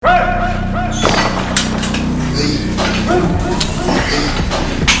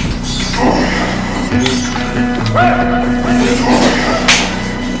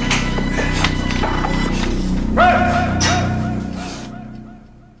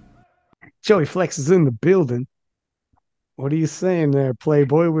Joey Flexx is in the building. What are you saying there,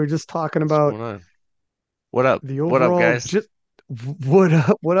 Playboy? We were just talking What's about going on? What up? the What up, overall guys? just what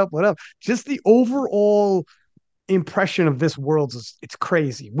up, what up, what up? Just the overall impression of this world's is it's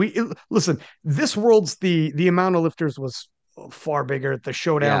crazy. Listen, this world's the amount of lifters was far bigger, the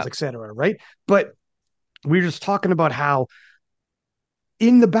showdowns, Yeah, etc. Right? But we were just talking about how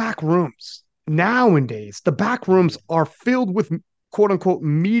in the back rooms nowadays, the back rooms mhm. are filled with quote unquote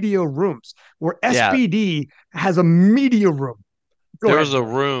media rooms, where Yeah. SBD has a media room. Go There ahead, was a Joey.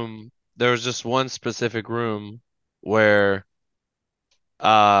 room. There was just one specific room where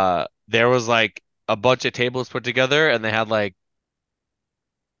there was like a bunch of tables put together, and they had like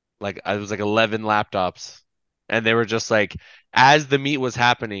it was like 11 laptops, and they were just like as the meet was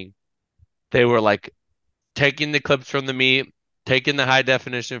happening, they were like taking the clips from the meet, taking the high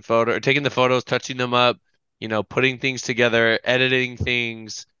definition photo, or taking the photos, touching them up, putting things together, editing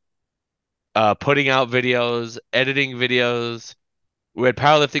things, putting out videos, editing videos. We had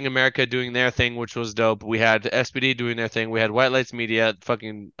Powerlifting America doing their thing, which was dope. We had SPD doing their thing. We had White Lights Media,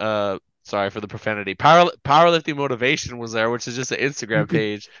 fucking sorry for the profanity. Powerlifting Motivation was there, which is just an You Instagram could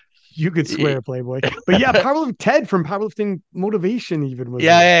page. you could Y- swear, Playboy. But yeah, powerlifting Ted from Powerlifting Motivation even was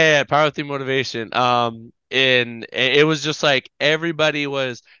Yeah, there. yeah, yeah, Powerlifting Motivation. And it was just like everybody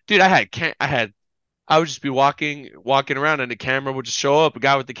was, dude. I would just be walking around, and the camera would just show up. A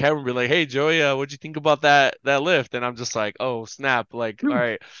guy with the camera would be like, "Hey, Joey, what'd you think about that lift?" And I'm just like, "Oh, snap!" Like, all Dude,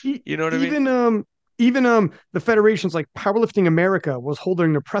 right, e- you know what I mean? even the federations like Powerlifting America was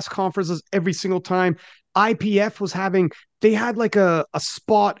holding their press conferences every single time. IPF was having they had like a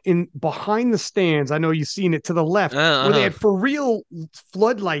spot in behind the stands. I know you've seen it to the left where they Uh-huh. had for real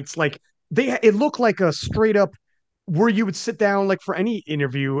floodlights. Like it looked like a straight up where you would sit down like for any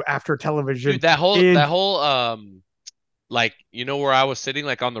interview after television. Dude, that And whole like where I was sitting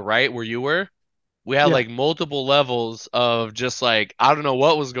like on the right where you were, we had yeah, like multiple levels of just like I don't know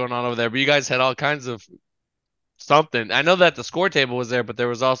what was going on over there, but you guys had all kinds of something. I know that the score table was there, but there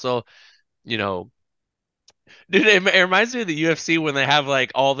was also, you know, dude, it reminds me of the UFC when they have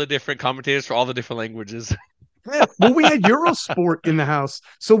like all the different commentators for all the different languages. yeah. Well, we had Eurosport in the house,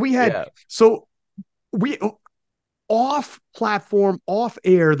 so Yeah. we off platform, off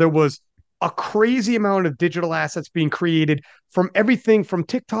air, there was a crazy amount of digital assets being created from everything from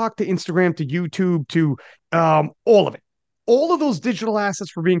TikTok to Instagram to YouTube to all of it. All of those digital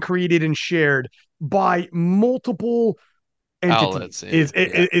assets were being created and shared by multiple Outlets, entities yeah,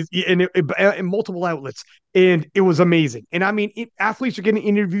 yeah. in multiple outlets, and it was amazing. And I mean, athletes are getting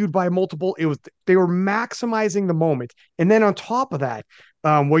interviewed by multiple. It was they were maximizing the moment, and then on top of that,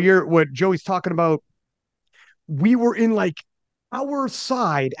 what Joey's talking about, we were in like our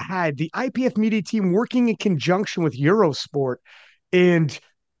side had the IPF media team working in conjunction with Eurosport, and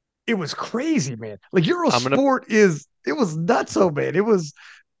it was crazy, man. Like I'm gonna Eurosport it was nuts, so man. It was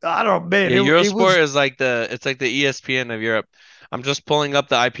I don't know, man. Yeah, It was Eurosport is like it's like the ESPN of Europe. I'm just pulling up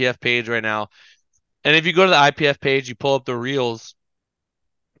the IPF page right now. And if you go to the IPF page, you pull up the reels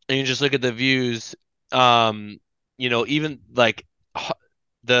and you just look at the views. Um, even like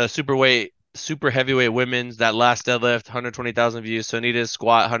the super heavyweight women's that last deadlift, 120,000 views. Sonita's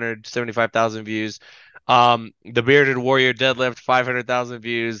squat, 175,000 views. The bearded warrior deadlift, 500,000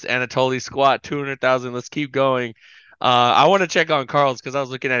 views. Anatoly squat, 200,000. Let's keep going. I want to check on Carl's because I was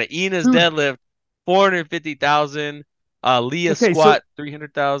looking at it. Ina's dude. deadlift, 450,000. Leah Okay, so squat,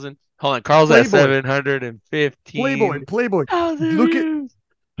 300,000. Hold on, Carl's at Playboy, 715,000 Playboy. Look at views.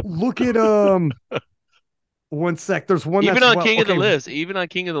 look at one sec. There's one Even that's on well, King of the okay, Lifts, even on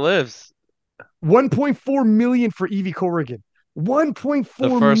King of the Lifts, 1.4 million for Evie Corrigan. the 1.4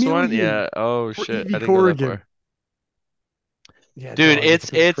 first one, million yeah. Oh for shit, I Evie didn't go that Corrigan. far. Yeah, Dude, dog, it's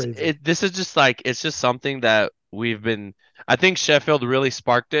it's crazy. it this is just like it's just something that we've been I think Sheffield really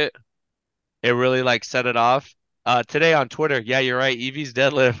sparked it. It really like set it off. Today on Twitter, yeah, you're right. Evie's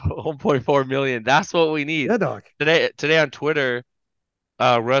deadlift 1.4 million. That's what we need. Yeah, dog. Today on Twitter,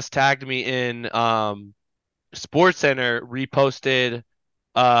 Russ tagged me in Sports Center reposted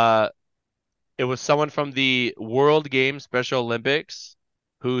uh it was someone from the World Games Special Olympics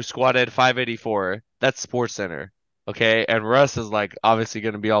who squatted 584. That's Sports Center. Okay. And Russ is like obviously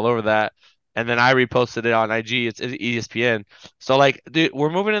going to be all over that. And then I reposted it on IG. It's ESPN. So like, dude, we're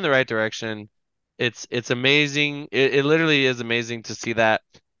moving in the right direction. It's amazing. It literally is amazing to see that.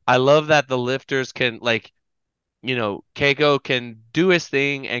 I love that the lifters can like, Keiko can do his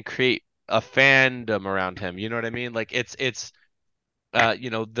thing and create a fandom around him. You know what I mean? Like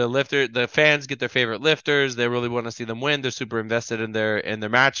the fans get their favorite lifters. They really want to see them win. They're super invested in their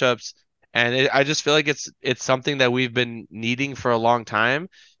matchups, and I just feel like it's something that we've been needing for a long time,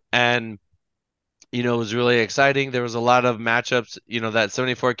 and It was really exciting. There was a lot of matchups. That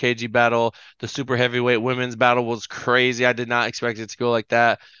 74 kg battle, the super heavyweight women's battle was crazy. I did not expect it to go like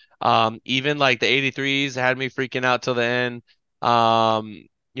that. Even like the 83s had me freaking out till the end.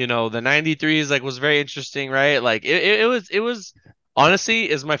 The 93s like was very interesting, right? Like it was honestly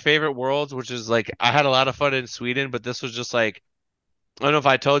is my favorite worlds, which is like I had a lot of fun in Sweden, but this was just like I don't know if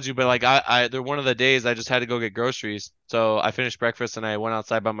I told you, but like they're one of the days I just had to go get groceries. So I finished breakfast and I went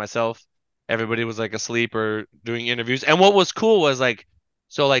outside by myself. Everybody was like asleep or doing interviews. And what was cool was like,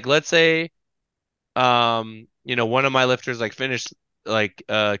 so like let's say, one of my lifters like finished like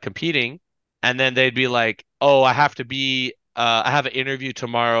competing, and then they'd be like, oh, I have an interview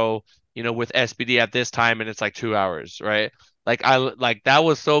tomorrow, with SBD at this time, and it's like 2 hours, right? Like that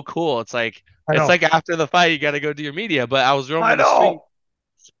was so cool. I It's know. like after the fight, you got to go do your media. But I know.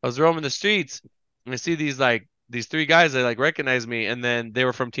 I was roaming the streets and I see these three guys that like recognize me, and then they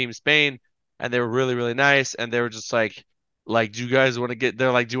were from Team Spain and they were really, really nice, and they were just like, do you guys want to get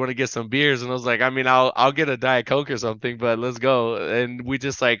they're like, do you want to get some beers? And I was like, I mean, I'll get a Diet Coke or something, but let's go. And we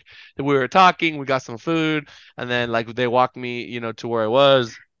just like we were talking, we got some food, and then like they walked me, to where I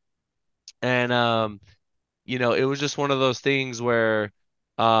was. And it was just one of those things where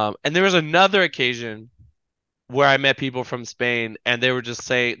and there was another occasion where I met people from Spain, and they were just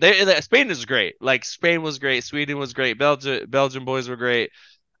saying Spain is great. Like Spain was great, Sweden was great, Belgian boys were great.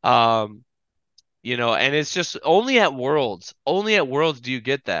 Um, and it's just only at Worlds do you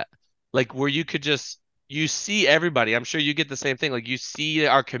get that. Like where you could just you see everybody. I'm sure you get the same thing. Like you see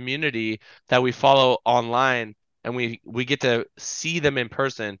our community that we follow online, and we get to see them in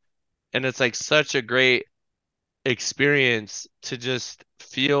person, and it's like such a great experience to just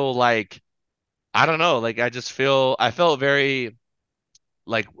feel like I don't know, like I felt very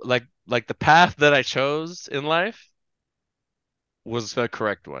like the path that I chose in life was the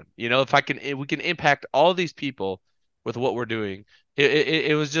correct one. If we can impact all these people with what we're doing.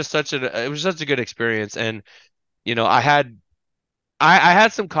 It was just it was such a good experience. And I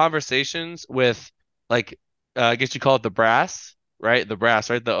had some conversations with like I guess you call it the brass, right? The brass,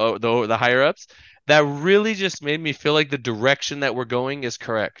 right? The higher ups that really just made me feel like the direction that we're going is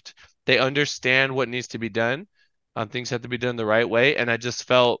correct. They understand what needs to be done. Things have to be done the right way, and I just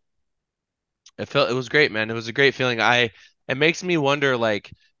felt it was great, man. It was a great feeling. It makes me wonder,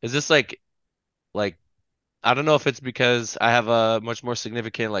 like, is this like I don't know if it's because I have a much more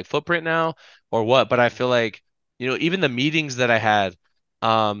significant like footprint now or what, but I feel like, even the meetings that I had,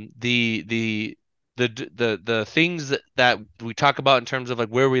 the things that we talk about in terms of like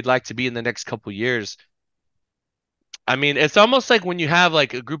where we'd like to be in the next couple years. I mean, it's almost like when you have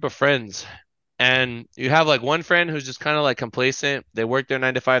like a group of friends and you have like one friend who's just kind of like complacent. They work their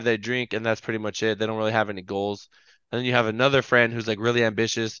 9 to 5, they drink, and that's pretty much it. They don't really have any goals. And then you have another friend who's like really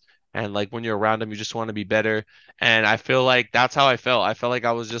ambitious, and like when you're around them, you just want to be better. And I feel like that's how I felt. I felt like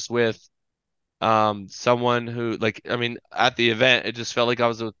I was just with someone who like I mean at the event, it just felt like I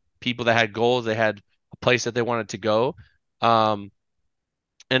was with people that had goals. They had a place that they wanted to go. Um,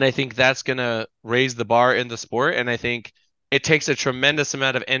 and I think that's gonna raise the bar in the sport. And I think it takes a tremendous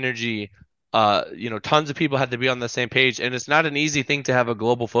amount of energy. Tons of people have to be on the same page, and it's not an easy thing to have a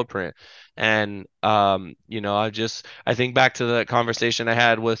global footprint. And I think back to the conversation I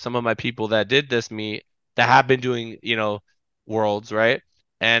had with some of my people that did this meet that have been doing, worlds, right?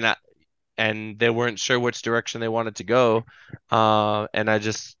 And and they weren't sure which direction they wanted to go. And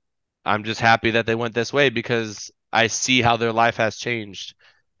I'm just happy that they went this way because I see how their life has changed.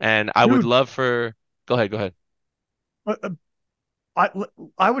 And I would Dude, love for, go ahead, go ahead. uh, uh, I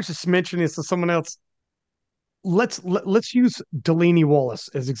I was just mentioning this to someone else. Let's use Delaney Wallace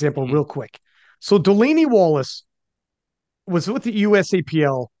as example Hmm. real quick. So Delaney Wallace was with the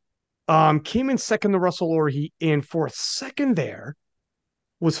USAPL, came in second to Russell Orhe, and for a second there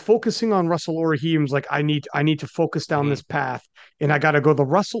was focusing on Russell Orhe and was like, I need to focus down Hmm. this path, and I got to go the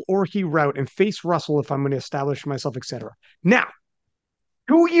Russell Orhe route and face Russell if I'm going to establish myself, etc. Now,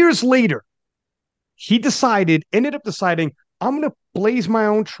 2 years later, ended up deciding, I'm going to blaze my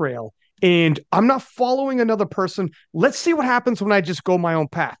own trail and I'm not following another person. Let's see what happens when I just go my own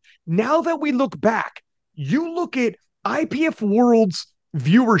path. Now that we look back, you look at IPF Worlds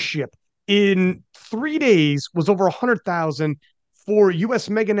viewership in 3 days was over 100,000. For US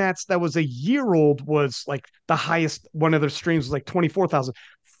Meganats, that was a year old, was like the highest one of their streams was like 24,000.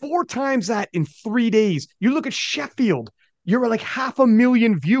 4 times that in 3 days. You look at Sheffield, you're like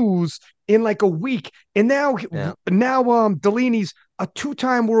 500,000 views in like a week. And Yeah. now Delaney's a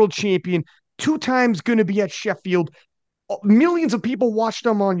two-time world champion, 2 times going to be at Sheffield. millions of people watched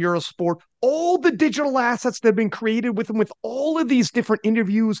him on Eurosport. All the digital assets that have been created with him, with all of these different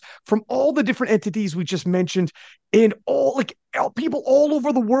interviews from all the different entities we just mentioned, and people all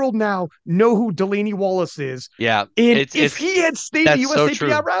over the world now know who Delaney Wallace is. Yeah, And if it's he had stayed the that's so USAPL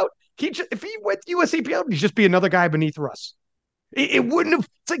true. route, if he went the USAPL, he'd just be another guy beneath Russ. It wouldn't have.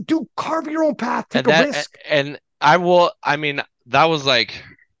 It's like, dude, carve your own path, take And a that risk. and I will. I mean, that was like.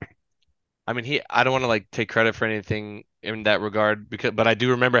 I mean, he. I don't want to like take credit for anything in that regard but I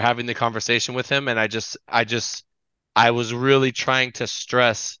do remember having the conversation with him, and I was really trying to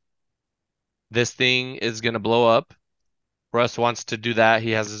stress this thing is gonna blow up. Russ wants to do that.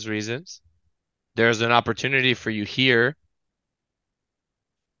 He has his reasons. There's an opportunity for you here.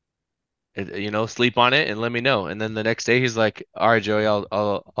 Sleep on it and let me know. And then the next day he's like, "All right, Joey,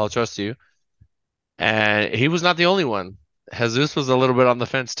 I'll trust you." And he was not the only one. Jesus was a little bit on the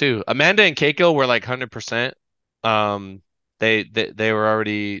fence too. Amanda and Keiko were like 100%. Um, they were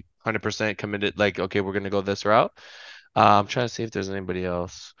already 100% committed. Like, okay, we're gonna go this route. I'm trying to see if there's anybody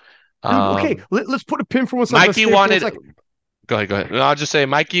else. Dude, okay, Um, let's put a pin for one second. Let's Mikey stay for one wanted. second. Go ahead, go ahead. No, I'll just say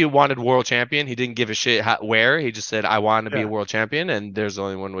Mikey wanted world champion. He didn't give a shit where. He just said, "I want to be a Yeah. world champion," and there's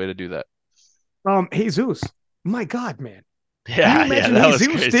only one way to do that. Jesus. My God, man. Can you Yeah, yeah, imagine that was Jesus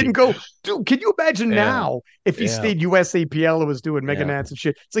crazy. didn't go? Dude, can you imagine Yeah, now if he yeah, stayed USAPL and was doing Mega yeah, Nats and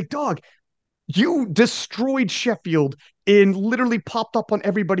shit? It's like, dog, you destroyed Sheffield and literally popped up on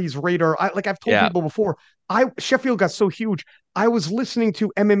everybody's radar. Like I've told yeah. people before, I Sheffield got so huge. I was listening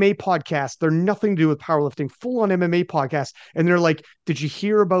to MMA podcasts. They're nothing to do with powerlifting, full on MMA podcasts. And they're like, did you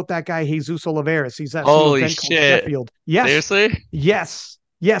hear about that guy, Jesus Oliveras? He's at some Holy event called shit. Sheffield. Yes, Seriously? yes,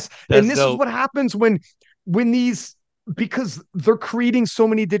 yes. And That's this is dope. what happens when these because they're creating so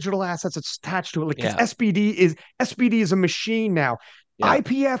many digital assets attached to it. Like because Yeah, SPD is a machine now. yeah,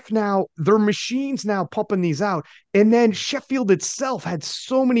 IPF now, their machines now pumping these out. And then Sheffield itself had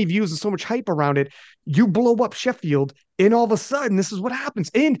so many views and so much hype around it. You blow up Sheffield, and all of a sudden, this is what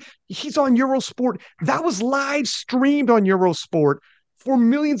happens. And he's on Eurosport. That was live streamed on Eurosport for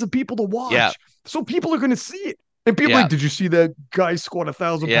millions of people to yeah, watch. So people are going to see it. And people are yeah. like, did you see that guy squat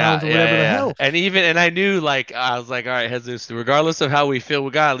 1,000 pounds Yeah, or yeah, whatever yeah, the yeah. hell? And I knew like I was like, all right, Jesus, regardless of how we feel,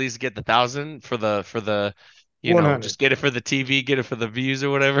 we gotta at least get the 1,000 for the, 100, just get it for the TV, get it for the views or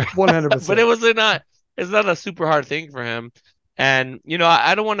whatever. But 100%. it's not a super hard thing for him. And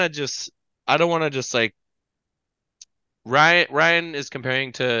I don't want to just like Ryan is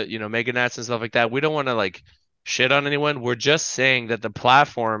comparing to, Mega Nats and stuff like that. We don't want to like shit on anyone. We're just saying that the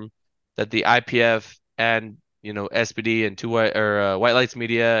platform that the IPF and, SPD and White Lights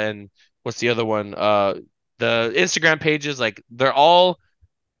Media and what's the other one? The Instagram pages, like they're all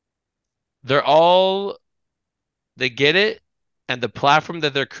they get it, and the platform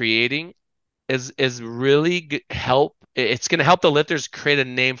that they're creating is really help. It's going to help the lifters create a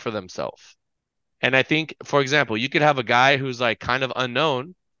name for themselves. And I think, for example, you could have a guy who's like kind of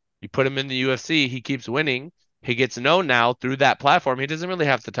unknown. You put him in the UFC, he keeps winning. He gets known now through that platform. He doesn't really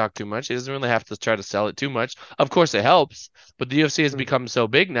have to talk too much. He doesn't really have to try to sell it too much. Of course, it helps, but the UFC has become so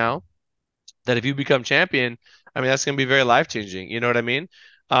big now that if you become champion, I mean, that's going to be very life changing. You know what I mean?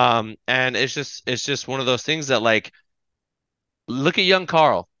 And it's just one of those things that like, look at young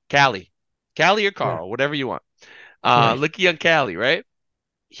Callie or Yeah, Carl, whatever you want. right, Look at young Callie, right?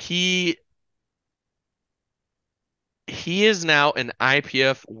 He he is now an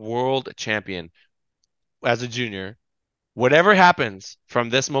IPF world champion as a junior. Whatever happens from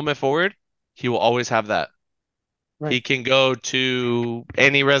this moment forward, he will always have that. right. He can go to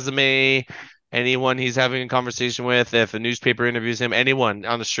any resume, anyone he's having a conversation with, if a newspaper interviews him, anyone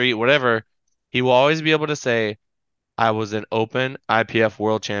on the street, whatever, he will always be able to say, I was an open IPF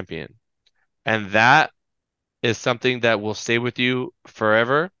world champion. And that is something that will stay with you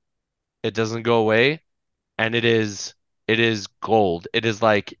forever. It doesn't go away. And it is gold. It is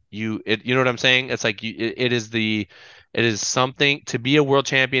like you know what I'm saying? It's like it is something to be a world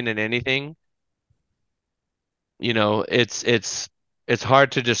champion in anything. It's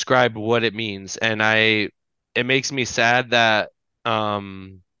hard to describe what it means, and it makes me sad that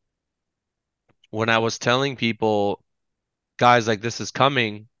um when I was telling people, guys, like this is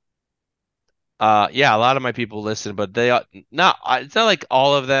coming. Yeah, a lot of my people listen, but they are not. It's not like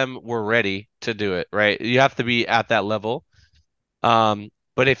all of them were ready to do it, right? You have to be at that level.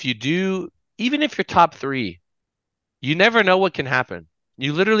 But if you do, even if you're top three, you never know what can happen.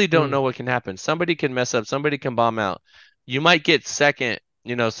 You literally don't Mm. know what can happen. Somebody can mess up, somebody can bomb out. You might get second,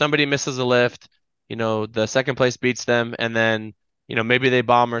 somebody misses a lift, the second place beats them, and then, maybe they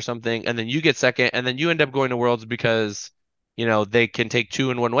bomb or something, and then you get second, and then you end up going to Worlds because, they can take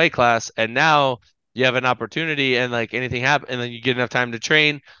two in one weight class, and now you have an opportunity and like anything happen and then you get enough time to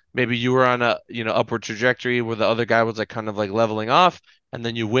train. Maybe you were on a, upward trajectory where the other guy was like kind of like leveling off and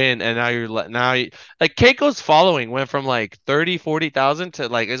then you win and now like Keiko's following went from like 30, 40,000 to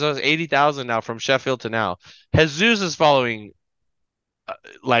like it's almost 80,000 now from Sheffield to now. Jesus is following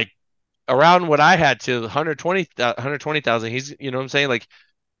like around what I had to 120,000. He's, you know what I'm saying? Like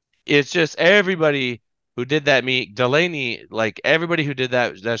it's just everybody who did that meet, Delaney, like everybody who did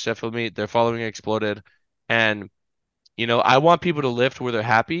that Sheffield meet, their following exploded. And I want people to lift where they're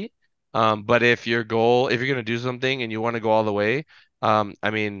happy. But if you're gonna do something and you want to go all the way,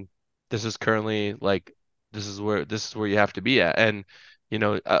 I mean, this is currently like this is where you have to be at. And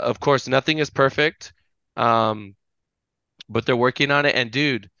of course, nothing is perfect. Um, but they're working on it. And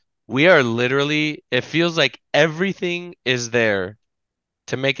dude, we are literally, it feels like everything is there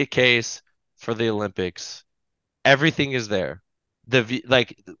to make a case for the Olympics. Everything is there.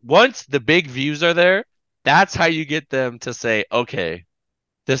 Like once the big views are there, that's how you get them to say, okay,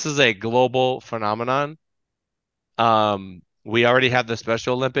 this is a global phenomenon. We already have the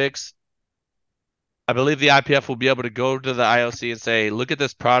Special Olympics. I believe the IPF will be able to go to the IOC and say, look at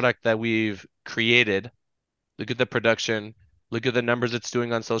this product that we've created. Look at the production. Look at the numbers it's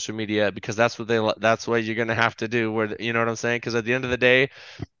doing on social media because that's what you're gonna have to do. Where you know what I'm saying? Because at the end of the day,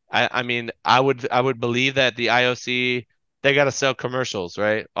 I mean, I would believe that the IOC they got to sell commercials,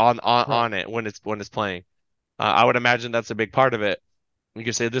 right? Right. On it when it's playing. I would imagine that's a big part of it. You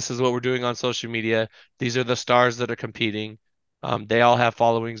can say this is what we're doing on social media. These are the stars that are competing. They all have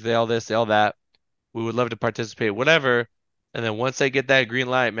followings. They all this. They all that. We would love to participate, whatever. And then once they get that green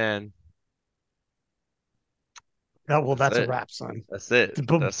light, man, Well, that's that's a it. wrap, son. That's it.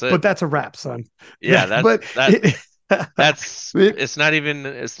 But That's it. but that's a wrap, son. Yeah, that's But that. it, That's it, it's not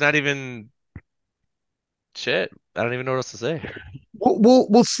even shit. I don't even know what else to say.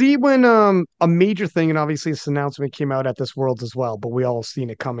 we'll see when a major thing, and obviously this announcement came out at this Worlds as well, but we all seen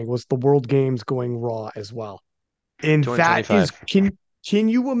it coming, was the World Games going raw as well. And that is 2025. can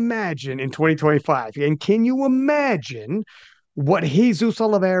you imagine in 2025? And can you imagine what Jesus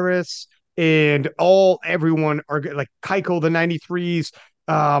Oliveras and everyone are like Keiko the 93s,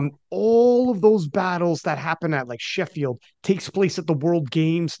 all of those battles that happen at like Sheffield takes place at the World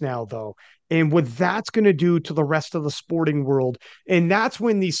Games now though. And what that's going to do to the rest of the sporting world. And that's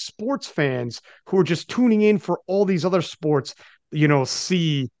when these sports fans who are just tuning in for all these other sports,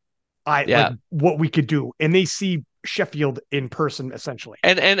 see like Yeah. what we could do. And they see Sheffield in person essentially.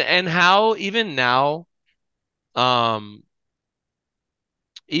 And how um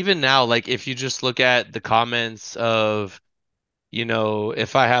even now, like if you just look at the comments of,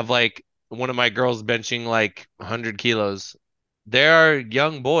 if I have like one of my girls benching like 100 kilos, there are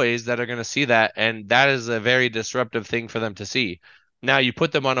young boys that are going to see that, and that is a very disruptive thing for them to see. Now you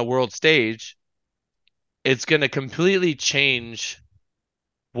put them on a world stage, it's going to completely change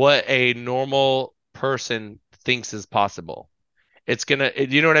what a normal person thinks is possible. It's gonna,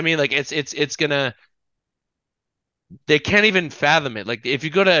 you know what I mean? Like it's gonna, they can't even fathom it. Like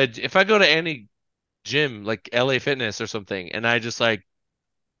if I go to any gym, like LA Fitness or something, and I just like,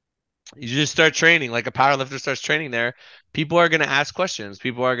 you just start training, like a powerlifter starts training there, people are going to ask questions.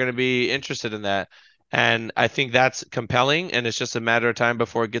 People are going to be interested in that. And I think that's compelling. And it's just a matter of time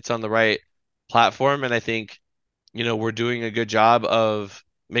before it gets on the right platform. And I think, we're doing a good job of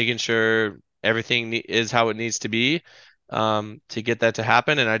making sure everything is how it needs to be to get that to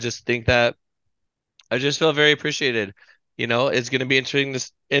happen. And I just think that I just feel very appreciated. It's going to be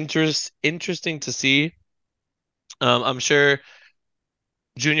interesting to see. I'm sure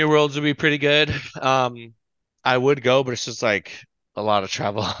Junior Worlds would be pretty good. I would go, but it's just like a lot of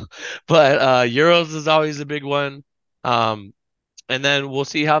travel. But Euros is always a big one. Um, and then we'll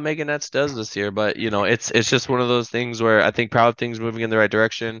see how Megan Nets does this year. But it's just one of those things where I think powerlifting's moving in the right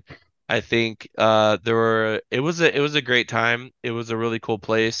direction. I think it was a great time. It was a really cool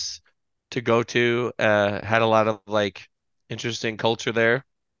place to go to. Had a lot of like interesting culture there.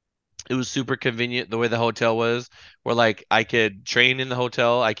 It was super convenient the way the hotel was, where like I could train in the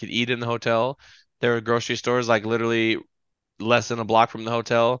hotel, I could eat in the hotel. There were grocery stores like literally less than a block from the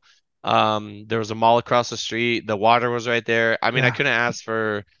hotel. There was a mall across the street. The water was right there. I mean, I Yeah. couldn't ask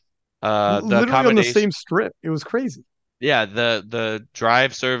for the Literally on the accommodation. same strip. It was crazy. Yeah, the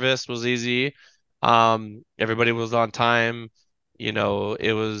drive service was easy. Everybody was on time.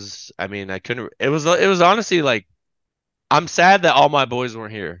 It was, I mean, I couldn't, it was honestly like I'm sad that all my boys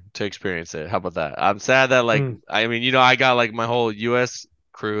weren't here to experience it. How about that? I'm sad that like Mm. I mean, I got like my whole US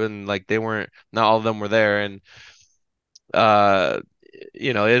crew and like they weren't not all of them were there and uh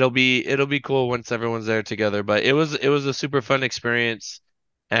it'll be cool once everyone's there together, but it was a super fun experience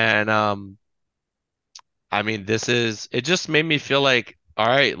and I mean, it just made me feel like, all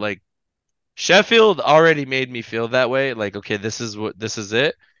right, like Sheffield already made me feel that way. Like, okay, this is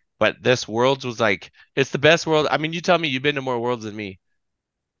it. But this Worlds was like, it's the best world. I mean, you tell me you've been to more worlds than me.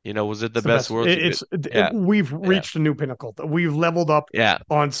 Was it the It's the best best. worlds you've been? Yeah, We've yeah, reached a new pinnacle. We've leveled up yeah,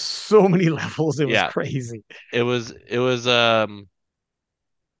 on so many levels. It was yeah. crazy. It was.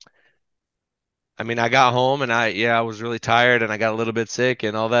 I mean, I got home and I was really tired and I got a little bit sick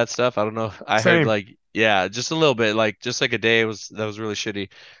and all that stuff. I don't know. I heard Same. like, yeah, just a little bit, like just like a day was that was really shitty.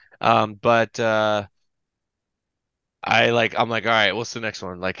 But I'm like, all right, what's the next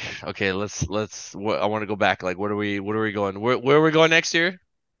one? Like, okay, I want to go back. Like, what are we going? Where are we going next year?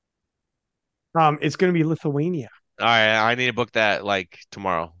 It's going to be Lithuania, All right, I need to book that like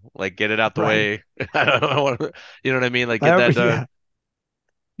tomorrow. Like, get it out the right? way. I don't know, you know what I mean? Like, get that done. Yeah.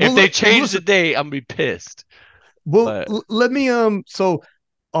 If Well, they change the listen. date, I'm gonna be pissed. Well, But let me So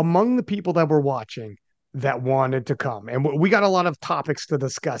among the people that were watching that wanted to come, and we got a lot of topics to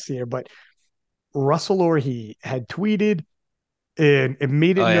discuss here, but Russell Orhe had tweeted and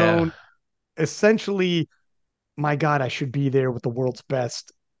made it oh yeah, known essentially, my God, I should be there with the world's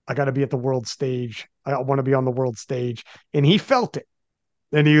best. I got to be at the world stage. I want to be on the world stage. And he felt it.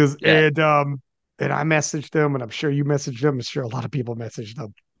 And he was, yeah, and I messaged him, and I'm sure you messaged him. I'm sure a lot of people messaged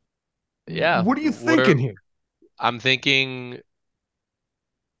him. yeah. What are you thinking here? I'm thinking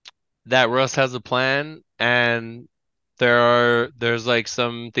that Russ has a plan and there's like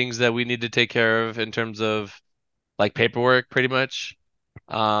some things that we need to take care of in terms of like paperwork pretty much.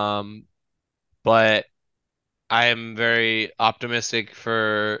 Um, but I am very optimistic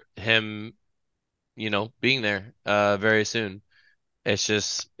for him, being there very soon.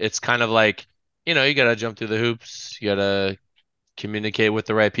 It's kind of like, you gotta jump through the hoops, you gotta communicate with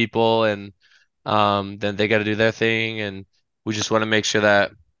the right people and then they gotta do their thing and we just want to make sure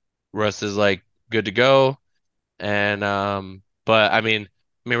that Russ is like good to go. And but I mean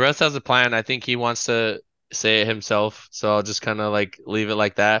Russ has a plan. I think he wants to say it himself, so I'll just kind of like leave it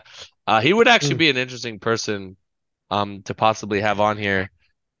like that. He would actually Mm. be an interesting person to possibly have on here.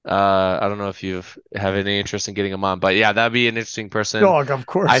 I don't know if you have any interest in getting him on, but yeah, that'd be an interesting person. Dog, of I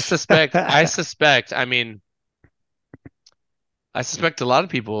course. suspect I suspect a lot of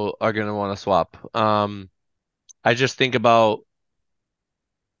people are gonna want to swap. I just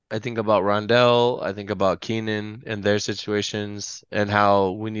I think about Rondell, I think about Keenan and their situations and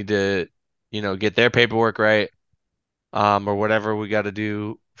how we need to, get their paperwork right, or whatever we got to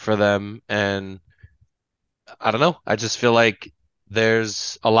do for them. And I don't know. I just feel like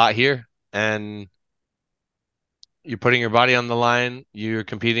there's a lot here and you're putting your body on the line. You're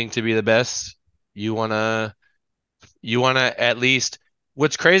competing to be the best. You wanna, you wanna at least,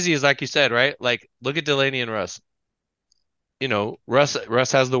 what's crazy is like you said, right? Like look at Delaney and Russ.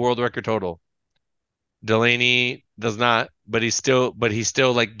 Russ has the world record total. Delaney does not, but he's still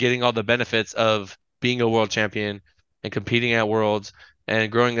like getting all the benefits of being a world champion and competing at worlds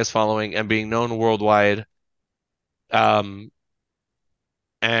and growing his following and being known worldwide. Um,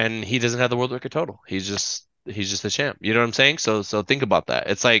 and he doesn't have the world record total. He's just the champ. You know what I'm saying? So think about that.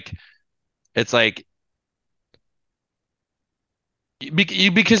 It's like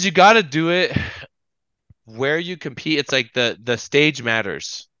because you got to do it where you compete. It's like the stage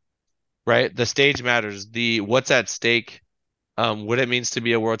matters, right? The stage matters. The what's at stake, what it means to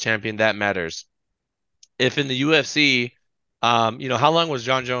be a world champion, that matters. If in the UFC, how long was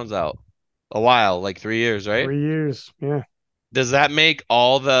John Jones out? A while, like 3 years, right? 3 years. Yeah. Does that make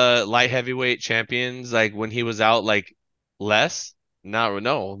all the light heavyweight champions like when he was out like less?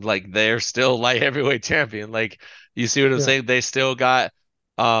 No, like they're still light heavyweight champion. Like you see what I'm Yeah. saying? They still got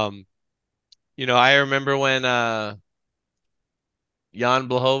um I remember when Jan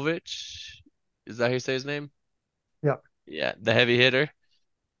Blachowicz, is that how you say his name? Yeah. Yeah, the heavy hitter.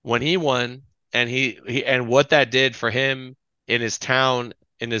 When he won and and what that did for him in his town,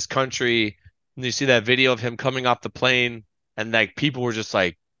 in his country, and you see that video of him coming off the plane and like people were just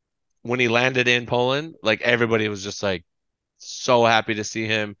like when he landed in Poland, like everybody was just like so happy to see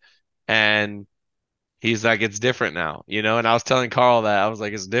him and he's like it's different now, and I was telling Carl that I was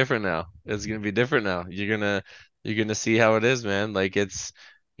like it's different now. It's going to be different now. You're going to see how it is, man. Like it's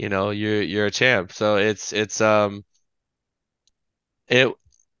you're a champ. So it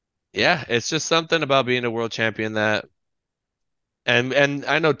yeah, it's just something about being a world champion that and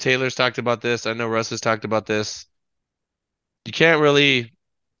I know Taylor's talked about this. I know Russ has talked about this. You can't really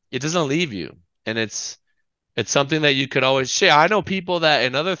it doesn't leave you. And it's something that you could always share. I know people that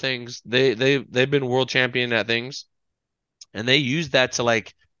in other things they've been world champion at things and they use that to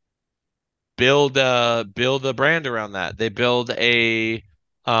like build a brand around that. They build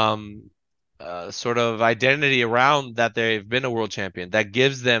um sort of identity around that they've been a world champion. That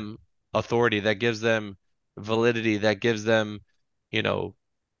gives them authority. That gives them validity. That gives them, you know,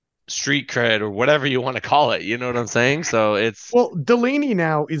 street cred or whatever you want to call it. You know what I'm saying? So it's Well, Delaney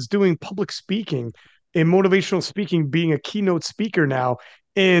now is doing public speaking and motivational speaking, being a keynote speaker now.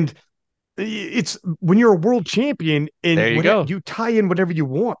 And it's when you're a world champion and there you when go. you tie in whatever you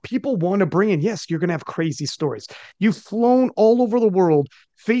want, people want to bring in. Yes, you're going to have crazy stories. You've flown all over the world,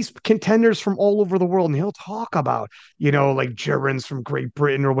 faced contenders from all over the world, and he'll talk about, like Gerrans from Great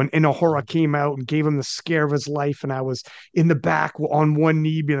Britain, or when Inahora came out and gave him the scare of his life, and I was in the back on one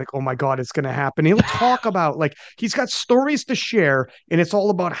knee, being like, "Oh my God, it's going to happen." He'll talk about like he's got stories to share, and it's all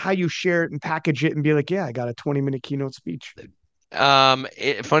about how you share it and package it and be like, "Yeah, I got a 20-minute keynote speech."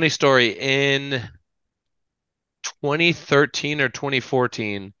 Funny story in 2013 or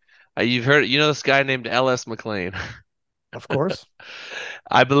 2014. You've heard, this guy named LS McLean. Of course.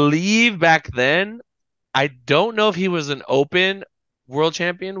 I believe back then, I don't know if he was an open world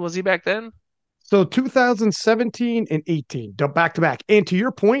champion. Was he back then? So 2017 and 18, back to back. And to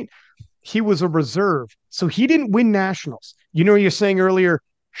your point, he was a reserve. So he didn't win nationals. You're saying earlier,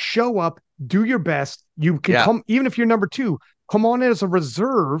 show up, do your best. You can Yeah, come, even if you're number two, come on as a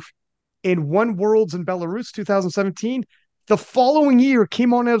reserve and won Worlds in Belarus 2017. The following year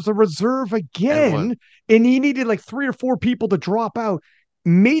came on as a reserve and won. again, and he needed like three or four people to drop out,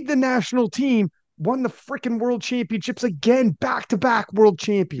 made the national team, won the freaking world championships again, back to back world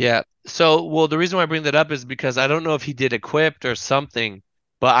champion. Yeah. So, well, the reason why I bring that up is because I don't know if he did equipped or something,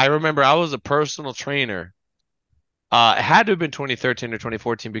 but I remember I was a personal trainer. It had to have been 2013 or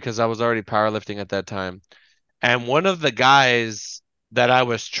 2014 because I was already powerlifting at that time. And one of the guys that I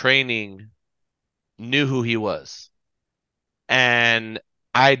was training knew who he was. And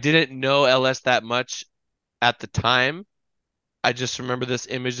I didn't know LS that much at the time. I just remember this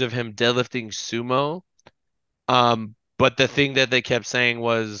image of him deadlifting sumo. But the thing that they kept saying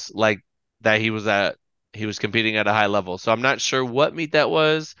was like that he was competing at a high level. So I'm not sure what meet that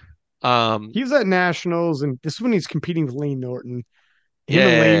was. Um, He was at nationals, and this is when he's competing with Lane Norton. yeah, Him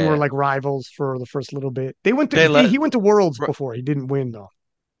and Lane yeah, were yeah. like rivals for the first little bit. They went to They let he went to Worlds r- before. He didn't win though.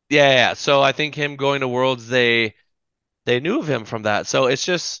 yeah, yeah, yeah. So I think him going to Worlds, they knew of him from that. So it's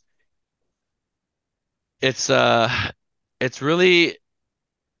just it's it's really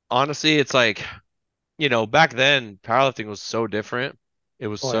honestly it's like back then powerlifting was so different. It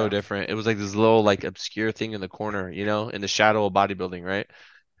was Oh so yeah. different. It was like this little like obscure thing in the corner, in the shadow of bodybuilding, right?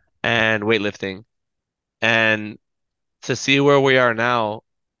 And weightlifting. And to see where we are now,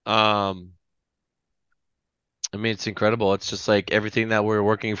 um, I mean, it's incredible. It's just like everything that we're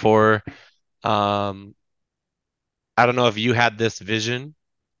working for. Um, I don't know if you had this vision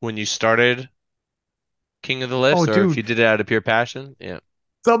when you started King of the Oh Lifts or if dude, you did it out of pure passion. Yeah.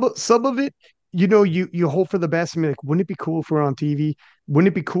 some of it, you hope for the best. I mean, like, wouldn't it be cool if we are on TV? Wouldn't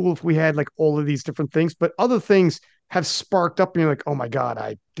it be cool if we had like all of these different things? But other things have sparked up, and you're like, oh my God,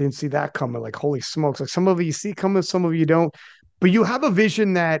 I didn't see that coming. Like, holy smokes. Like some of you see coming, some of you don't. But you have a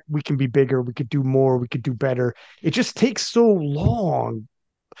vision that we can be bigger, we could do more, we could do better. It just takes so long.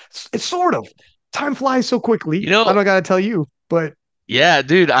 It's sort of time flies so quickly. You I know, don't gotta tell you, but yeah,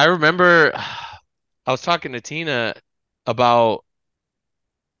 dude, I remember I was talking to Tina about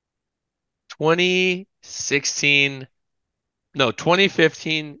 2016, no,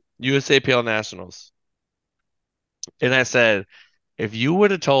 2015 USAPL Nationals. And I said, if you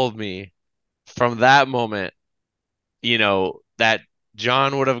would have told me from that moment, that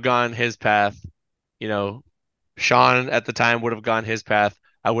John would have gone his path, you know, Sean at the time would have gone his path.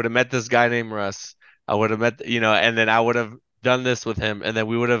 I would have met this guy named Russ. I would have met, and then I would have done this with him, and then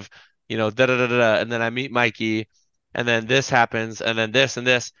we would have, da da da da, da, and then I meet Mikey, and then this happens, and then this and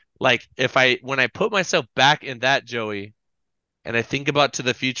this. Like when I put myself back in that Joey, and I think about to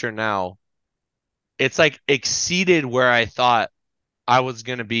the future now, it's like exceeded where I thought I was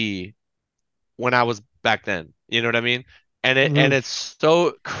gonna be when I was back then. You know what I mean? And mhm. it's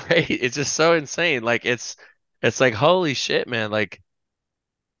so great. It's just so insane. Like it's like holy shit, man. Like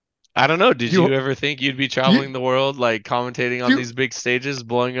I don't know. Did you you ever think you'd be you traveling the world, like commentating on you these big stages,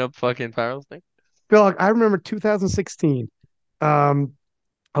 blowing up fucking powerlifting? feel like I remember 2016. Um,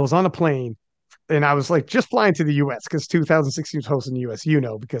 I was on a plane and I was like just flying to the US because 2016 was hosting the US,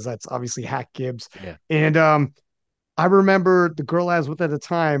 because that's obviously Hack Gibbs. Yeah. And I remember the girl I was with at the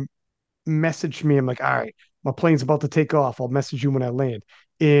time messaged me. I'm like, all right, my plane's about to take off. I'll message you when I land.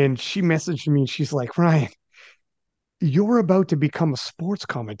 And she messaged me and she's like, Ryan, you're about to become a sports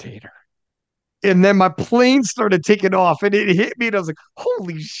commentator. And then my plane started taking off and it hit me. And I was like,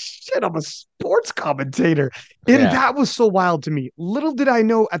 holy shit, I'm a sports commentator. And Yeah. that was so wild to me. Little did I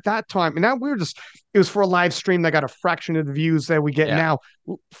know at that time. And now we were just, it was for a live stream that got a fraction of the views that we get Yeah. now.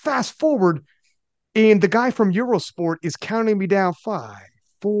 Fast forward, and the guy from Eurosport is counting me down five,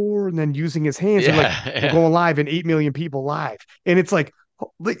 four, and then using his hands and like, Yeah. we're Yeah. going live and 8 million people live. And it's like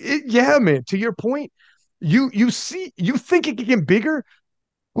yeah, man, to your point, you see, you think it can get bigger,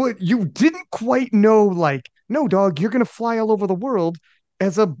 but you didn't quite know, like, no, dog, you're going to fly all over the world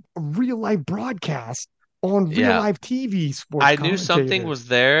as a real life broadcast on real Yeah. live TV sports I knew something commentator. was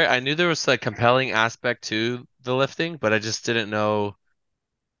there. I knew there was a compelling aspect to the lifting, but I just didn't know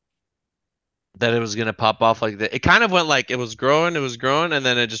that it was gonna pop off like that. It kind of went like it was growing, and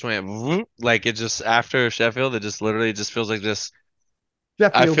then it just went whoop, like it just after Sheffield, it just literally just feels like this. I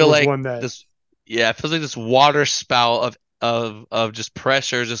Sheffield feel was like one that, this, yeah, it feels like this water spout of just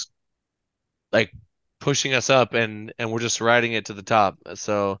pressure, just like pushing us up, and we're just riding it to the top.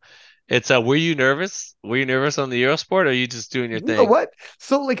 So it's were you nervous? Were you nervous on the Eurosport, or are you just doing your you know thing? what?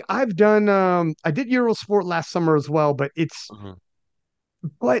 So, like, I've done, I did Eurosport last summer as well, but Mhm.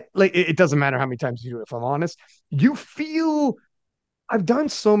 it doesn't matter how many times you do it, if I'm honest. You feel, I've done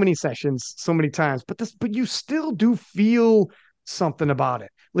so many sessions so many times, but you still do feel something about it.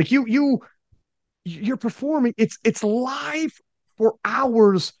 Like you're performing, it's live for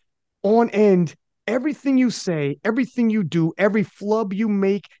hours on end. Everything you say, everything you do, every flub you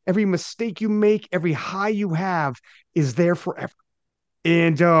make, every mistake you make, every high you have is there forever.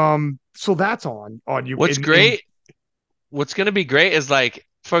 And so that's on you. What's And great what's gonna be great is like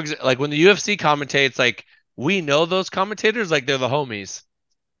for example, like when the UFC commentates, like we know those commentators, like they're the homies.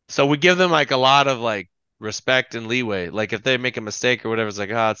 So we give them like a lot of like respect and leeway. Like if they make a mistake or whatever, it's like,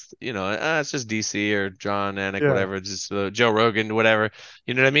 it's it's just DC or John Anik, yeah. whatever, just Joe Rogan, whatever.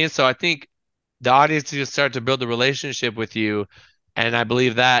 You know what I mean? So I think the audience just start to build a relationship with you, and I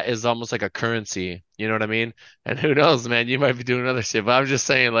believe that is almost like a currency. You know what I mean? And who knows, man? You might be doing other shit, but I'm just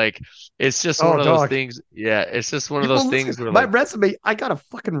saying, like, it's just Oh, one of those dog. things. Yeah, it's just one of You those will listen. things where My like, resume, I got a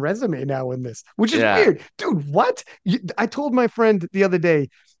fucking resume now in this, which is yeah. weird. Dude, what? I told my friend the other day,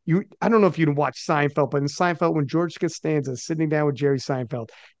 I don't know if you watch Seinfeld, but in Seinfeld, when George Costanza is sitting down with Jerry Seinfeld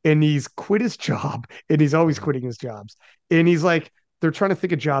and he's quit his job and he's always Mhm. quitting his jobs. And he's like, they're trying to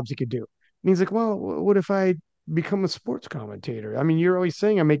think of jobs he could do. And he's like, well, what if I become a sports commentator? I mean, you're always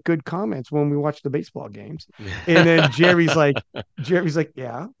saying I make good comments when we watch the baseball games. And then Jerry's like,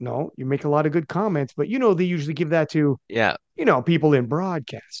 yeah, no, you make a lot of good comments, but they usually give that to, Yeah. people in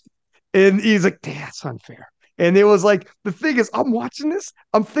broadcast. And he's like, that's unfair. And it was like, the thing is, I'm watching this,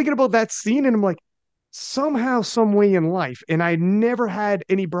 I'm thinking about that scene, and I'm like, somehow, some way in life, and I never had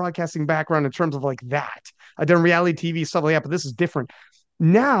any broadcasting background in terms of like that. I've done reality TV, stuff like that, but this is different.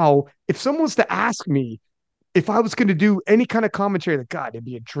 Now, if someone was to ask me if I was going to do any kind of commentary, like, God, it'd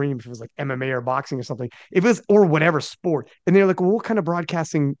be a dream if it was like MMA or boxing or something. If it was, or whatever sport, and they're like, well, what kind of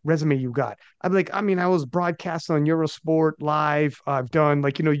broadcasting resume you got? I'd be like, I mean, I was broadcast on Eurosport live. I've done,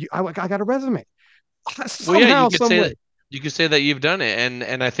 like, I got a resume Well, yeah, somehow, some way. you could say that you've done it,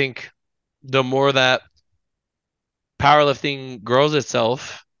 and I think the more that powerlifting grows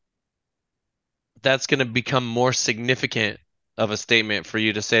itself, that's going to become more significant of a statement for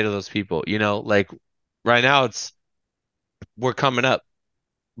you to say to those people. You know, like right now it's we're coming up,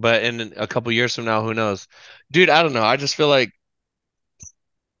 but in a couple years from now, who knows? Dude, I don't know. I just feel like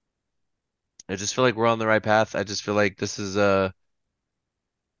we're on the right path. I just feel like this is and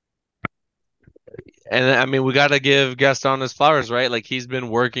I mean we got to give Gaston his flowers, right? Like he's been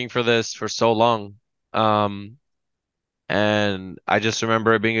working for this for so long. Um and I just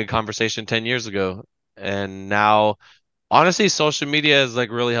remember it being a conversation 10 years ago. And now honestly, social media is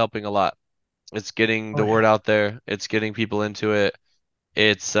like really helping a lot. It's getting Oh the yeah, word out there. It's getting people into it.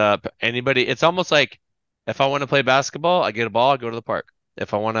 It's anybody. It's almost like if I want to play basketball, I get a ball, I go to the park.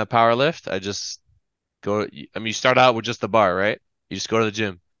 If I want to power lift, I just go. I mean, you start out with just the bar, right? You just go to the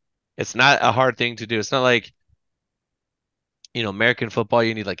gym. It's not a hard thing to do. It's not like, American football,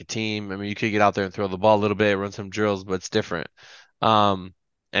 you need like a team. I mean, you could get out there and throw the ball a little bit, run some drills, but it's different. Um,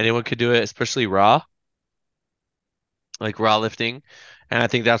 anyone could do it, especially raw, like raw lifting. And I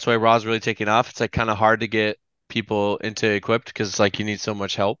think that's why raw's really taking off. It's like kind of hard to get people into equipped because it's like you need so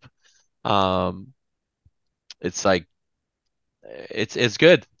much help. Um, it's like it's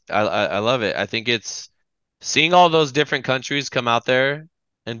good. I love it. I think it's seeing all those different countries come out there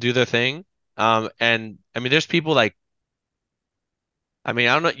and do their thing. And I mean, there's people like, I mean,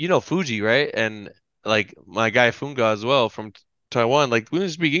 I don't know, Fuji, right? And like my guy Funga as well from Taiwan. Like we don't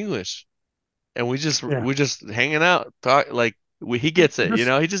speak English, and yeah. we just hanging out, talk like he gets it.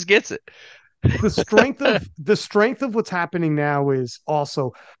 This He just gets it. the strength of what's happening now is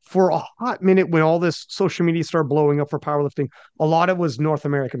also for a hot minute when all this social media started blowing up for powerlifting, a lot of it was North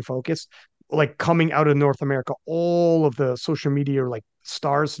American focused, like coming out of North America, all of the social media are like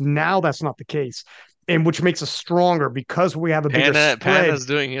stars. Now that's not the case. And which makes us stronger because we have a bigger spread. Panna's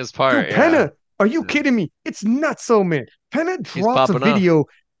doing his part. Dude, Yeah. Penna, are you Yeah. kidding me? It's nuts, so man. Penna He's drops a popping off. video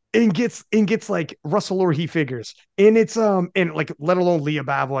and gets like Russell or he figures. And it's and like let alone Leah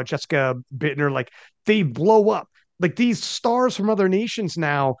Bavois, Jessica Bittner, like they blow up. Like these stars from other nations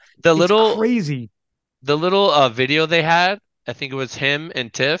now, The it's little crazy. the little video they had, I think it was him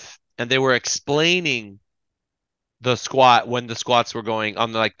and Tiff, and they were explaining the squat when the squats were going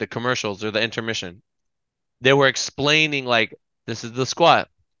on like the commercials or the intermission. They were explaining like this is the squat.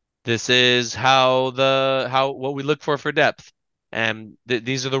 This is how what we look for depth, and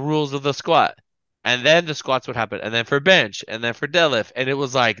these are the rules of the squat. And then the squats would happen, and then for bench, and then for deadlift, and it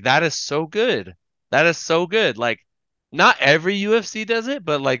was like that is so good. That is so good. Like not every UFC does it,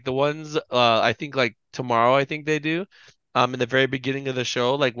 but like the ones I think like tomorrow I think they do. In the very beginning of the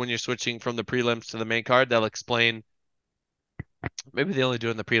show, like when you're switching from the prelims to the main card, they'll explain maybe they only do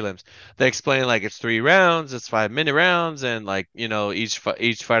it in the prelims. They explain like it's 3 rounds, it's 5 minute rounds, and like each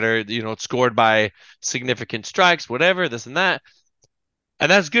fighter it's scored by significant strikes, whatever this and that,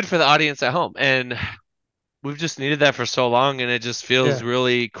 and that's good for the audience at home. And we've just needed that for so long, and it just feels Yeah.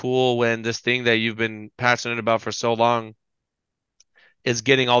 really cool when this thing that you've been passionate about for so long is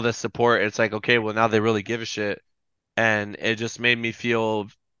getting all this support. It's like okay, well now they really give a shit, and it just made me feel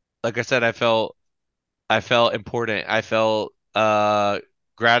like I said, I felt important. I felt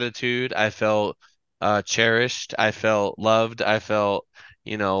gratitude. I felt cherished. I felt loved. I felt,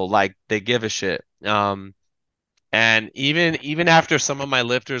 like they give a shit. And even after some of my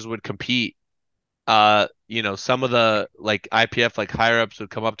lifters would compete, some of the like IPF like higher ups would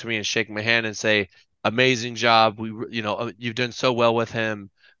come up to me and shake my hand and say, "Amazing job. You've done so well with him.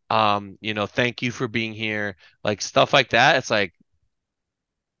 Thank you for being here." Like stuff like that. It's like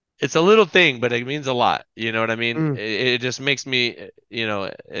it's a little thing, but it means a lot. You know what I mean? Mm. It just makes me,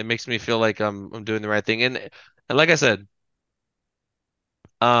 it makes me feel like I'm doing the right thing. And like I said,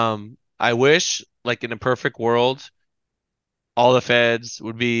 I wish like in a perfect world, all the feds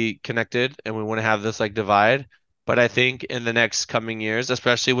would be connected and we wouldn't have this like divide. But I think in the next coming years,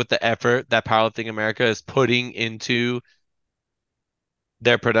 especially with the effort that Powerlifting America is putting into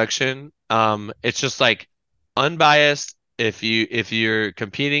their production. It's just like unbiased. If you're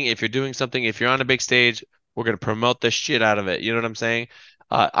competing, if you're doing something, if you're on a big stage, we're gonna promote the shit out of it. You know what I'm saying?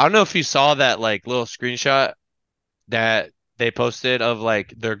 I don't know if you saw that like little screenshot that they posted of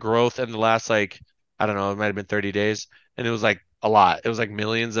like their growth in the last like I don't know, it might have been 30 days, and it was like a lot. It was like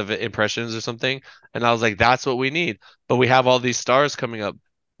millions of impressions or something, and I was like, that's what we need. But we have all these stars coming up.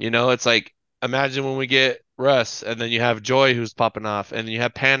 It's like imagine when we get Russ, and then you have Joy who's popping off, and you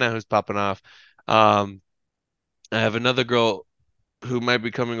have Panna who's popping off. Um, I have another girl who might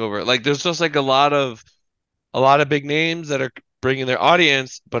be coming over. Like, there's just like a lot of big names that are bringing their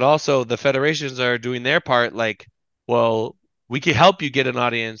audience, but also the federations are doing their part. Like, well, we can help you get an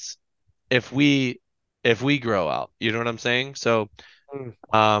audience if we grow out. You know what I'm saying? So, Mm.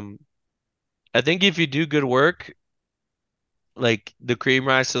 um, I think if you do good work, like the cream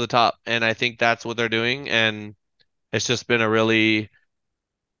rise to the top, and I think that's what they're doing, and it's just been a really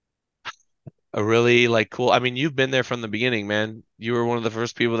like cool. I mean, you've been there from the beginning, man. You were one of the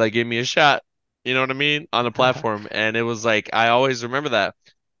first people that gave me a shot. You know what I mean? On the platform, and it was like I always remember that.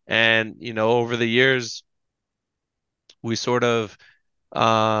 And over the years, we sort of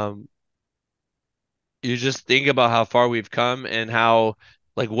um you just think about how far we've come and how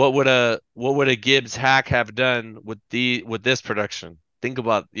like what would a Gibbs hack have done with this production? Think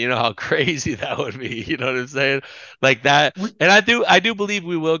about how crazy that would be. You know what I'm saying? Like that, We, and I do believe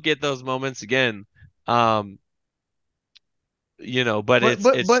we will get those moments again. Um, but but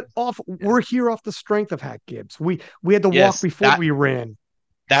but it's but off yeah. we're here off the strength of Hack Gibbs. We had to walk Yes, before that we ran.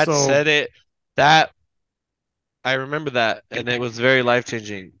 that So said it that I remember that, and it was very life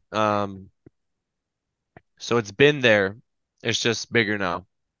changing. So it's been there. It's just bigger now.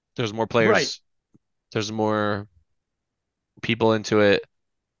 There's more right. players. There's more people into it,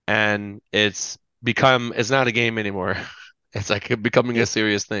 and it's not a game anymore. It's like becoming a It,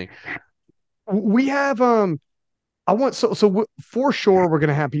 serious thing. we have I want for sure we're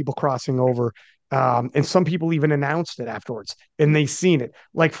gonna have people crossing over, and some people even announced it afterwards, and they seen it.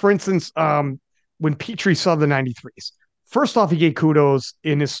 Like for instance, when Petrie saw the 93s, first off, he gave kudos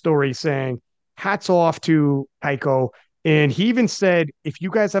in his story saying, "Hats off to Kaiko," and he even said, "If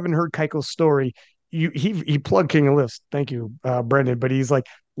you guys haven't heard Kaiko's story." He plugged King of Lifts. Thank you, Brendan. But he's like,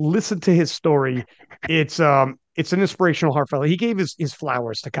 listen to his story. It's an inspirational, heartfelt. He gave his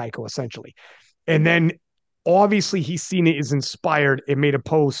flowers to Kaiko essentially, and then obviously he's seen it is inspired and made a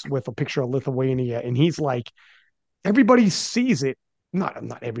post with a picture of Lithuania, and he's like, everybody sees it. Not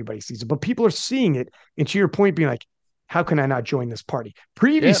everybody sees it, but people are seeing it. And to your point, being like, how can I not join this party?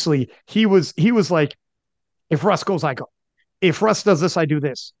 Yeah. Previously, he was like, if Russ goes, I go. If Russ does this, I do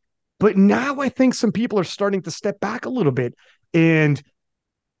this. But now I think some people are starting to step back a little bit and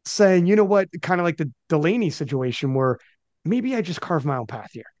saying, you know what, kind of like the Delaney situation where maybe I just carve my own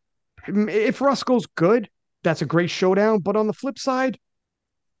path here. If Russ goes good, that's a great showdown. But on the flip side,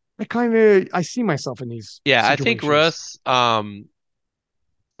 I see myself in these Yeah, I think situations. Russ,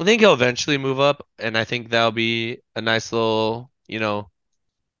 I think he'll eventually move up, and I think that'll be a nice little,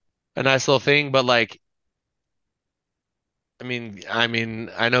 a nice little thing. But like,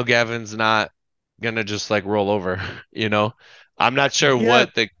 I know Gavin's not gonna just like roll over, you know. I'm not sure Yeah,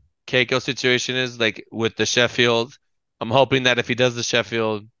 what the Keiko situation is like with the Sheffield. I'm hoping that if he does the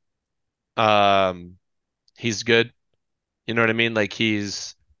Sheffield, um, he's good. You know what I mean? Like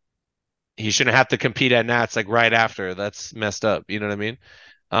he shouldn't have to compete at Nats like right after. That's messed up. You know what I mean?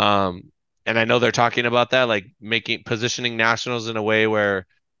 And I know they're talking about that, like making positioning nationals in a way where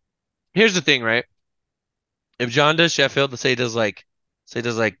here's the thing, right? If John does Sheffield, say he does like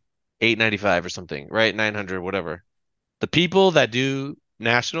 895 or something, right? 900, whatever. The people that do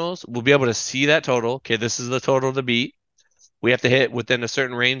nationals will be able to see that total. Okay, this is the total to beat. We have to hit within a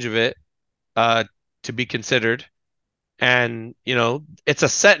certain range of it uh to be considered. And, it's a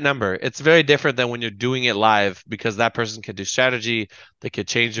set number. It's very different than when you're doing it live because that person could do strategy, they could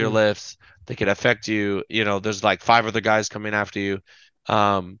change your mm, lifts, they could affect you. There's like five other guys coming after you.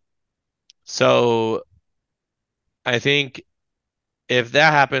 Um, so I think if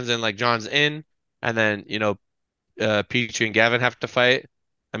that happens and like John's in and then, Petrie and Gavin have to fight,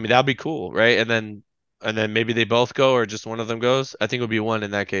 I mean, that'll be cool, right? And then maybe they both go or just one of them goes. I think it would be one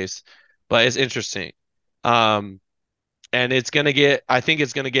in that case. But it's interesting. Um, and I think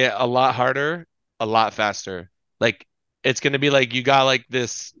it's gonna get a lot harder, a lot faster. Like it's gonna be like you got like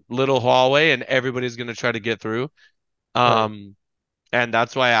this little hallway and everybody's gonna try to get through. right. Um, and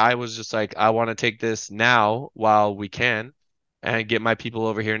that's why I was just like, I want to take this now while we can and get my people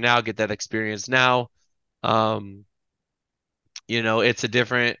over here now, get that experience now. Um,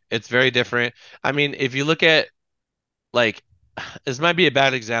 it's very different. I mean, if you look at like this might be a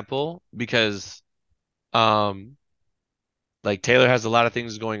bad example because um like Taylor has a lot of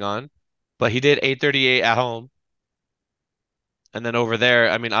things going on, but he did 838 at home. And then over there,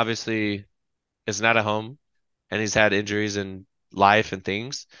 I mean, obviously it's not at home and he's had injuries in life and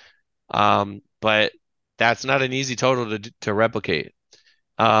things. But that's not an easy total to replicate.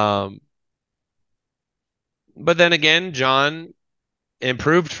 Um, but then again, John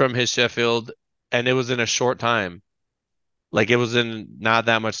improved from his Sheffield and it was in a short time. Like it was in not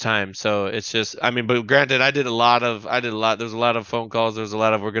that much time. So it's just, I mean, but granted, there's a lot of phone calls. There's a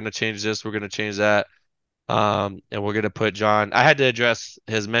lot of, we're going to change this, we're going to change that. And we're going to put John, I had to address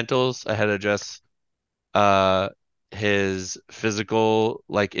his mentals. I had to address uh his physical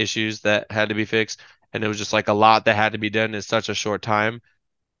like issues that had to be fixed, and it was just like a lot that had to be done in such a short time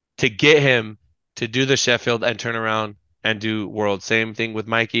to get him to do the Sheffield and turn around and do World. Same thing with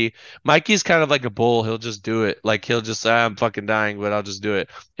Mikey. Mikey's kind of like a bull. He'll just do it. Like he'll just say, I'm fucking dying, but I'll just do it.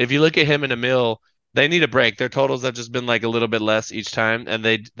 If you look at him and Emil, they need a break. Their totals have just been like a little bit less each time, and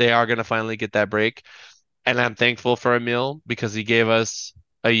they are gonna finally get that break. And I'm thankful for Emil because he gave us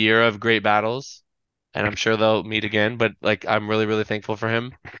a year of great battles, and I'm sure they'll meet again. But like, I'm really, really thankful for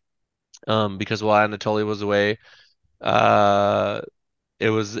him. Because while Anatoly was away, uh,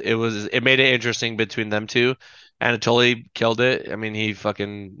 it made it interesting between them two. Anatoly killed it. I mean, he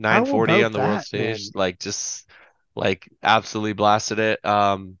fucking How 940 on about the world that, stage, man? like just like absolutely blasted it.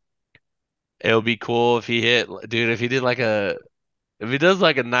 It would be cool if he hit, dude, if he does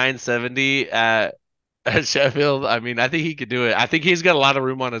like a 970 at Sheffield. I mean, I think he could do it. I think he's got a lot of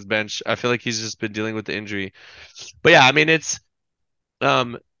room on his bench. I feel like he's just been dealing with the injury. But yeah, I mean,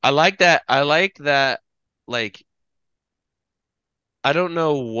 I like that. I like that. Like, I don't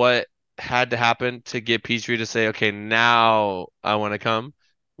know what had to happen to get Petrie to say, okay, now I want to come.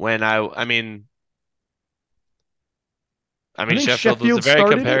 When I I mean, think Sheffield was a Sheffield very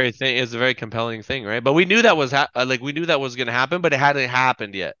started it. comparing thing. Is a very compelling thing, right? But we knew that like we knew that was going to happen, but it hadn't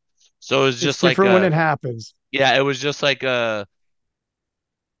happened yet. So it was It's just like different when it happens. yeah, it was just like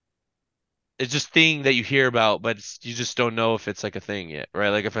it's just thing that you hear about, but you just don't know if it's like a thing yet, right?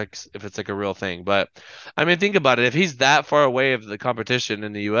 Like if it's like a real thing. But I mean, think about it. If he's that far away of the competition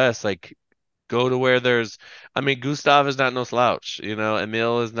in the U.S., like Go to where there's, I mean, Gustav is not no slouch,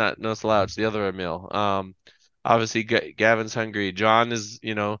 Emil is not no slouch, the other Emil. Obviously Gavin's hungry. John is,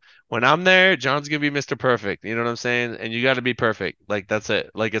 when I'm there, John's gonna be Mr. Perfect. You know what I'm saying? And you got to be perfect. Like that's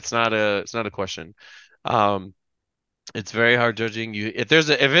it. Like it's not a question. Um, it's very hard judging you. If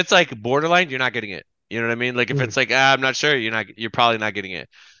it's like borderline, you're not getting it. You know what I mean? Like if Mm. it's like, I'm not sure, you're probably not getting it.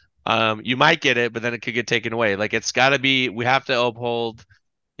 You might get it, but then it could get taken away. Like it's got to be, we have to uphold,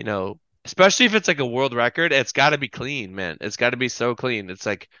 especially if it's like a world record, it's got to be clean, man. It's got to be so clean. It's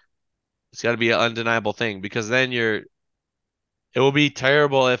like, it's got to be an undeniable thing because then it will be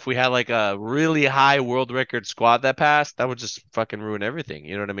terrible if we had like a really high world record squad that passed. That would just fucking ruin everything.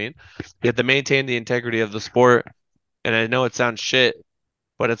 You know what I mean? You have to maintain the integrity of the sport. And I know it sounds shit,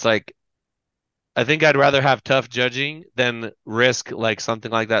 but it's like, I think I'd rather have tough judging than risk like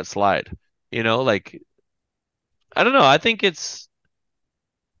something like that slide. Like I don't know. I think it's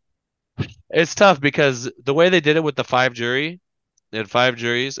tough because the way they did it with the they had five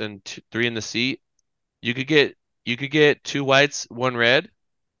juries and three in the seat. You could get you could get two whites, one red,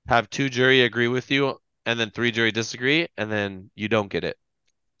 have two jury agree with you, and then three jury disagree, and then you don't get it.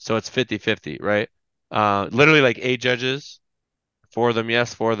 So it's 50-50, right? Literally like eight judges, four of them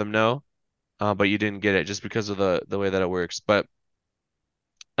yes, four of them no, but you didn't get it just because of the way that it works. But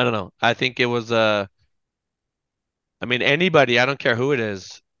I don't know. I think it was I mean anybody, I don't care who it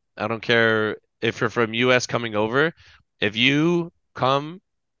is. I don't care if you're from US coming over. If you come,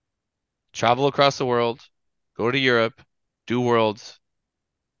 travel across the world, go to Europe, do worlds,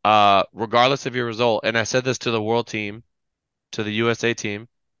 regardless of your result, and I said this to the world team, to the USA team,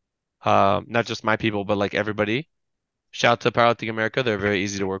 not just my people, but like everybody. Shout out to Powerlifting America. They're very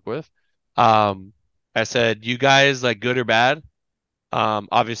easy to work with. Um, I said, you guys like good or bad?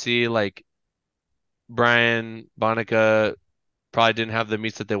 Obviously like Brian, Bonica probably didn't have the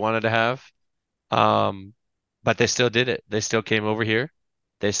meets that they wanted to have. Um, but they still did it. They still came over here.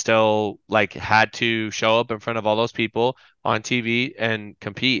 They still like had to show up in front of all those people on TV and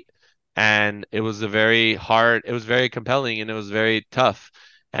compete. And it was very compelling and it was very tough.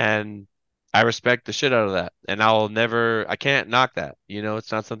 And I respect the shit out of that. And I can't knock that.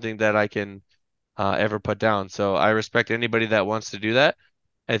 It's not something that I can ever put down. So I respect anybody that wants to do that.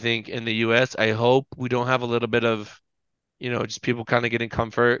 I think in the US, I hope we don't have a little bit of just people kind of getting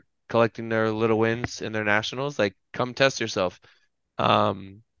comfort, collecting their little wins in their nationals. Like, come test yourself.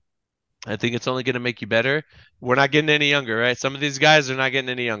 Um, I think it's only going to make you better. We're not getting any younger, right? Some of these guys are not getting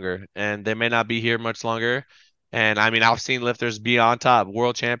any younger, and they may not be here much longer. And I mean, I've seen lifters be on top,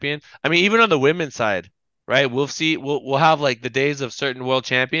 world champion. I mean, even on the women's side, right? We'll have like the days of certain world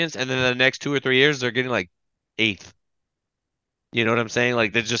champions, and then the next 2 or 3 years, they're getting like eighth. You know what I'm saying?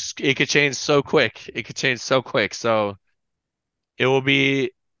 Like, it could change so quick. It could change so quick. So it will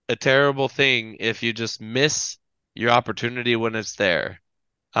be a terrible thing if you just miss your opportunity when it's there.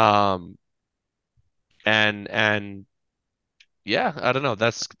 Um, and yeah, I don't know.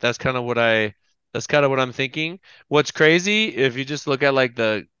 That's kind of what I'm thinking. What's crazy if you just look at like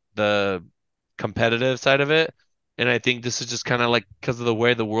the competitive side of it, and I think this is just kind of like because of the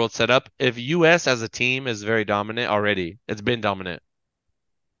way the world's set up. If US as a team is very dominant already, it's been dominant.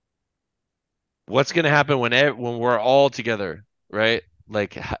 What's gonna happen when we're all together, right?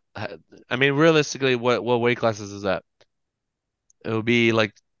 Like, I mean, realistically, what weight classes is that? It would be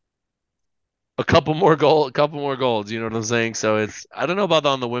like a couple more golds. You know what I'm saying? So I don't know about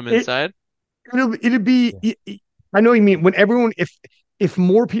on the women's It side. it'd be. Yeah. I know what you mean when everyone if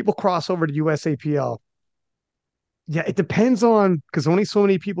more people cross over to USAPL. Yeah, it depends on because only so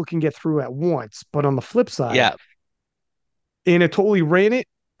many people can get through at once. But on the flip side, Yeah, Anatoly ran it,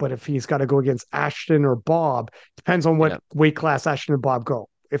 but if he's got to go against Ashton or Bob, depends on what yeah, weight class Ashton and Bob go.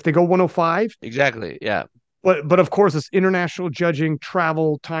 If they go 105, exactly. Yeah, but of course it's international judging,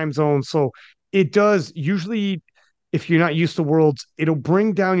 travel, time zone. So it does usually, if you're not used to worlds, it'll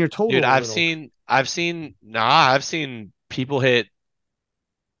bring down your dude, total a little. I've seen people hit.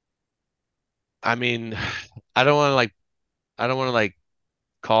 I mean, I don't want to like, I don't want to like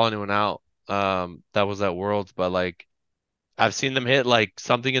call anyone out. That was at Worlds, but like, I've seen them hit like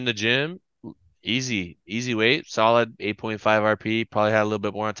something in the gym, easy weight, solid 8.5 RP, probably had a little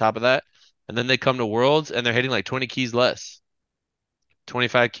bit more on top of that. And then they come to Worlds and they're hitting like 20 keys less,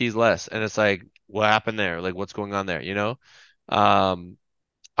 25 keys less. And it's like, what happened there? Like, what's going on there? I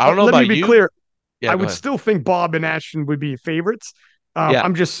don't know Let me about be you. clear. Yeah, I go would ahead. still think Bob and Ashton would be favorites. Yeah.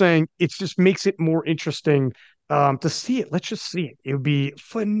 I'm just saying it just makes it more interesting to see it. Let's just see it. It would be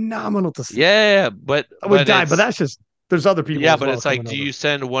phenomenal to see. Yeah, I would die, but it's that's just there's other people yeah, as but well it's like, coming do over. you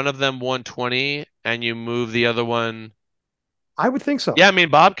send one of them 120 and you move the other one? I would think so. Yeah, I mean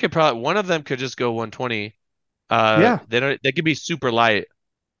Bob could probably one of them could just go 120. Yeah, They could be super light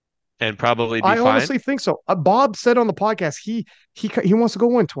and probably be I fine. honestly think so. Bob said on the podcast he wants to go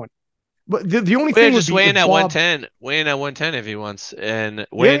 120. But the only Well, yeah, thing would just be if Bob, weigh in at 110 if he wants, and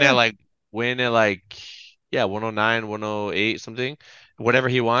yeah, yeah, weigh in at like yeah 109, 108 something, whatever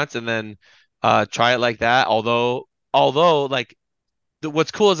he wants, and then try it like that. Although like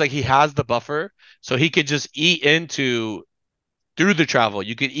what's cool is like he has the buffer, so he could just eat into through the travel.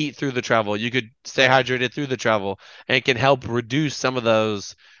 You could eat through the travel. You could stay hydrated through the travel, and it can help reduce some of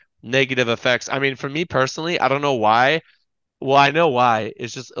those negative effects. I mean, for me personally, I don't know why. Well, I know why.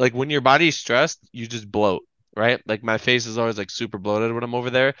 It's just like when your body's stressed, you just bloat, right? Like my face is always like super bloated when I'm over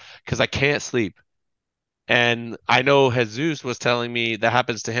there because I can't sleep. And I know Jesus was telling me that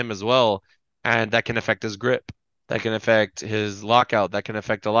happens to him as well, and that can affect his grip, that can affect his lockout, that can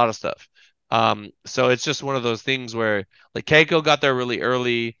affect a lot of stuff. So it's just one of those things where like Keiko got there really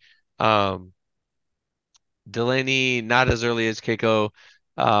early. Um, Delaney not as early as Keiko,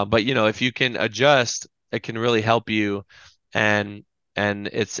 but you know if you can adjust, it can really help you, and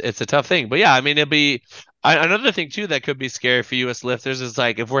it's a tough thing. But yeah, I mean another thing too that could be scary for U.S. lifters is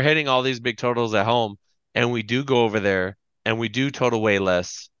like if we're hitting all these big totals at home and we do go over there and we do total way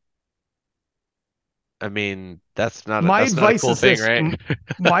less. I mean my that's not a advice cool is thing, this. right?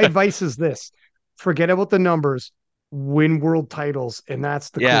 My advice is this: forget about the numbers, win world titles, and that's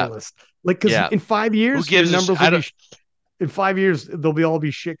the Yeah, coolest. Like, because yeah. in five Who years, your gives a sh numbers will I be don't in 5 years they'll be all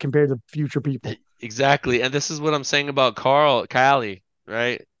be shit compared to future people. exactly. And this is what I'm saying about Kylie,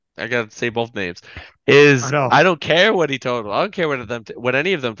 right? I gotta say both names. I Is know. I don't care what he totaled. I don't care what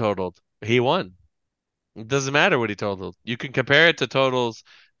any of them totaled. He won. It doesn't matter what he totaled. You can compare it to totals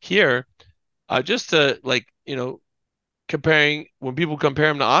here. Just to like, comparing when people compare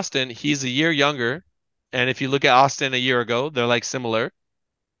him to Austin, he's a year younger. And if you look at Austin a year ago, they're like similar.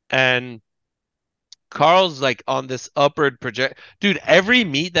 And Carl's like on this upward project. Dude, every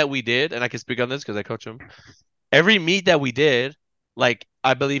meet that we did, and I can speak on this because I coach him. Every meet that we did, like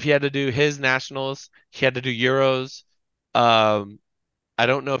I believe he had to do his nationals, he had to do Euros. Um, I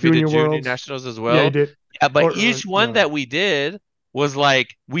don't know if he did Junior junior worlds. nationals as Yeah, he well. did. Yeah, but Or each one no, that we did was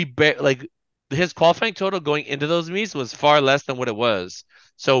like like his qualifying total going into those meets was far less than what it was.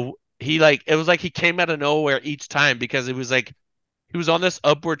 So he like it was like he came out of nowhere each time because it was like he was on this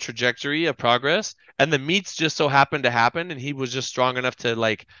upward trajectory of progress and the meets just so happened to happen and he was just strong enough to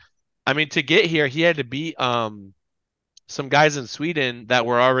like I mean to get here he had to beat some guys in Sweden that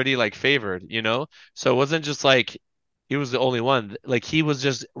were already like favored, you know? So it wasn't just like he was the only one. Like he was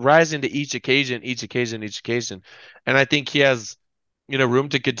just rising to each occasion, each occasion, each occasion. And I think he has, room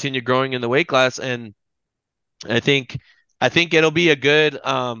to continue growing in the weight class. And I think I think it'll be a good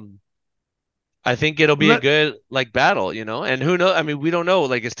I think it'll be a let good like battle, And who knows? I mean, we don't know.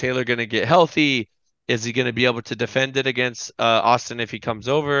 Like, is Taylor gonna get healthy? Is he gonna be able to defend it against Austin if he comes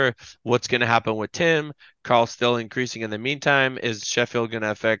over? What's gonna happen with Tim? Carl's still increasing in the meantime. Is Sheffield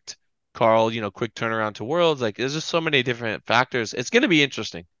gonna affect Carl? Quick turnaround to Worlds. Like, there's just so many different factors. It's gonna be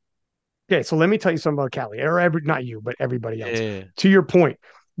interesting. okay. So let me tell you something about Cali, or not you, but everybody else. Yeah. To your point,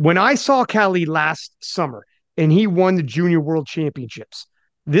 when I saw Cali last summer and he won the Junior World Championships,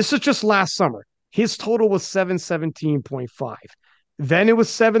 this is just last summer. His total was 717.5. Then it was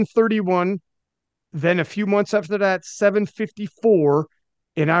 731. Then a few months after that, 754.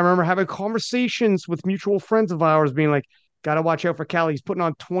 And I remember having conversations with mutual friends of ours being like, got to watch out for Cali. He's putting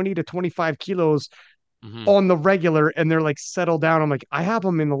on 20 to 25 kilos Hmm. on the regular, and they're like, settle down. I'm like, I have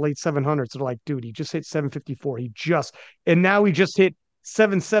him in the late 700s. They're like, dude, he just hit 754. And now he just hit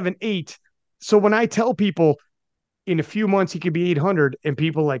 778. So when I tell people in a few months he could be 800 and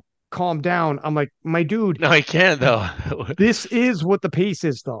people like, calm down, I'm like, my dude, No, he can't though. this is what the pace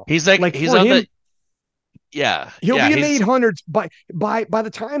is, though. He's like Like he's for on the him, yeah he'll yeah be in the he's 800s by the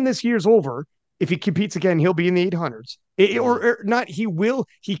time this year's over. If he competes again, he'll be in the 800s. mhm. Or not,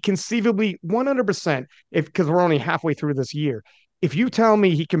 he conceivably 100%, if because we're only halfway through this year. If you tell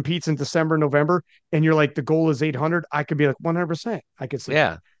me he competes in December, November, and you're like the goal is 800, I could be like 100%. I could see that.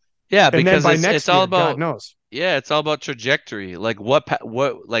 Yeah. Yeah, And then because by it's next all year, God about knows. yeah, it's all about trajectory. Like what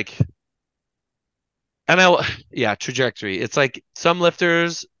like yeah, trajectory. It's like some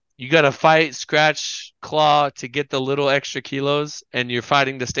lifters you got to fight, scratch, claw to get the little extra kilos and you're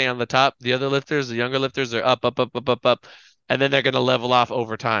fighting to stay on the top. The other lifters, the younger lifters are up up up up up up and then they're going to level off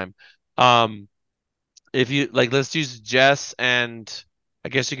over time. Um if you like let's use Jess and I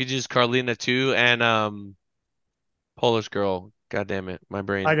guess you could use Carlina too and Polish girl. God damn it, my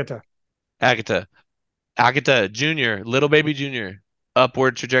I brain. got to. Agatha. Agatha Junior, little baby Junior,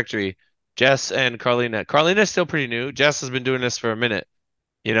 upward trajectory. Jess and Carlina. Carlina's still pretty new. Jess has been doing this for a minute.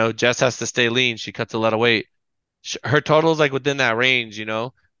 Jess has to stay lean. She cuts a lot of weight. Her total's like within that range,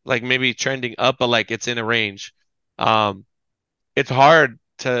 like maybe trending up, but like it's in a range. Um, it's hard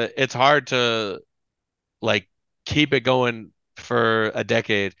to like keep it going for a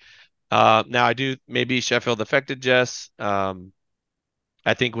decade. Now I do maybe Sheffield affected Jess.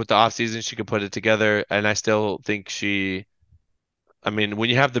 I think with the off season she could put it together, and I still think I mean, when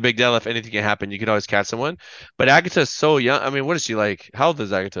you have the big deadlift, anything can happen. You can always catch someone. But Agatha's so young. I mean, what is she like? How old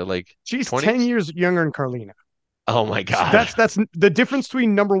is Agatha? Like She's 10 20s? years younger than Carlina. Oh my So God. that's the difference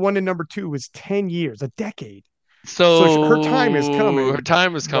between number one and number two is 10 years, a decade. So her time is So her coming,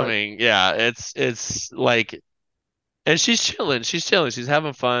 time is but coming. Yeah, it's like, and she's chilling. She's chilling. She's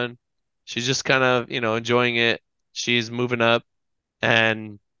having fun. She's just kind of, enjoying it. She's moving up.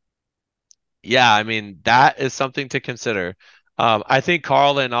 And yeah, I mean, that is something to consider. I think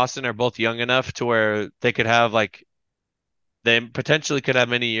Carl and Austin are both young enough to where they could have like they potentially could have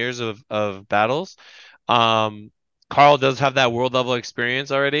many years of battles. Um, Carl does have that world level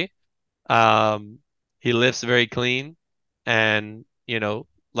experience already. Um, he lifts very clean, and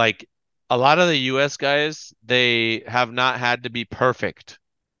like a lot of the US guys, they have not had to be perfect.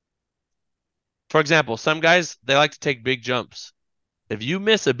 For example, some guys they like to take big jumps. If you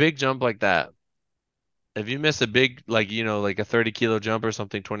miss a big jump like that, if you miss a big like like a 30 kilo jump or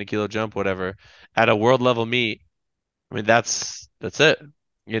something, 20 kilo jump, whatever, at a world level meet, I mean that's it.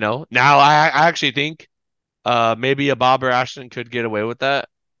 Now I actually think maybe a Bob or Ashton could get away with that,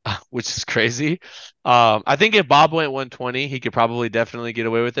 which is crazy. I think if Bob went 120, he could probably definitely get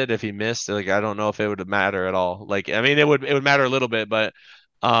away with it. If he missed, like I don't know if it would matter at all. Like I mean, it would matter a little bit, but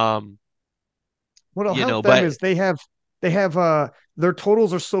um, what'll help them but is they have their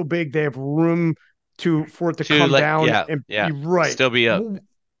totals are so big they have room to for it to to come like down yeah, and yeah, be right. still be up. Well,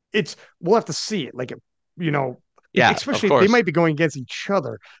 it's we'll have to see it like you know Yeah, of especially they course. might be going against each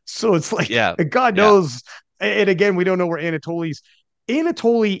other, so it's like Yeah, God yeah, knows. And again, we don't know where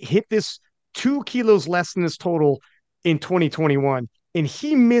Anatoly hit this 2 kilos less than this total in 2021, and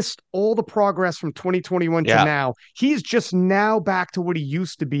he missed all the progress from 2021 to yeah. now. He's just now back to what he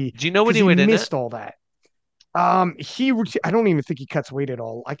used to be Do you know what because he he weighed in it? missed all that. I don't even think he cuts weight at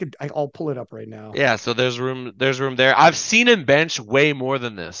all. I'll pull it up right now. Yeah, so there's room there. I've seen him bench way more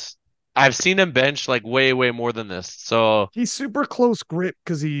than this. I've seen him bench like way, way more than this. So He's super close grip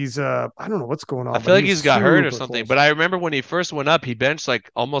because he's I don't know what's going I on, but feel he like was he's got hurt or super something. close. But I remember when he first went up, he benched like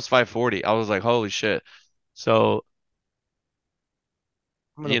almost 540. I was like, holy shit. So,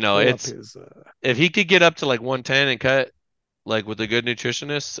 I'm gonna pull up it's his if he could get up to like 110 and cut like with a good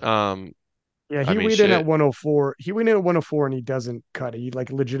nutritionist, yeah, I he mean weighed in at shit. 104. He weighed in at 104 and he doesn't cut it. He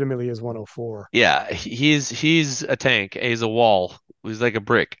like legitimately is 104. Yeah, he's a tank. He's a wall. He's like a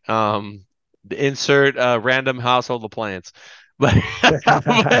brick. Insert random household appliance. But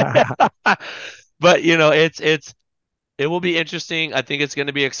but it will be interesting. I think it's going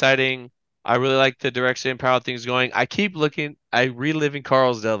to be exciting. I really like the direction and power things going. I reliving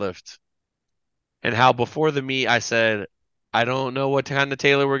Carl's deadlift and how before the meet I said, I don't know what kind of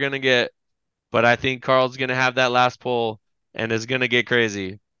Taylor we're going to get, but I think Carl's going to have that last pull and it's going to get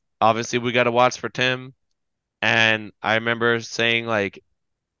crazy. Obviously, we got to watch for Tim. And I remember saying like,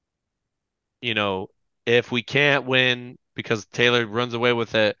 you know, if we can't win because Taylor runs away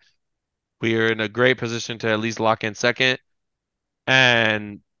with it, we are in a great position to at least lock in second.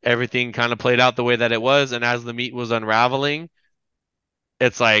 And everything kind of played out the way that it was. And as the meet was unraveling,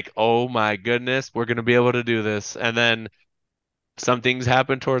 it's like, oh my goodness, we're gonna be able to do this. And then some things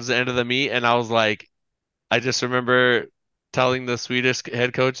happened towards the end of the meet, and I was like, I just remember telling the Swedish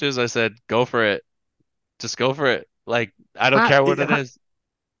head coaches, I said, go for it. Just go for it. Like, I don't Ha- care what it, it is.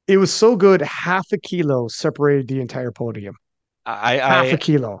 it was so good. Half a kilo separated the entire podium. Half a I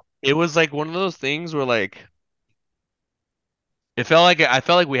kilo. it was like one of those things where like I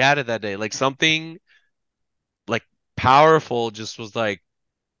felt like we had it that day. Like something like powerful just was like,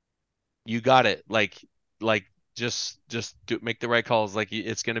 you got it. Like make the right calls. Like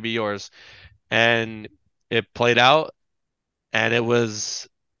it's gonna be yours. And it played out, and it was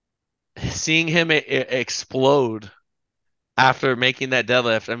seeing him explode after making that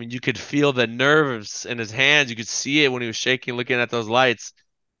deadlift. I mean, you could feel the nerves in his hands. You could see it when he was shaking, looking at those lights.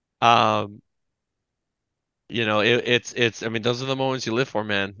 Um, it's. I mean, those are the moments you live for,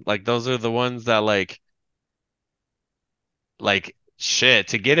 man. Like those are the ones that like shit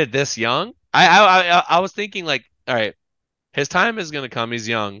to get it this young. I was thinking like, all right, his time is gonna come. He's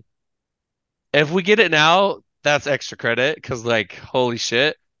young. If we get it now, that's extra credit because like, holy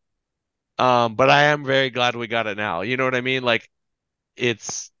shit. But I am very glad we got it now. You know what I mean? Like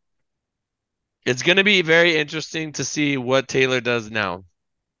it's It's going to be very interesting to see what Taylor does now.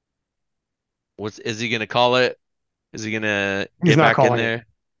 What's is he going to call it? Is he going to He's get not back in calling it. there?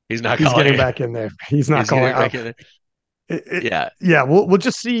 He's not He's calling getting it. back in there. He's not He's calling getting out. back in there. It, it, Yeah. yeah, we'll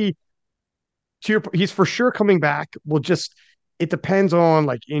just see. He's for sure coming back. We'll just it depends on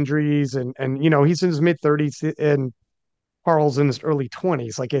like injuries and he's in his mid 30s and Carl's in his early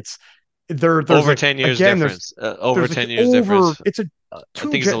 20s. Like it's there's Over a 10 years again difference. Over there's a 10 years over difference. it's a I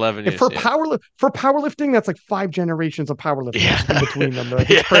two think it's gen 11 and years. Yeah. for powerlifting that's like 5 generations of powerlifters in Yeah. between them. Like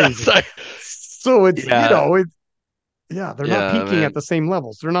it's Yeah. crazy. It's like, So it's yeah. yeah, they're not Yeah, peaking at man. the same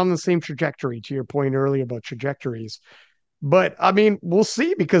levels. They're not on the same trajectory. To your point earlier about trajectories, but I mean, we'll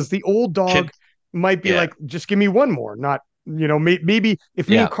see because the old Can, dog might be yeah. like, just give me one more. Not, maybe if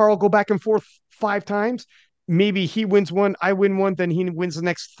me and Yeah. Carl go back and forth 5 times, maybe he wins one, I win one, then he wins the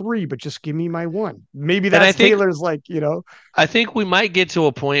next three, but just give me my one. Maybe And that's Taylor's like, I think we might get to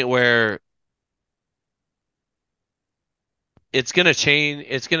a point where it's gonna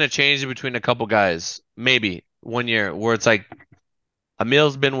change between a couple guys. Maybe 1 year where it's like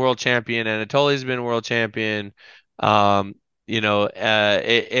Emil's been world champion, Anatoli's been world champion. Um,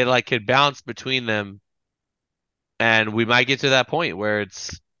 it like could bounce between them, and we might get to that point where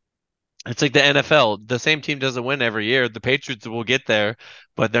it's like the NFL. The same team doesn't win every year. The Patriots will get there,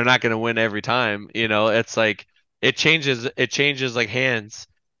 but they're not going to win every time. It's like it changes like hands,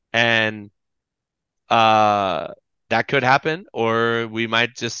 and uh, that could happen, or we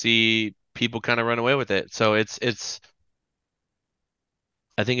might just see people kind of run away with it. So it's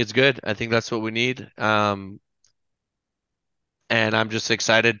I think it's good. I think that's what we need. And I'm just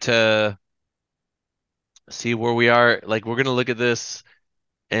excited to see where we are. Like we're gonna look at this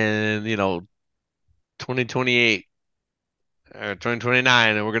in 2028 or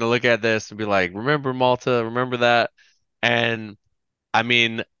 2029, and we're gonna look at this and be like, remember Malta, remember that. And I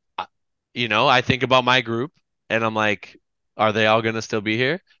mean, I- I think about my group, and I'm like, are they all gonna still be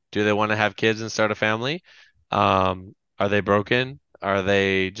here? Do they want to have kids and start a family? Are they broken? Are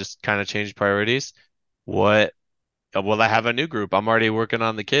they just kind of changed priorities? What will I have a new group? I'm already working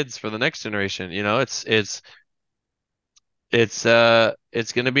on the kids for the next generation. It's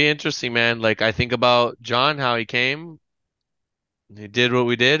gonna be interesting, man. Like I think about John, how he came, he did what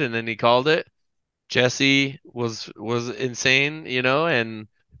we did, and then he called it. Jesse was insane, and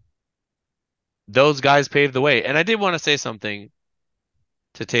those guys paved the way. And I did want to say something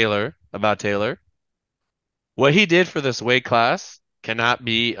to Taylor about Taylor. What he did for this weight class cannot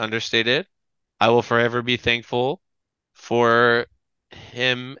be understated. I will forever be thankful for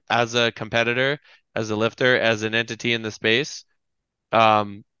him as a competitor, as a lifter, as an entity in the space.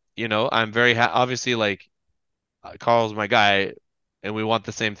 Um, I'm very ha obviously like Carl's my guy and we want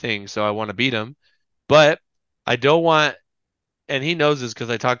the same thing, so I want to beat him. But I don't want, and he knows this because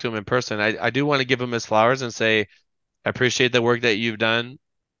I talked to him in person. I do want to give him his flowers and say, I appreciate the work that you've done.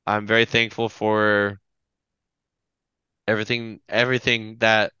 I'm very thankful for everything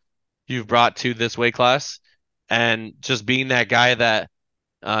that you've brought to this weight class and just being that guy that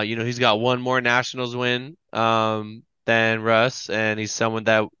he's got one more nationals win than Russ, and he's someone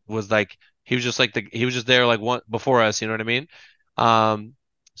that was like he was just there like one before us, you know what I mean? Um,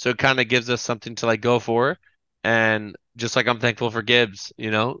 so it kind of gives us something to like go for, and just like I'm thankful for Gibbs,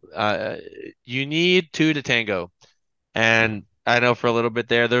 you need two to tango, and I know for a little bit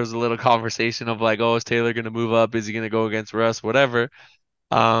there was a little conversation of like, oh, is Taylor gonna move up? Is he gonna go against Russ? Whatever,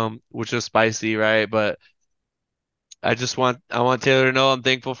 which was spicy, right? But I want Taylor to know I'm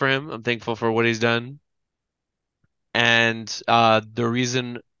thankful for him. I'm thankful for what he's done. And the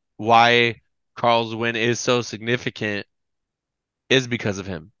reason why Carl's win is so significant is because of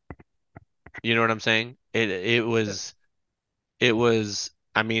him. You know what I'm saying? It was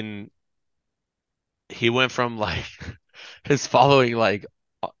I mean, he went from like his following like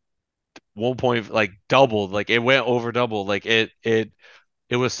 1 point like doubled, like it went over double. Like it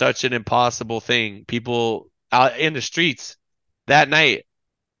was such an impossible thing. People out in the streets that night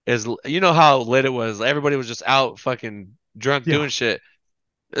is how lit it was. Everybody was just out fucking drunk yeah. doing shit.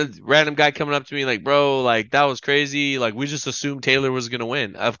 A random guy coming up to me like, bro, like that was crazy. Like we just assumed Taylor was gonna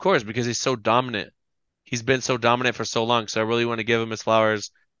win. Of course, because he's so dominant. He's been so dominant for so long. So I really want to give him his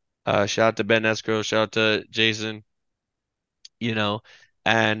flowers. Shout out to Ben Escrow, shout out to Jason, you know,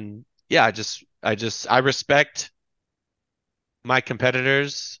 and yeah, I respect my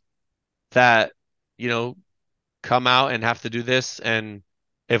competitors that, you know, come out and have to do this, and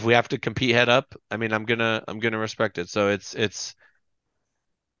if we have to compete head up, I mean I'm gonna respect it. So it's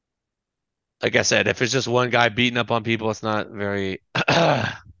like I said, if it's just one guy beating up on people, it's not very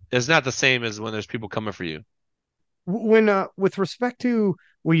it's not the same as when there's people coming for you. When with respect to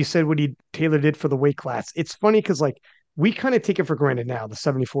what you said, what he Taylor did for the weight class. It's funny because like we kind of take it for granted now. The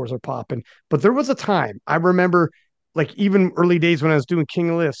 74s are popping, but there was a time I remember, like even early days when I was doing King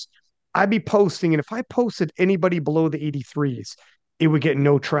of Lifts, I'd be posting, and if I posted anybody below the 83s, it would get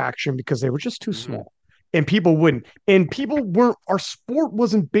no traction because they were just too Hmm. small. And people wouldn't. And people weren't, our sport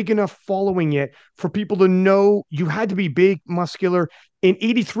wasn't big enough following it for people to know you had to be big, muscular. And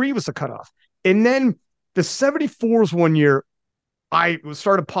 83 was the cutoff. And then the 74s one year, I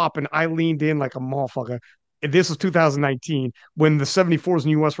started popping. I leaned in like a motherfucker. And this was 2019 when the 74s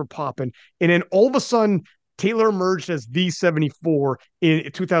in the US were popping. And then all of a sudden, Taylor emerged as the 74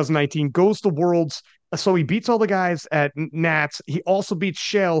 in 2019, goes to Worlds. So he beats all the guys at Nats. He also beats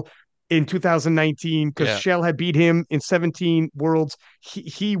Shell in 2019 because Yeah. Shell had beat him in 17 Worlds.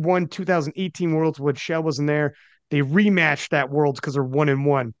 He won 2018 Worlds when Shell wasn't there. They rematched that Worlds because they're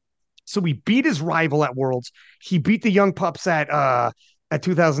 1-1. So he beat his rival at Worlds. He beat the young pups at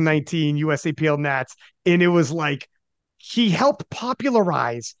 2019 USAPL Nats, and it was like he helped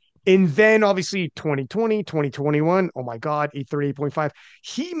popularize. And then obviously 2020, 2021, oh my God, 838.5.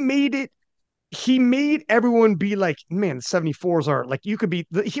 He made it. He made everyone be like, man, 74s are like you could be.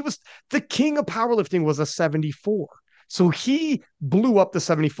 He was the king of powerlifting was a 74. So he blew up the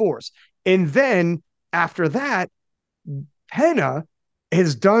 74s. And then after that, Henna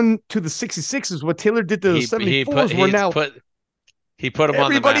has done to the 66s what Taylor did to the He put 74s, where now he put him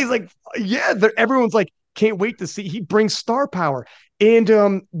on the everybody's map. like, yeah, everyone's like, can't wait to see. He brings star power. And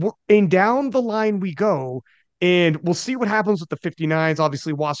down the line we go, and we'll see what happens with the 59s.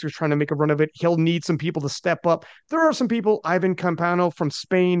 Obviously, Wasser's trying to make a run of it. He'll need some people to step up. There are some people. Ivan Campano from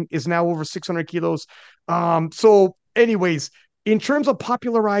Spain is now over 600 kilos. So, anyways, in terms of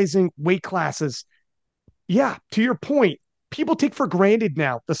popularizing weight classes, yeah, to your point, people take for granted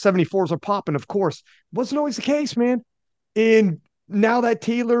now the 74s are popping, of course. Wasn't always the case, man. And now that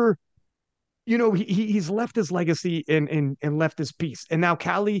Taylor, he's left his legacy and left his piece. And now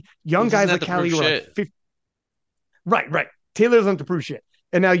Cali, He young doesn't guys have like to prove Cali who are like shit. 50, right, right. Taylor doesn't have to prove shit.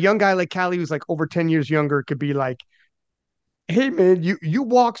 And now young guy like Cali who's like over 10 years younger could be like, hey man, you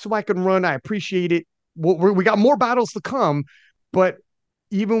walk so I can run. I appreciate it. We got more battles to come, but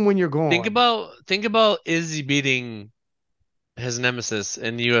even when you're gone, Think about Izzy beating his nemesis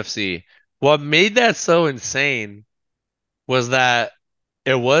in the UFC. What made that so insane was that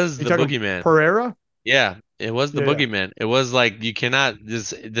it was you the talking boogeyman. Pereira? Yeah, it was the Yeah, yeah. boogeyman. It was like you cannot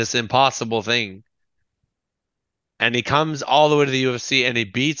this impossible thing. And he comes all the way to the UFC and he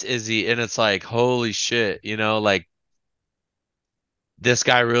beats Izzy and it's like holy shit, like this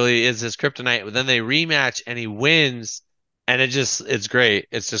guy really is his kryptonite. But then they rematch and he wins and it's great.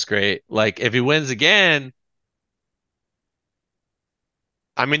 It's just great. Like if he wins again,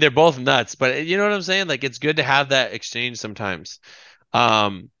 I mean they're both nuts, but you know what I'm saying? Like it's good to have that exchange sometimes.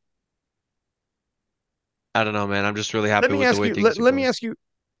 Um, I don't know, man. I'm just really Let happy me with the ask way you. things are Let me going. ask you.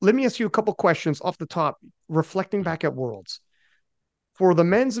 Let me ask you a couple questions off the top. Reflecting back at Worlds for the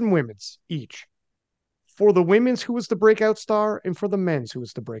men's and women's each. For the women's, who was the breakout star, and for the men's, who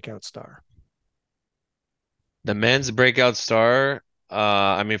was the breakout star. The men's breakout star,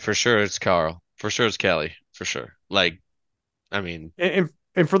 I mean for sure it's Carl. For sure it's Kelly. For sure. Like, I mean,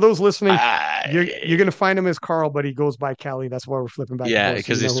 And for those listening, you're I gonna find him as Carl, but he goes by Kelly. That's why we're flipping back and yeah, forth,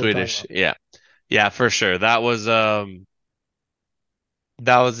 so because you know he's who we're talking Swedish. about. Yeah. Yeah, for sure. That was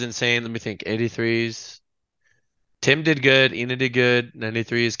insane. Let me think. 83s. Tim did good. Ina did good.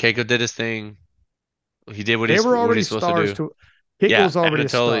 93s. Keiko did his thing. He did They were what already he's supposed to stars. do. To Yeah, Keiko's already a Anatoly.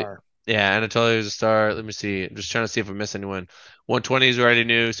 star. Yeah, Anatoly was a star. Let me see. I'm just trying to see if I miss anyone. 120s we already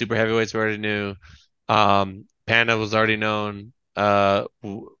knew. Super heavyweights we already knew. Panda was already known.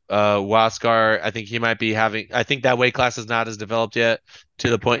 Waskar, I think he might be having. I think that weight class is not as developed yet to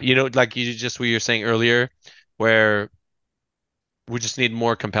the point. Like you just what you were saying earlier, where we just need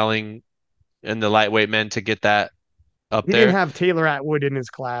more compelling in the lightweight men to get that up He didn't there. have Taylor Atwood in his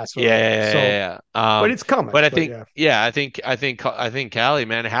class, Yeah, or yeah, so, yeah, yeah. but it's coming. But I But think, yeah, yeah, I think Cali,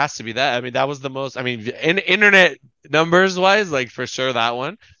 man, it has to be that. I mean, that was the most. I mean, in internet numbers wise, like for sure that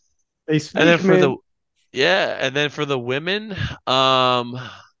one. they And then speak, for man. the, yeah, and then um,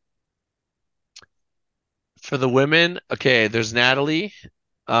 for the women, okay, there's Natalie.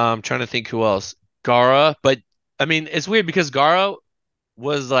 Trying to think who else. Gara, but I mean, it's weird because Gara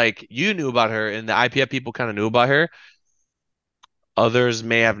was like you knew about her, and the IPF people kind of knew about her. Others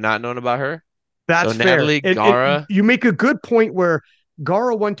may have not known about her. So That's fair. Natalie, And Gara, you make a good point where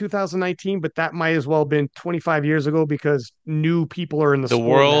Gara won 2019, but that might as well have been 25 years ago because new people are in the the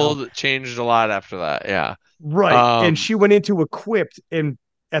sport now. world changed a lot after that. Yeah. Right. And Um, she went into equipped, and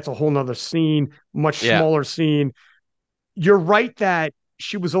that's a whole nother scene, much yeah. smaller scene. You're right that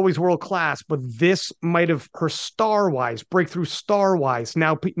she was always world class, but this might have her star wise, breakthrough star wise.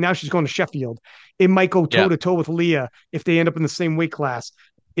 Now she's going to Sheffield. It might go toe Yeah, to toe with Leah if they end up in the same weight class.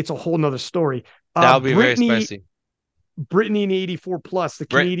 It's a whole nother story. that would be very Brittany spicy. Brittany in 84 plus, the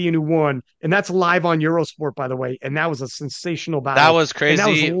Brit, Canadian who won, and that's live on Eurosport, by the way. And that was a sensational that battle, was and that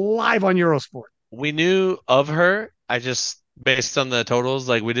was crazy. live on Eurosport. We knew of her. I just based on the totals,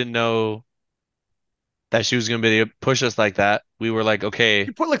 like we didn't know that she was going to be able to push us like that. We were like,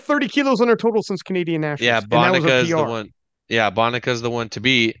 She okay, put like 30 kilos on her total since Canadian yeah, Nationals, and that was her Bonica is the PR. one. Yeah, Bonica's the one to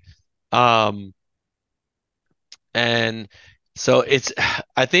beat. Um, and so it's,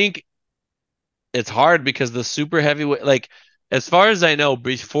 I think it's hard because the super heavyweight, like as far as I know,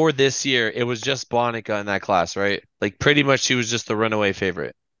 before this year, it was just Bonica in that class, right? Like pretty much she was just the runaway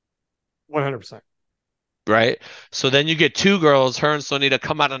favorite, 100%. right? So then you get two girls, her and Sonita,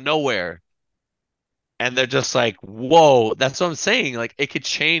 come out of nowhere, and they're just like, whoa, that's what I'm saying. Like it could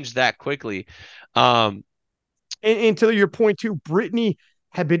change that quickly. Um, And to your point too, Brittany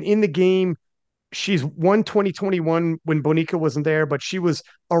had been in the game. She's won 2021 when Bonica wasn't there, but she was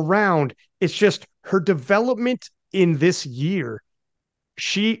around. It's just her development in this year.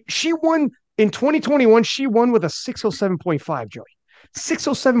 She won in 2021. She won with a 607.5, Joey.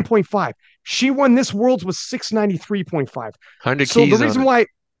 607.5. She won this Worlds with 693.5. 100 So the keys on reason it. why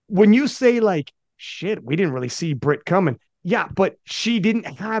when you say like shit, we didn't really see Britt coming. Yeah, but she didn't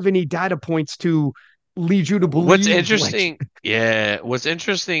have any data points to lead you to What's believe like interesting, yeah, what's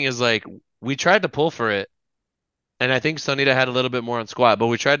interesting is like we tried to pull for it, and I think Sonita had a little bit more on squat, but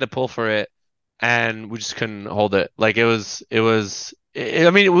we tried to pull for it, and we just couldn't hold it. Like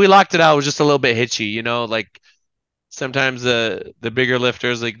I mean, we locked it out. It was just a little bit hitchy, you know. Like sometimes the bigger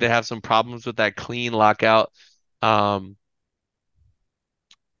lifters like they have some problems with that clean lockout. Um,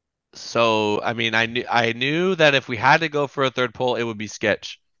 so I mean, I knew that if we had to go for a third pull, it would be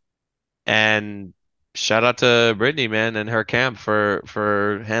sketch. And shout out to Brittany, man, and her camp for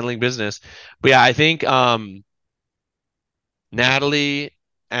handling business. But yeah, I think Natalie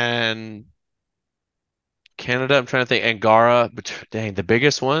and Canada, I'm trying to think, Angara, but dang, the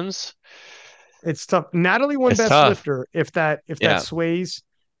biggest ones, it's tough. Natalie won it's best tough. lifter if that Yeah. sways.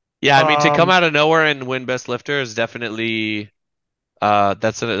 Yeah, I mean to come Um, out of nowhere and win best lifter is definitely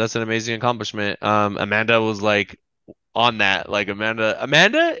that's an amazing accomplishment. Amanda was like on that. Like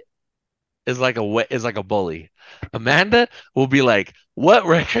Amanda is like a bully. Amanda will be like, "What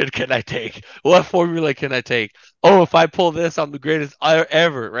record can I take? What formula can I take? Oh, if I pull this, I'm the greatest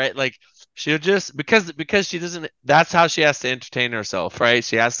ever!" Right? Like she'll just because she doesn't. That's how she has to entertain herself, right?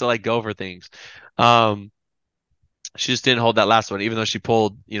 She has to like go for things. Um, she just didn't hold that last one, even though she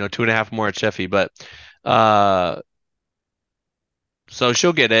pulled 2.5 more at Sheffy. But uh, so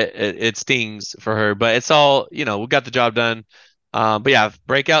she'll get it. It stings for her, but it's all we got the job done. But yeah,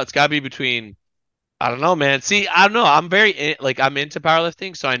 breakout. It's got to be between. I don't know, man. See, I don't know. Like I'm into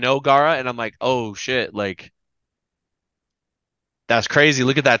powerlifting, so I know Gara, and I'm like, oh shit, like that's crazy.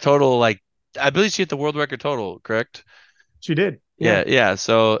 Look at that total. Like I believe she hit the world record total, correct? she did. Yeah. Yeah, yeah.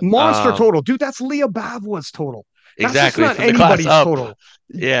 So, Monster total. Dude, that's Leah Bavla's total. That's just exactly not from the class anybody's up. total.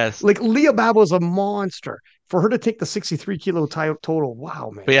 Yes, Like Leah Bavla's a monster. For her to take the 63 kilo total,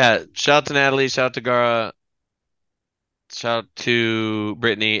 wow, man. but yeah. Shout out to Natalie. Shout out to Gara. Shout out to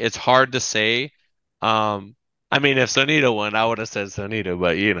Brittany. It's hard to say. Um, I mean, if Sonita won, I would have said Sonita,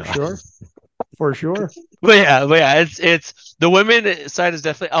 but For sure. For sure. but yeah, it's the women side is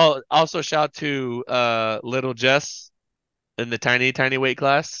definitely. Oh, also shout to little Jess in the tiny weight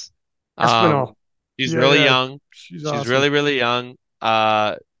class. Espinal. Um, she's Yeah, really yeah. young. She's She's awesome. really young.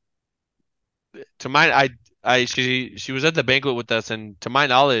 To my she was at the banquet with us, and to my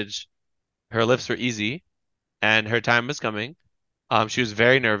knowledge, her lifts were easy, and her time was coming. She was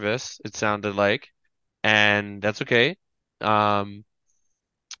very nervous. It sounded like, and that's okay. Um,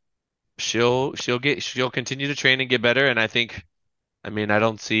 she'll continue to train and get better, and I think. I mean, I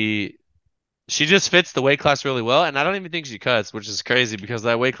don't see. She just fits the weight class really well, and I don't even think she cuts, which is crazy because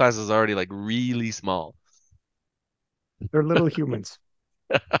that weight class is already like really small. They're little humans,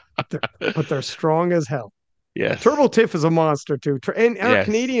 but they're strong as hell. Yes. Turbo Tiff is a monster too. And our Yes.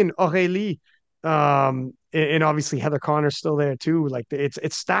 Canadian Aurélie, and obviously Heather Connor's still there too. Like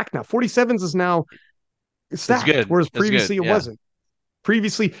it's stacked now. 47s is now It's stacked, good. whereas It's good. previously it Yeah. wasn't.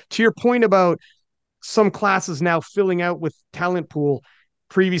 Previously, to your point about some classes now filling out with talent pool,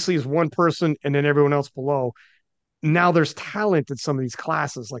 previously is one person and then everyone else below. Now there's talent in some of these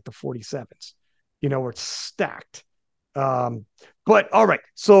classes, like the 47s, where it's stacked. Um, but all right.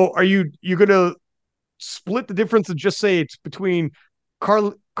 So are you gonna split the difference and just say it's between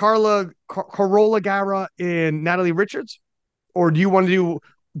Carola Gara and Natalie Richards? or do you want to do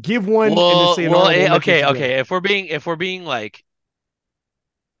give one and then say an honorable mention Okay, together? okay. If we're being like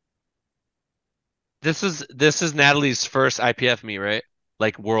this is Natalie's first IPF meet, right?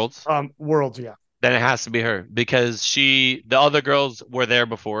 Like Worlds. Worlds, yeah. Then it has to be her because the other girls were there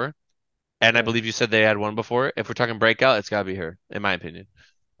before, and I Yeah. believe you said they had one before. If we're talking breakout, it's gotta be her, in my opinion.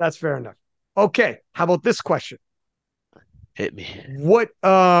 That's fair enough. Okay, how about this question? Hit me, What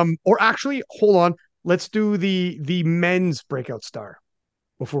or actually hold on, let's do the men's breakout star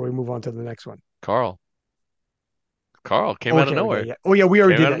before we move on to the next one. Carl. Carl came out of Okay, okay, nowhere. yeah. Oh yeah, we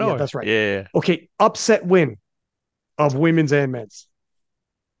already Came did out of that. Yeah, nowhere. that's right. Yeah. Yeah, yeah. Okay, upset win of women's and men's.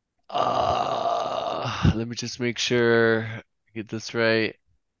 Let me just make sure I get this right.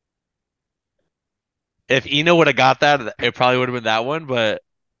 If Eno would have got that, it probably would have been that one, but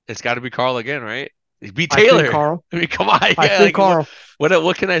it's got to be Carl again, right? Be I think Taylor. Carl. I mean, come on. I Yeah, think like Carl.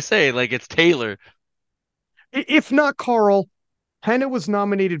 what can I say? Like it's Taylor. If not Carl, Henna was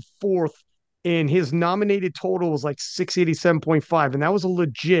nominated fourth, and his nominated total was like 687.5, and that was a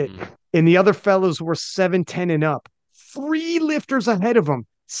legit. Mm. And the other fellows were 710 and up. Three lifters ahead of him,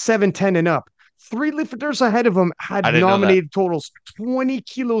 710 and up. Three lifters ahead of him I had didn't know that. nominated totals 20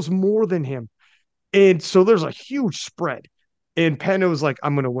 kilos more than him. And so there's a huge spread. And Penna was like,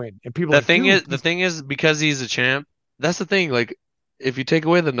 I'm going to win. And people are The like, thing dude, is, the thing is, because he's a champ, that's the thing. Like, if you take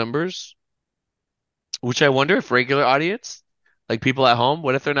away the numbers, which I wonder if regular audience, like people at home,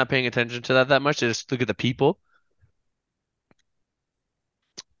 what if they're not paying attention to that much? They just look at the people.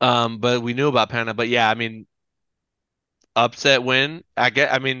 But we knew about Panna. But yeah, I mean, upset win. I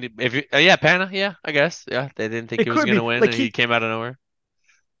get. I mean, if you, yeah, Panna. Yeah, I guess. Yeah, they didn't think it he was could gonna be win, like and he came out of nowhere.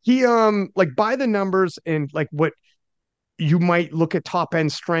 like by the numbers and like what you might look at top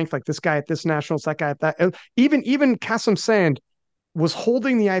end strength, like this guy at this nationals, that guy at that. Even Kasim Sand was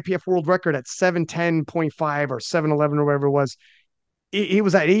holding the IPF world record at 710.5 or 711 or whatever it was. He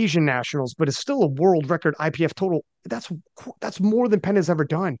was at Asian nationals, but it's still a world record IPF total. That's more than Penn has ever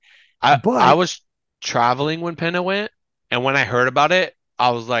done. I But was traveling when Panna went, and when I heard about it,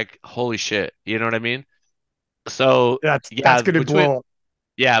 I was like, holy shit. You know what I mean? So that's yeah, gonna blow up.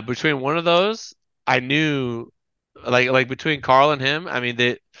 between one of those, I knew like between Carl and him, I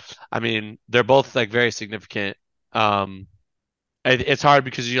mean they're both like very significant. Um it's hard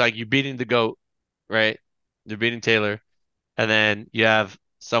because you beating the GOAT, right? You're beating Taylor, and then you have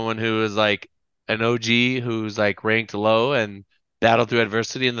someone who is like an OG who's like ranked low and battled through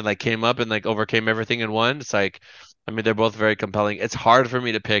adversity and then like came up and like overcame everything and won. It's like I mean they're both very compelling. It's hard for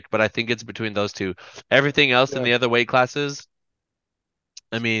me to pick, but I think it's between those two. Everything else in Yeah, the other weight classes,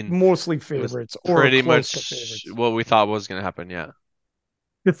 I mean, mostly it was favorites or pretty close to much favorites. what we thought was going to happen. Yeah.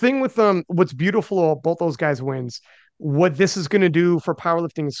 The thing with what's beautiful about both those guys wins, what this is going to do for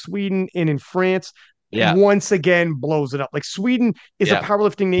powerlifting in Sweden and in France, Yeah. once again blows it up. Like Sweden is a Yeah.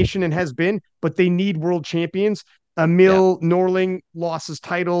 powerlifting nation and has been, but they need world champions. Yeah. Emil Norling lost his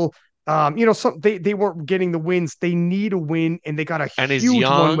title. Some they weren't getting the wins. They need a win, and they got a And he's huge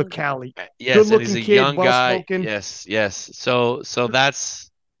one with young. Cali. Good Yes, and he's looking a kid, young well guy. spoken. Yes, yes. So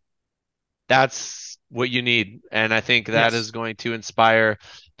that's what you need. And I think that is Yes, going to inspire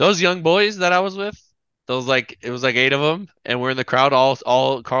those young boys that I was with. Those like it was like eight of them and we're in the crowd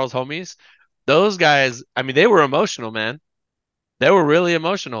all Carl's homies. Those guys, I mean they were emotional, man. They were really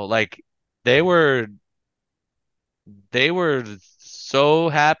emotional. Like they were they were so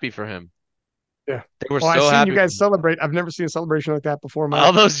happy for him. yeah. They were Well, I've so seen you happy for guys him. celebrate. I've never seen a celebration like that before in my life.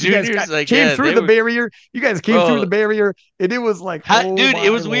 All those You guys juniors, like, came yeah, through they the were, barrier. You guys came through bro. the barrier, and it was like, oh Dude, it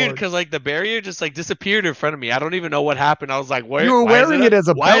my was weird lord. because like the barrier just like disappeared in front of me. I don't even know what happened. I was like, You where? were Why is wearing it? it as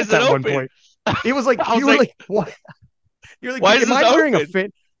a Why is belt it at one open? point. It was like I was you were like, like, what? You're like, why is am this I wearing a open?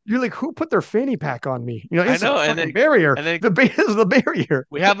 fit? You're like, who put their fanny pack on me? I It's a know. fucking barrier. And then The base is the barrier.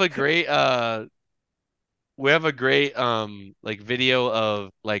 we have a great like video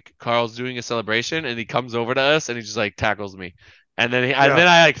of like Carl's doing a celebration and he comes over to us and he just like tackles me. And Yeah, then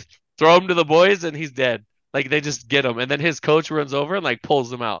I like throw him to the boys and he's dead. Like they just get him and then his coach runs over and like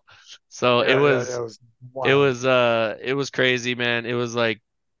pulls him out. So yeah. That was wild. it was crazy, man. It was like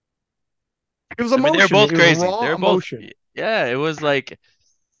It was I mean they're emotion. both It was crazy. raw They're both emotion. yeah, it was like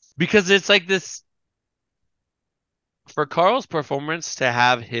because it's like this for Carl's performance to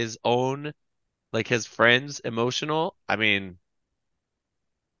have his own like his friends emotional. I mean,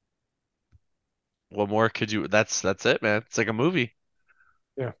 what more could you that's it, man. It's like a movie.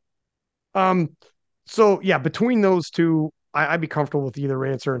 Yeah. Um. So yeah, between those two, I'd be comfortable with either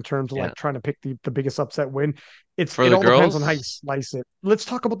answer in terms of Yeah. like trying to pick the biggest upset win. For It the all depends on how you girls, slice it. Let's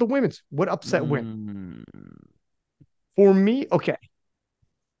talk about the women's. What upset win? mm, For me, okay.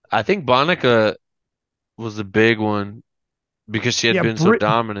 I think Bonica was a big one. because she had Yeah, been so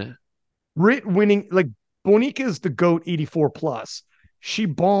dominant. Brit winning, like, Bonika's the GOAT 84 plus. She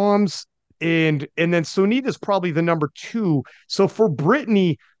bombs, and then Sunita's probably the number two. So for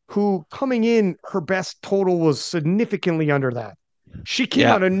Brittany, who coming in, her best total was significantly under that. She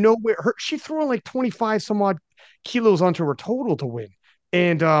came Yeah, out of nowhere. She threw in like 25 some odd kilos onto her total to win,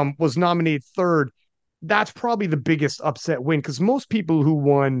 and was nominated third. That's probably the biggest upset win, because most people who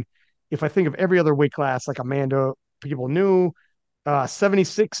won, if I think of every other weight class, like Amanda, people knew.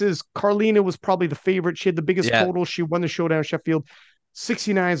 76s, Carlina was probably the favorite. She had the biggest yeah, total. She won the showdown in Sheffield.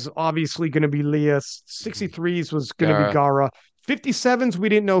 69 is obviously going to be Leah. 63s was going to be Gara. Gara. 57s, we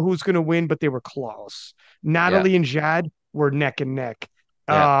didn't know who was going to win, but they were close. Yeah, Natalie and Jad were neck and neck.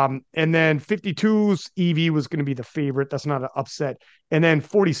 yeah, And then 52s, Evie was going to be the favorite. That's not an upset. And then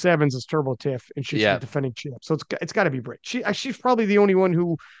 47s is Turbo Tiff, and she's the yeah, defending champ. So it's got to be Brit. She's probably the only one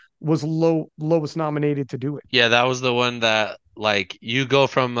who was lowest nominated to do it. yeah. That was the one that like you go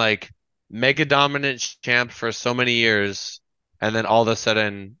from like mega dominant champ for so many years, and then all of a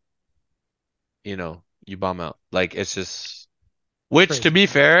sudden, you bomb out. Like it's just, which to Crazy. be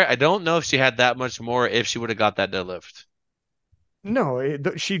fair, I don't know if she had that much more if she would have got that deadlift. No,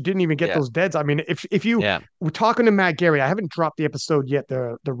 she didn't even get Yeah, those deads. I mean, if you yeah. were talking to Matt Gary, I haven't dropped the episode yet,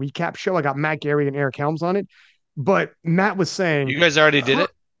 the recap show. I got Matt Gary and Eric Helms on it, but Matt was saying You guys already did her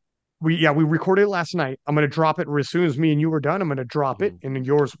it? we recorded it last night. I'm gonna drop it as soon as me and you were done. I'm gonna drop it, Mhm. and then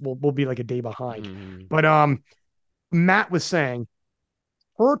yours will be like a day behind. Mhm. But Matt was saying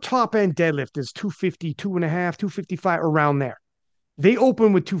her top end deadlift is 250, two and a half, 255, around there. They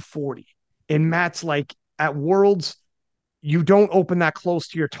open with 240, and Matt's like, at Worlds, you don't open that close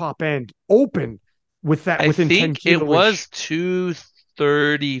to your top end. Open with that I within 10 think it kilo ish. was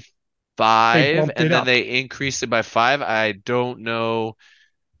They 235 bumped and it then up. they increased it by 5. I don't know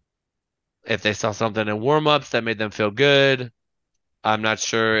if they saw something in warm-ups that made them feel good. I'm not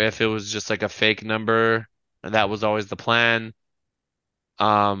sure if it was just like a fake number and that was always the plan.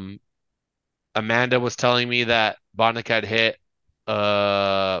 Um, Amanda was telling me that Bonica had hit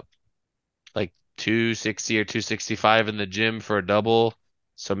uh like 260 or 265 in the gym for a double.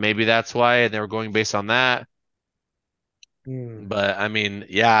 So maybe that's why, and they were going based on that. Hmm. But I mean,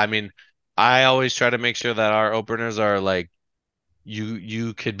 yeah, I mean, I always try to make sure that our openers are like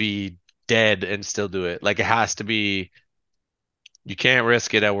you could be dead and still do it. Like it has to be you can't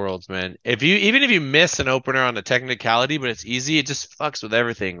risk it at Worlds, man. If you even if you miss an opener on a technicality, but it's easy, it just fucks with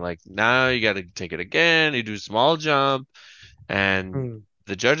everything. Like now you got to take it again. You do small jump, and Hmm.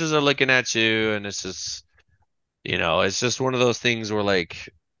 the judges are looking at you, and it's just it's just one of those things where like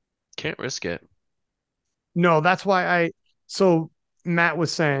can't risk it. No, that's why so Matt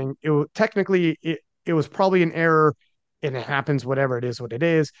was saying technically it was probably an error, and it happens, whatever it is, what it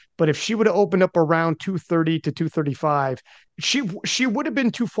is. But if she would have opened up around 230 to 235, she would have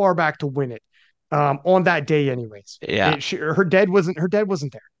been too far back to win it, on that day anyways. Yeah, Her dead wasn't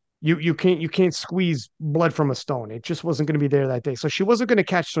there. You can't squeeze blood from a stone. It just wasn't going to be there that day. So she wasn't going to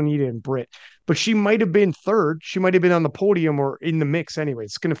catch Sonita and Britt, but she might have been third. She might have been on the podium or in the mix anyway.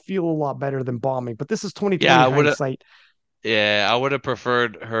 It's going to feel a lot better than bombing. But this is yeah, 2020 I would have. hindsight. Yeah, I would have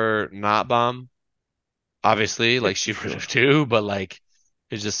preferred her not bomb. Obviously, like she would have Sure. too, but like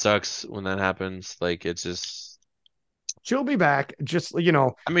it just sucks when that happens. Like it's just She'll be back. Just,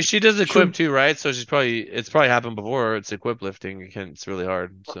 I mean she does she'll equip too, right? So it's probably happened before. It's equip lifting. It's really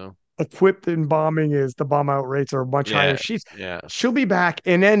hard. So equipped in bombing is the bomb out rates are much higher. yeah, yeah, She'll be back.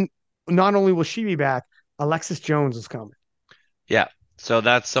 And then not only will she be back, Alexis Jones is coming. yeah. So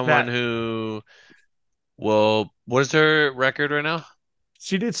that's someone That who will what is her record right now?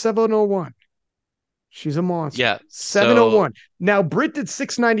 she did 701. She's a monster. Yeah. So 701. Now, Britt did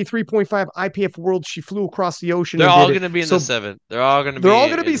 693.5 IPF Worlds. She flew across the ocean they're and did all it. gonna be in the So seven. They're all gonna they're all be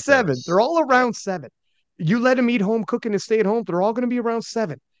going to in be the seven. They're sevens. all Yeah, around seven. You let them eat home cooking and stay at home. They're all going to be around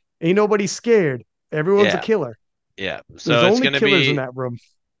seven. Ain't nobody scared. Everyone's a yeah, killer. yeah. There's So it's only gonna killers in be that room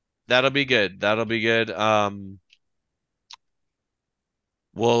that'll be good. That'll be good.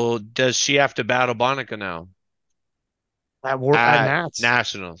 Well, does she have to battle Bonica now at at Nats.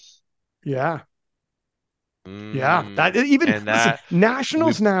 nationals? Yeah. Yeah. That Mm, even and listen, that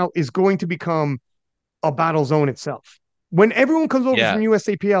we, nationals now is going to become a battle zone itself. When everyone comes over yeah, from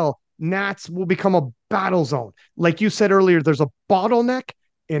USAPL, Nats will become a battle zone. Like you said earlier, there's a bottleneck,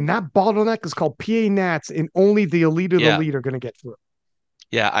 and that bottleneck is called PA Nats, and only the elite of the yeah, elite are going to get through.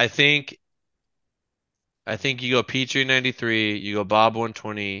 yeah. I think you go Petrie 93, you go Bob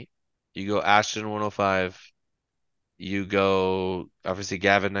 120, you go Ashton 105, you go obviously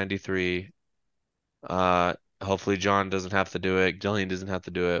Gavin 93. Hopefully John doesn't have to do it. Jillian doesn't have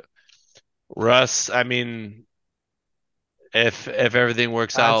to do it. Russ, I mean, if everything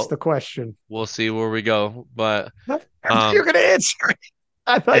works That's out, the question. we'll see where we go. But I thought you were um, gonna answer.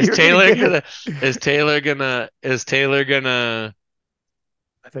 I thought is you were gonna Taylor give it. gonna is Taylor gonna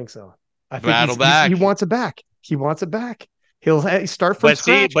I think so. I think battle he back? wants it back. He wants it back. He'll start from But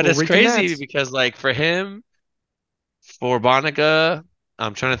see, scratch. but Go it's right to crazy Nats. because like for him, for Bonica,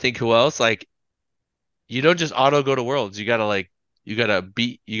 I'm trying to think who else. Like you don't just auto go to Worlds. You gotta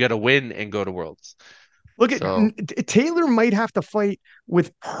win and go to Worlds. Look at So Taylor might have to fight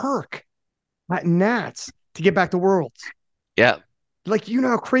with Perk at Nats to get back to Worlds. yeah, Like you know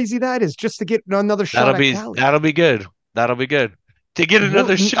how crazy that is just to get another shot at Cali. that'll be good. That'll be good. To get We're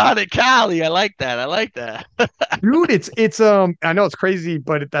another shot at Cali. I like that. I like that. dude, it's I know it's crazy,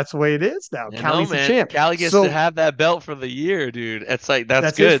 but that's the way it is now. You know, Cali's the man, champ. Cali gets to So have that belt for the year, dude. It's like that's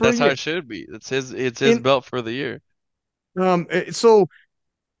that's his good. for a That's how year. it should be. It's his In belt for the year. so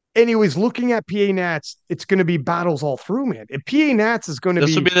anyways, looking at PA Nats, it's going to be battles all through, man. If PA Nats is going to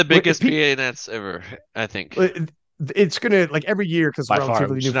This will be, be the if biggest P, PA Nets ever, I think. it's going to like every year because By far,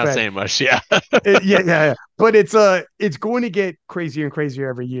 relatively which is new not Fed. saying much. Yeah. Yeah. But it's going to get crazier and crazier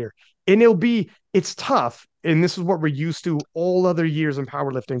every year, and it's tough. And this is what we're used to all other years in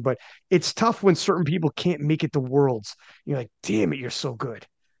powerlifting, but it's tough when certain people can't make it to worlds. You're like, damn it, you're so good,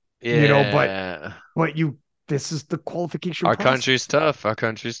 you know. Yeah. But this is the qualification Our country's process, tough. Our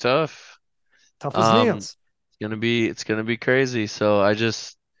country's tough. tough as Um, nails. it's gonna be crazy. So I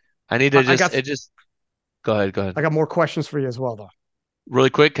need to I got go ahead, go ahead. I got more questions for you as well, though. Really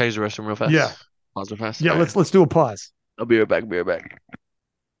quick, can I use the restroom real Yeah, fast? Pause real fast. yeah. All right. Let's do a pause. I'll be right back. Be right back.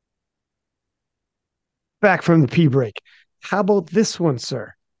 Back from the pee break. How about this one,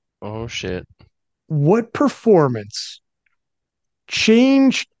 sir? Oh shit. What performance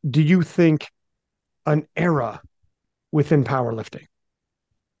changed, do you think, an era within powerlifting?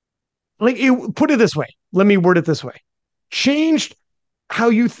 Put it this way. Let me word it this way. Changed how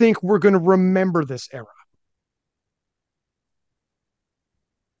you think we're going to remember this era.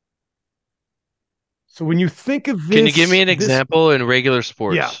 So when you think of Can you give me an this, example in regular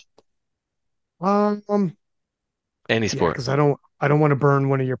yeah, sports? um, Any yeah, sport. because I don't want to burn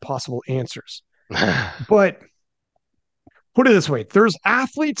one of your possible answers. But put it this way: there's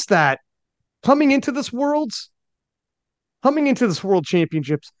athletes that coming into this world's coming into this world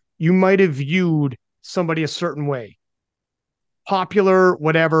championships, you might have viewed somebody a certain way, popular,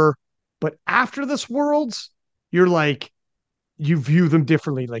 whatever. But after this world's, you're like, you view them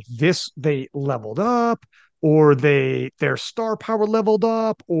differently. Like this, they leveled up, or their star power leveled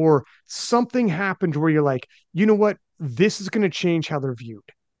up, or something happened where you're like, you know what? This is going to change how they're viewed.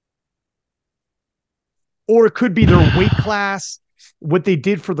 Or it could be their weight class. What they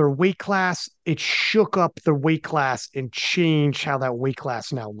did for their weight class, it shook up their weight class and changed how that weight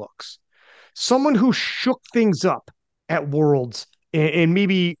class now looks. Someone who shook things up at Worlds and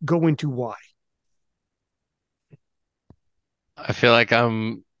maybe go into why. I feel like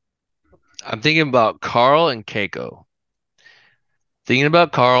I'm thinking about Carl and Keiko. Thinking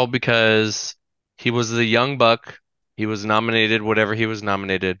about Carl because he was the young buck. He was nominated, whatever he was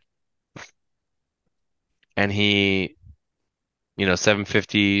nominated, and he,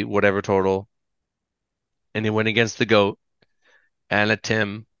 750, whatever total, and he went against the GOAT and a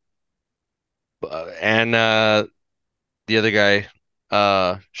Tim and the other guy,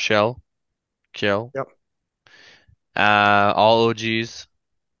 Shell, Yep. all OGs,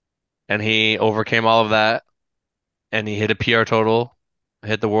 and he overcame all of that, and he hit a PR total,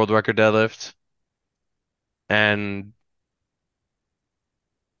 hit the world record deadlift, and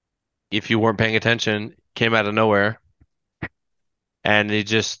if you weren't paying attention, came out of nowhere, and he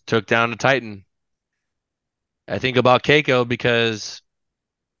just took down a Titan. I think about Keiko because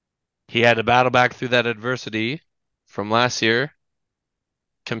he had to battle back through that adversity from last year,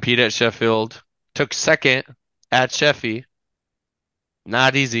 compete at Sheffield, took second at Sheffy,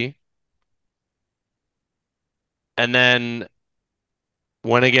 not easy, and then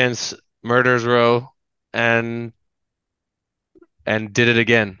went against Murders Row and did it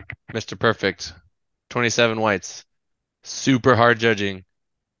again. Mr. Perfect. 27 whites. Super hard judging.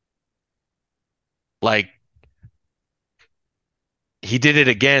 Like he did it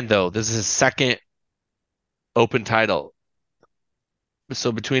again though. This is his second open title.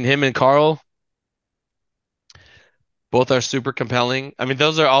 So between him and Carl, both are super compelling. I mean,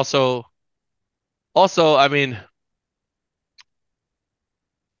 those are also, I mean,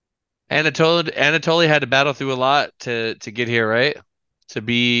 Anatoly had to battle through a lot to get here, right? To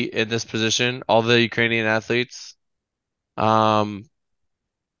be in this position, all the Ukrainian athletes. Um,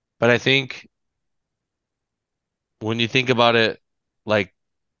 but I think when you think about it, like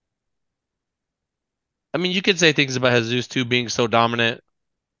I mean, you could say things about Jesus too being so dominant,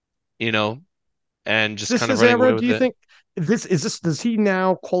 you know, and Is just this kind of his running away era? Do with you it. think does he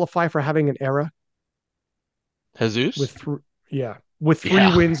now qualify for having an era with Jesus? with three Yeah.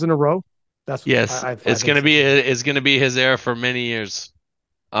 wins in a row? That's Yes. I think so too. It's gonna be his era for many years.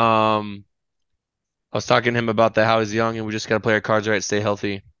 Um, I was talking to him about that how he's young and we just gotta play our cards right, stay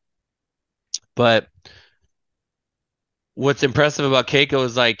healthy. But what's impressive about Keiko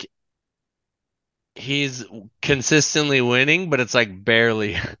is like he's consistently winning, but it's like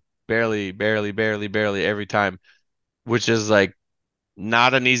barely, barely every time, which is like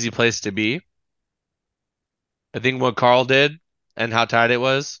not an easy place to be. I think what Carl did and how tight it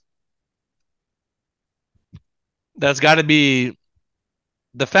was, that's got to be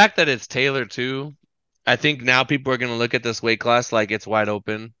the fact that it's Taylor too. I think now people are going to look at this weight class like it's wide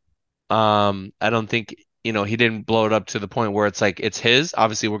open. I don't think, he didn't blow it up to the point where it's like it's his.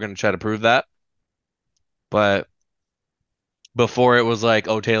 Obviously, we're going to try to prove that. But before it was like,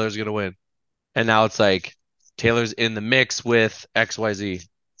 oh, Taylor's going to win. And now it's like Taylor's in the mix with XYZ.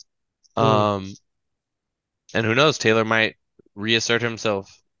 Mm. Um, and who knows, Taylor might reassert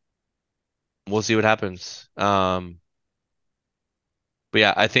himself. We'll see what happens. But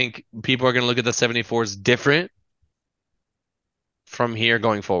yeah, I think people are going to look at the 74s different from here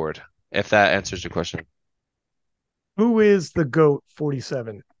going forward, if that answers your question. Who is the GOAT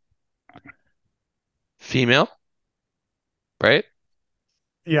 47? Female, right?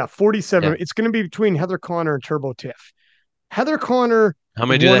 Yeah, 47. Yeah. It's going to be between Heather Connor and Turbo Tiff. Heather Connor How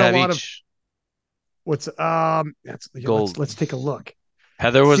many do they won a have lot of each? what's Gold. let's take a look.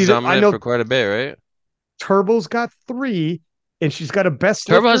 Heather was See that I dominant know for quite a bit, right? Turbo's got 3 and she's got a best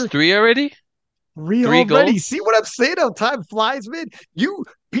Turbo has lifter three already? 3 Three already. golds? See what I'm saying? How time flies, man. You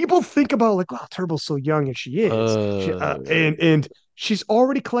people think about like, wow, Turbo's so young, and she is. Uh, And she's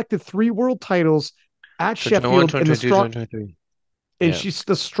already collected 3 world titles at 2021, Sheffield, 2022, 2023. and Yeah. she's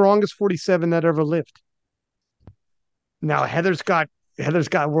the strongest 47 that ever lived. Now Heather's got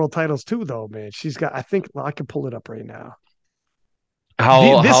world titles too, though, man. She's got. I think well, I can pull it up right now.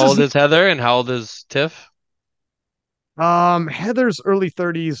 How This old is is Heather and how old is Tiff? Heather's early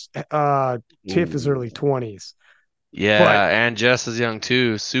 30s. Tiff is early Ooh. 20s. But Yeah, and Jess is young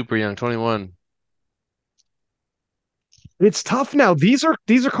too, super young, 21. it's tough now. These are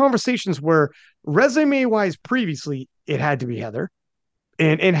conversations where resume wise, previously it had to be Heather,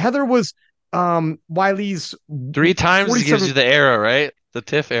 and Heather was Wiley's Three times gives 47. you the era, right? The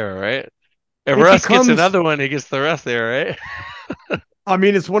Tiff era, right? If It Russ gets becomes. another one, he gets the rest there, right? I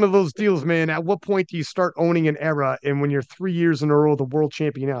mean, it's one of those deals, man. At what point do you start owning an era? And when you're 3 years in a row the world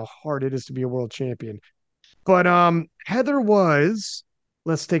champion, how hard it is to be a world champion. But Heather was.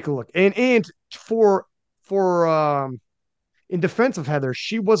 Let's take a look. And for in defense of Heather,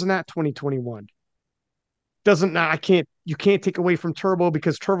 she wasn't at 2021. Doesn't I can't you can't take away from Turbo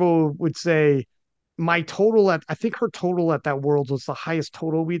because Turbo would say my total at I think her total at that Worlds was the highest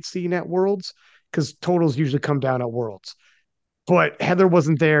total we'd seen at Worlds because totals usually come down at Worlds. But Heather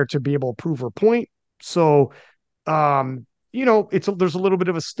wasn't there to be able to prove her point. So there's a little bit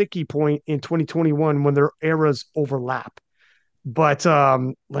of a sticky point in 2021 when their eras overlap. But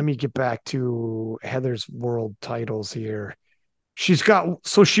let me get back to Heather's world titles here. She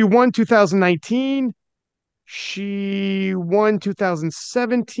won 2019. She won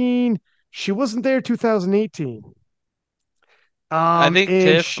 2017. She wasn't there 2018. I think And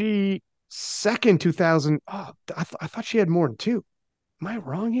Tiff, she second 2000. Oh, I thought she had more than two. Am I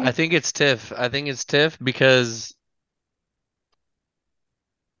wrong I here? think it's Tiff. I think it's Tiff because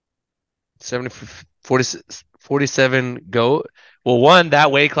 70, 40, 47 go. Well, one,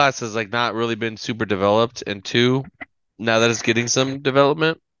 that weight class has like not really been super developed, and two, now that it's getting some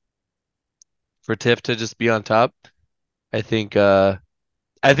development for Tiff to just be on top, I think I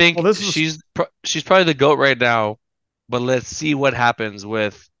Well, think this is she's probably the GOAT right now, but let's see what happens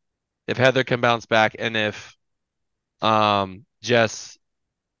with if Heather can bounce back and if Jess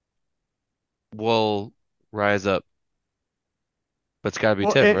will rise up. But it's gotta be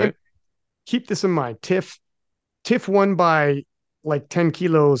well, Tiff, and right? keep this in mind. Tiff won by like 10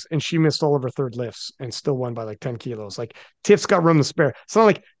 kilos and she missed all of her third lifts and still won by like 10 kilos. Like Tiff's got room to spare. It's not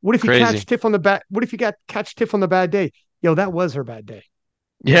like Crazy. what if you got catch Tiff on the bad day? Yo, that was her bad day.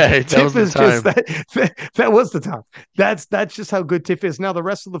 Yeah, that Tiff was the is just time. that was the time. That's just how good Tiff is. Now the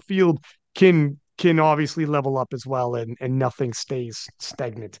rest of the field can obviously level up as well and nothing stays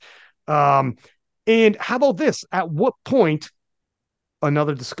stagnant. Um and how about this? At what point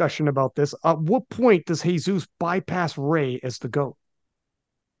another discussion about this. At what point does Jesus bypass Ray as the GOAT?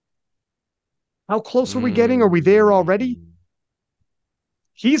 How close are we getting? Are we there already? Mm.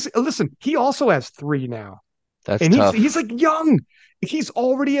 listen, he also has three now. That's And he's tough. like young. He's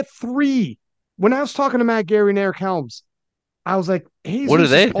already at three. When I was talking to Matt Gary and Eric Helms, I was like, What do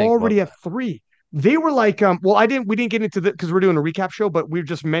Jesus is they think about already at that? three. They were like, well, we didn't get into the because we're doing a recap show, but we were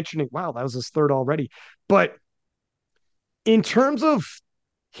just mentioning, wow, that was his third already. But in terms of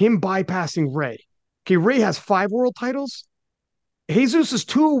him bypassing Ray, okay, Ray has five world titles. Jesus is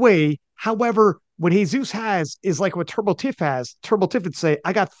two away. However, what Jesus has is like what Turbo Tiff has. Turbo Tiff would say,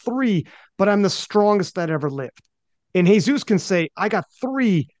 I got three, but I'm the strongest that ever lived. And Jesus can say, I got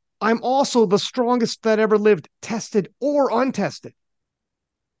three. I'm also the strongest that ever lived, tested or untested,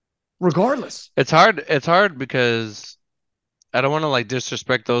 regardless. It's hard because I don't want to like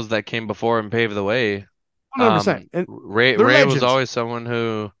disrespect those that came before and paved the way. 100%. And they're Ray was legends. always someone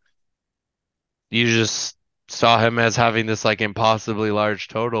who you just saw him as having this like impossibly large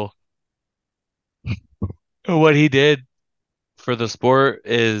total. What he did for the sport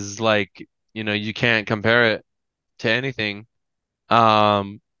is like, you can't compare it to anything.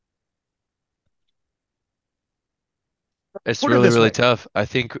 Um, it's Put it really, this really way. tough. I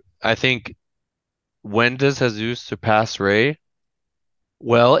think when does Jesus surpass Ray?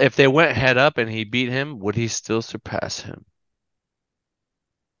 Well, if they went head up and he beat him, would he still surpass him?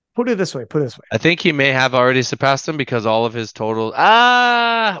 Put it this way. Put it this way. I think he may have already surpassed him because all of his total.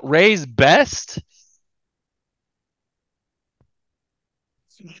 Ray's best.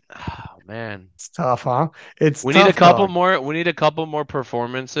 Oh man, It's tough, huh? It's we need a tough, couple dog. more. We need a couple more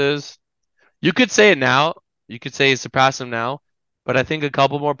performances. You could say it now. You could say he surpassed him now, but I think a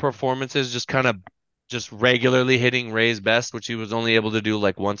couple more performances, just kind of, just regularly hitting Ray's best, which he was only able to do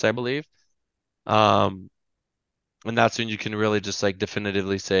like once, I believe. Um, and that's when you can really just like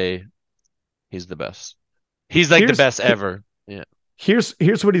definitively say he's the best. He's like the Here's best ever. Yeah.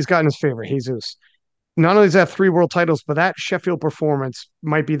 here's what he's got in his favor, Jesus. Not only does that three world titles, but that Sheffield performance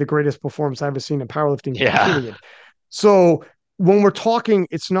might be the greatest performance I've ever seen in powerlifting, Yeah. period. So when we're talking,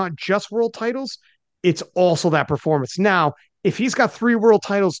 it's not just world titles, it's also that performance. Now, if he's got three world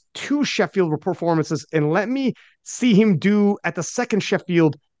titles, two Sheffield performances, and let me see him do at the second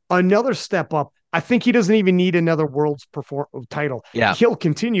Sheffield another step up, I think he doesn't even need another world's title. Yeah. He'll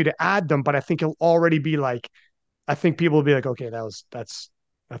continue to add them, but I think he'll already be like, I think people will be like, okay, that's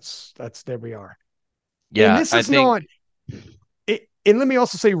there we are. And Yeah. this is not it. And let me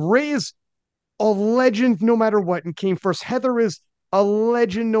also say, Ray is a legend no matter what and came first. Heather is a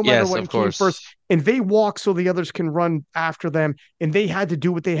legend no matter Yes, what of and came first. course. And they walk so the others can run after them. And they had to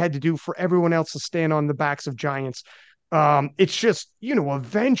do what they had to do for everyone else to stand on the backs of giants. It's just,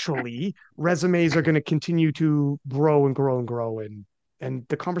 eventually resumes are going to continue to grow and grow and grow. And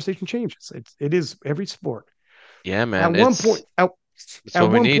the conversation changes. It is every sport. Yeah, At man. one point, It's at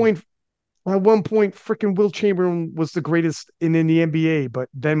what we one need. point, freaking Will Chamberlain was the greatest in the NBA, but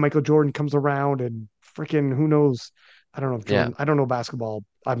then Michael Jordan comes around and freaking who knows? I don't know if Yeah. Jordan. I don't know basketball.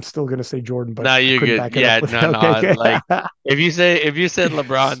 I'm still gonna say Jordan, but No, I you're couldn't good. back it up Yeah, with no, okay. no. Like if you said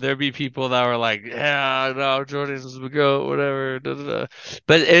LeBron, there'd be people that were like, yeah, no, Jordan's the GOAT, whatever. Da, da,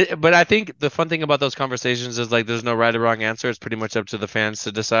 da. But I think the fun thing about those conversations is like there's no right or wrong answer. It's pretty much up to the fans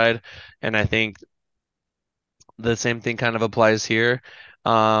to decide. And I think the same thing kind of applies here.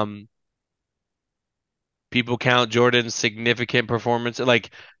 Um, People count Jordan's significant performance. Like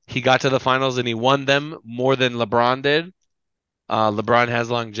he got to the finals and he won them more than LeBron did. LeBron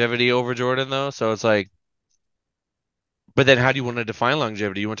has longevity over Jordan though, so it's like, but then how do you want to define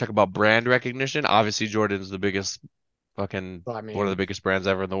longevity? You want to talk about brand recognition? Obviously, Jordan's the biggest fucking I one of the mean, biggest brands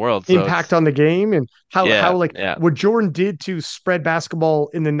ever in the world. So impact on the game and how yeah, like yeah, what Jordan did to spread basketball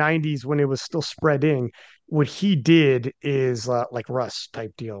in the 90s when it was still spreading. What he did is like Russ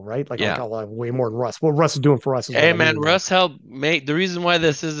type deal, right? Like yeah. way more than Russ. What Russ is doing for us is what Hey I man, mean, though. Russ helped make the reason why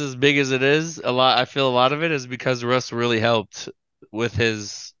this is as big as it is. A lot, I feel a lot of it is because Russ really helped with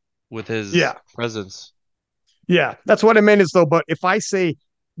his with his Yeah, presence. yeah, that's what I meant is though. But if I say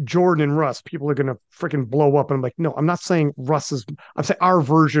Jordan and Russ, people are gonna freaking blow up. And I'm like, no, I'm not saying Russ is. I'm saying our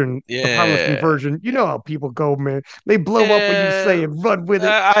version, the powerlifting Yeah, version. You know how people go, man. They blow up when you say yeah. and run with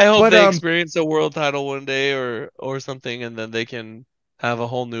it. I hope But they experience a world title one day or something, and then they can have a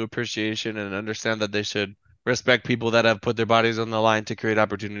whole new appreciation and understand that they should respect people that have put their bodies on the line to create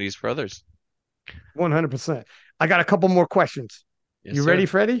opportunities for others. 100%. I got a couple more questions. Yes, You ready, sir.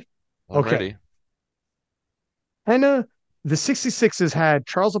 Freddie? I'm Okay. ready. Henna, the 66s had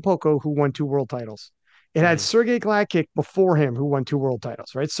Charles Apoko, who won two world titles. It had Hmm. Sergey Gladkick before him, who won two world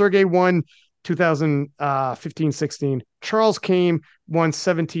titles, right? Sergey won 2015 16. Charles came, won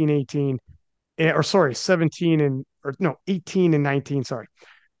 17 18, or sorry, 17 and, or no, 18 and 19, sorry.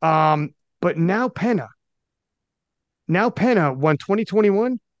 But now Penna, Now Penna won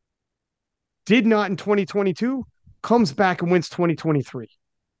 2021, did not in 2022, comes back and wins 2023.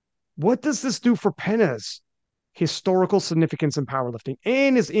 What does this do for Penna's historical significance in powerlifting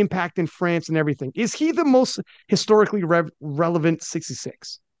and his impact in France and everything? Is he the most historically relevant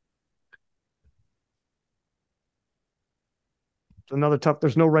 66? Another tough,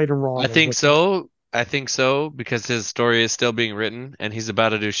 there's no right and wrong, I is think what so. I think so because his story is still being written and he's about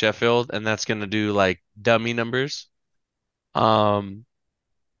to do Sheffield and that's going to do like dummy numbers. Um,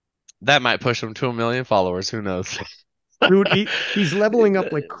 that might push him to 1 million followers. Who knows? dude, he's leveling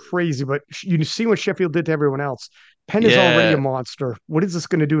up like crazy, but you see what Sheffield did to everyone else. Penn is already a Yeah, monster. What is this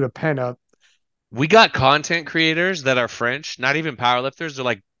going to do to Penn? we got content creators that are French, not even powerlifters. They're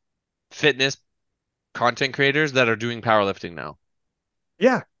like fitness content creators that are doing powerlifting now.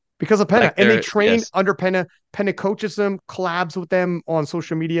 Yeah, because of Penna. Like And they they're, train yes. under Penna. Penna coaches them, collabs with them on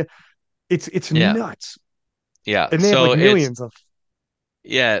social media. It's Yeah. nuts. Yeah. And they have So like it's, millions of,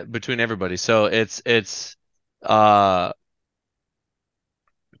 yeah, between everybody. So uh,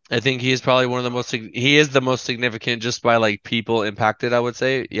 I think he is probably one of the he is the most significant just by like people impacted, I would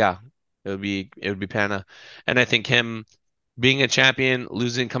say. Yeah. It would be Pana. And I think him being a champion,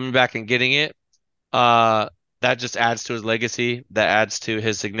 losing, coming back and getting it, uh, that just adds to his legacy. That adds to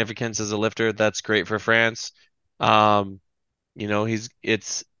his significance as a lifter. That's great for France. Um,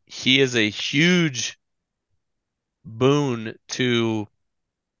 he is a huge boon to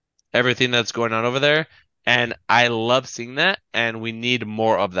everything that's going on over there. And I love seeing that. And we need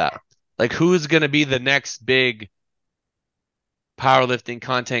more of that. Like, who's going to be the next big powerlifting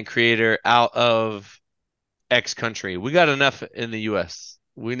content creator out of X country? We got enough in the US.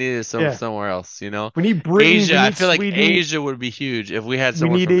 We needed yeah. somewhere else, you know? We need Britain. Asia, We I need feel like Sweden. Asia would be huge. If we had We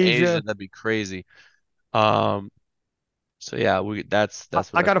someone need from Asia, Asia. that'd be crazy. Um, so yeah, we that's I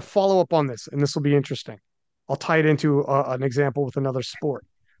what I got to think. follow up on this, and this will be interesting. I'll tie it into an example with another sport.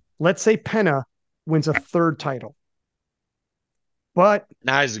 Let's say Penna wins a third title, but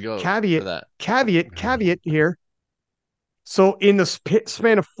Now he's a goat for caveat, that. caveat here. So in the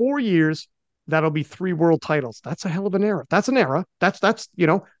span of 4 years, that'll be three world titles. That's a hell of an era. That's an era. That's you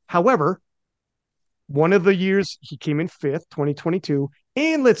know. However, one of the years he came in fifth, 2022,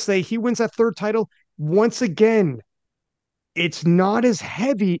 and let's say he wins that third title once again. It's not as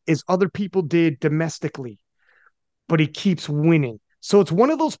heavy as other people did domestically, but he keeps winning. So it's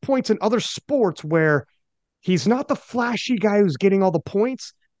one of those points in other sports where he's not the flashy guy who's getting all the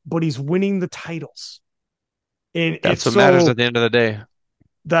points, but he's winning the titles. And it's That's what matters so at the end of the day.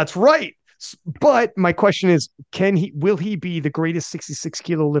 that's right. But my question is, will he be the greatest 66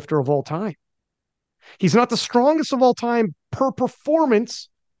 kilo lifter of all time? He's not the strongest of all time per performance,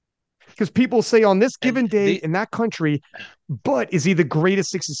 because people say on this And given day the in that country, but is he the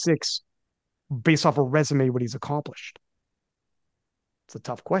greatest 66 based off a resume, what he's accomplished? It's a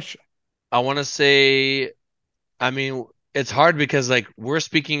tough question. I want to say, I mean, it's hard because like we're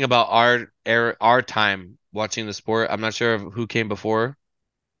speaking about our time watching the sport. I'm not sure of who came before.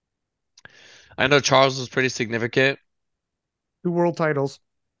 I know Charles was pretty significant, Two world titles.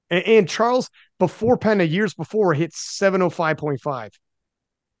 And Charles, before Penna, years before, hit 705.5.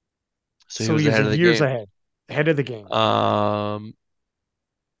 so he So was he was ahead of the years game. ahead of the game. Um,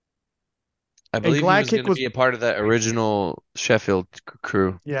 I And believe he Glad was Kick going to was, be a part of that original Sheffield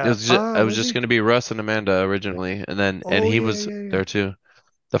crew. yeah. It was Was just he? going to be Russ and Amanda originally, and Oh, he yeah, was yeah, yeah. there too.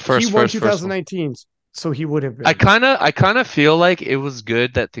 The He first, won first, first one. 2019. So he would have I been. kind of, I kind of feel like it was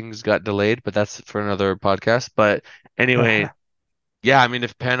good that things got delayed, but that's for another podcast. But anyway, yeah, I mean,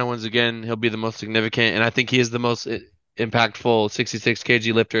 if Pana wins again, he'll be the most significant, and I think he is the most impactful 66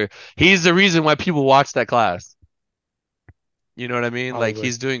 kg lifter. He's the reason why people watch that class. You know what I mean? Like Probably.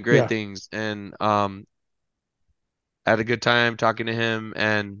 he's doing great Yeah. things, and I had a good time talking to him,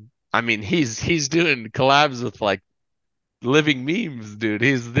 and I mean, he's doing collabs with like living memes, dude.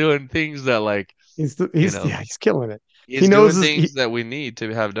 He's doing things that like, you know, Yeah, he's killing it. He he's knows doing his, things that we need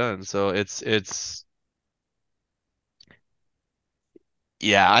to have done. So it's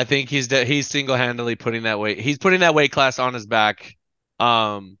yeah, I think he's single-handedly putting that weight. He's putting that weight class on his back.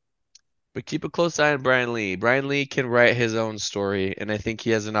 Um, but keep a close eye on Brian Lee. Brian Lee can write his own story, and I think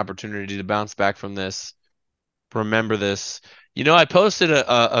he has an opportunity to bounce back from this. Remember this. You know, I posted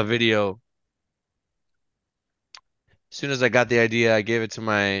a video as soon as I got the idea. I gave it to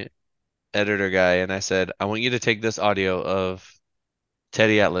my editor guy, and I said, I want you to take this audio of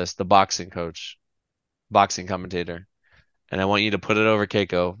Teddy Atlas, the boxing coach, boxing commentator, and I want you to put it over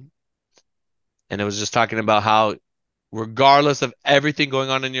Keiko. And it was just talking about how regardless of everything going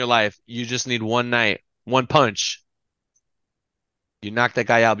on in your life, you just need one night, one punch. You knock that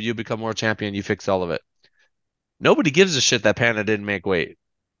guy out, you become world champion, you fix all of it. Nobody gives a shit that Panda didn't make weight.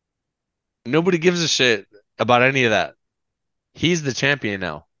 Nobody gives a shit about any of that. He's the champion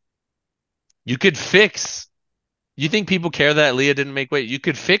now. You could fix. You think people care that Leah didn't make weight? You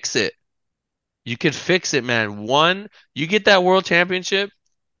could fix it. You could fix it, man. One, you get that world championship,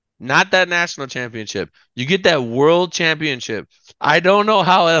 not that national championship. You get that world championship. I don't know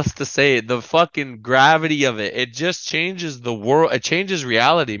how else to say it. The fucking gravity of it. It just changes the world. It changes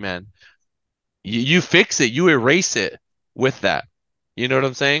reality, man. You fix it. You erase it with that. You know what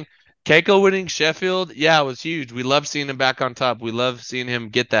I'm saying? Keiko winning Sheffield, yeah, it was huge. We love seeing him back on top. We love seeing him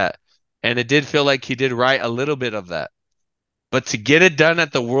get that. And it did feel like he did right a little bit of that. But to get it done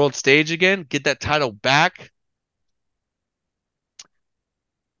at the world stage again, get that title back,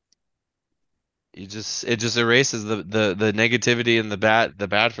 it just erases the negativity and the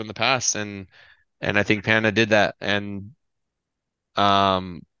bad from the past. And I think Panda did that. And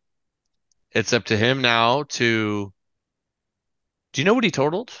um it's up to him now to do you know what he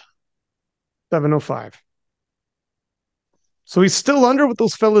totaled? 705. So he's still under what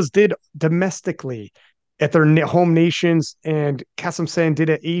those fellas did domestically at their home nations, and Kasim San did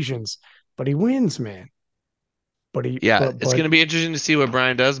at Asians. But he wins, man. But he, Yeah, it's but gonna be interesting to see what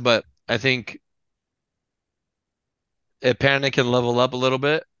Brian does, but I think if Panda can level up a little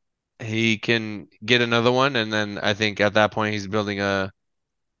bit, he can get another one, and then I think at that point he's building a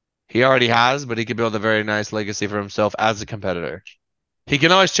he already has, but he could build a very nice legacy for himself as a competitor. He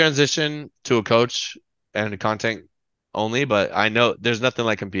can always transition to a coach and content only, but I know there's nothing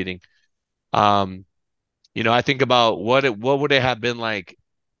like competing. Um, I think about what would it have been like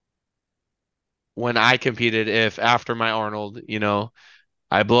when I competed if after my Arnold,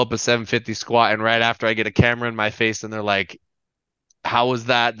 I blow up a 750 squat and right after I get a camera in my face and they're like, how was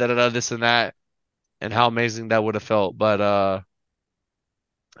that? Da da da this and that, and how amazing that would have felt. But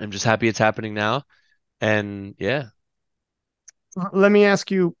I'm just happy it's happening now. And yeah. let me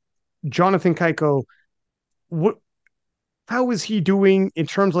ask you, Jonathan Keiko, what how is he doing in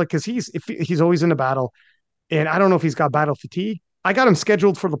terms of like because he's always in a battle, and I don't know if he's got battle fatigue. I got him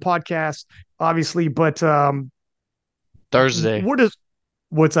scheduled for the podcast, obviously, but Thursday. what is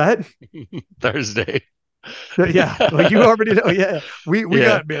what's that? Thursday. Yeah, well, you already know. Yeah, we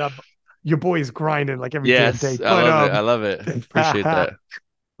Yeah. got man, your boy's grinding like every damn day. Yes, I love it. I love it. Appreciate that.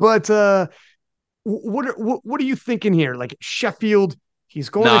 but what are you thinking here? Like Sheffield, he's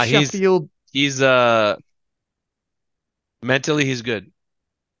going to Nah, he's Sheffield. he's mentally he's good.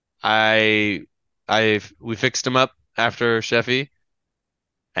 I we fixed him up after Sheffy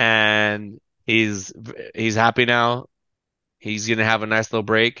and he's happy now. He's gonna have a nice little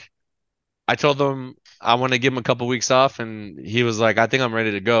break. I told him I want to give him a couple weeks off, and he was like, "I think I'm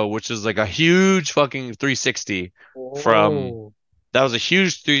ready to go," which is like a huge fucking 360 from Oh, that was a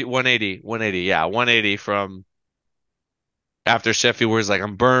huge 180, yeah, 180 from after Sheffield, where he's like,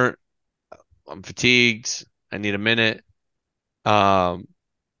 "I'm burnt, I'm fatigued, I need a minute." Um,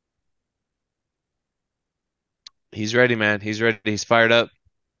 he's ready, man. He's ready. He's fired up.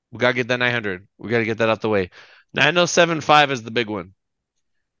 We gotta get that 900. We gotta get that out the way. 9075 is the big one.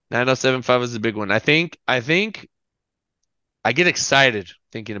 9075 is the big one. I think I get excited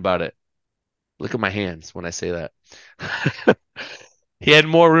thinking about it. Look at my hands when I say that. He had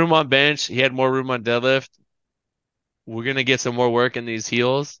more room on bench. He had more room on deadlift. We're gonna get some more work in these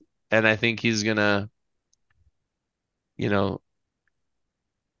heels, and I think he's gonna, you know,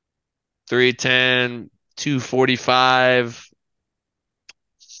 310, 245,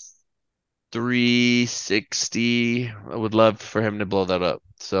 360. I would love for him to blow that up.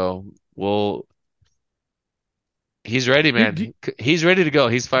 So he's ready, do, do, man. He's ready to go.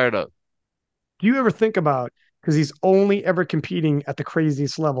 He's fired up. do you ever think about because he's only ever competing at the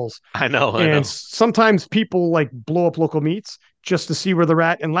craziest levels? I know, I And know. sometimes people like blow up local meets just to see where they're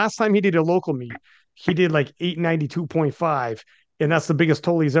at. And last time he did a local meet, he did like 892.5. And that's the biggest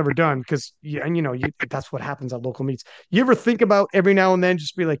total he's ever done. Cause yeah, and that's what happens at local meets. You ever think about every now and then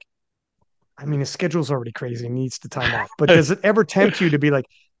just be like, I mean, his schedule's already crazy and needs the time off. But does it ever tempt you to be like,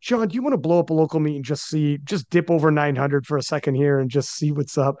 John, do you want to blow up a local meet and just dip over 900 for a second here and just see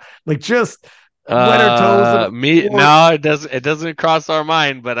what's up? Like just wet our toes and Me or no, it doesn't cross our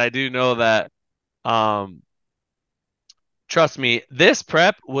mind, but I do know that um trust me, this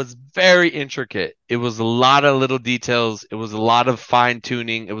prep was very intricate. It was a lot of little details, it was a lot of fine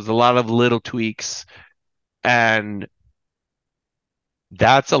tuning, it was a lot of little tweaks, and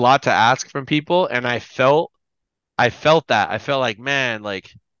that's a lot to ask from people. And I felt that. I felt like, man,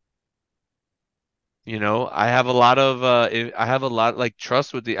 like, I have a lot of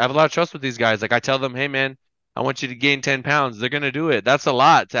trust with I have a lot of trust with these guys. Like I tell them, hey man, I want you to gain 10 pounds. They're gonna do it. That's a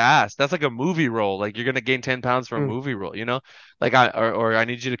lot to ask. That's like a movie role. Like you're gonna gain 10 pounds for a Mm. movie role, you know? Like or I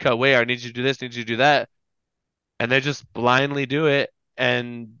need you to cut weight, or I need you to do this, I need you to do that. And they just blindly do it,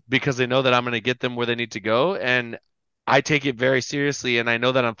 and because they know that I'm gonna get them where they need to go, and I take it very seriously, and I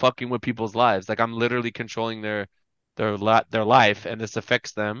know that I'm fucking with people's lives. Like I'm literally controlling their life, and this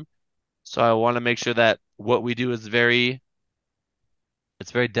affects them. So I want to make sure that what we do is it's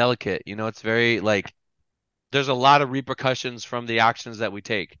very delicate. You know, it's very like there's a lot of repercussions from the actions that we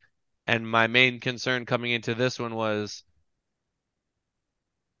take. And my main concern coming into this one was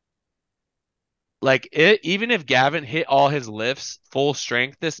like even if Gavin hit all his lifts full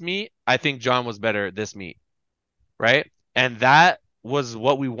strength this meet, I think John was better this meet, right? And that was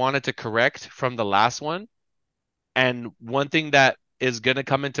what we wanted to correct from the last one. And one thing that is going to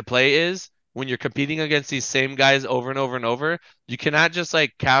come into play is when you're competing against these same guys over and over and over, you cannot just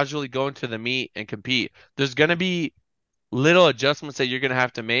like casually go into the meet and compete. There's going to be little adjustments that you're going to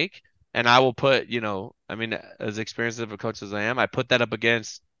have to make. And I will put, I mean, as experienced of a coach as I am, I put that up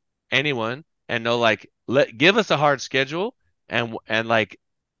against anyone and know like, give us a hard schedule and like,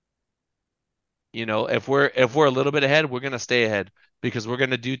 if we're a little bit ahead, we're going to stay ahead because we're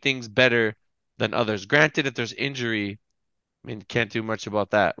going to do things better than others. Granted, if there's injury, I mean, can't do much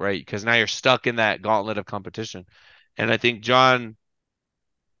about that, right? Because now you're stuck in that gauntlet of competition. And I think John,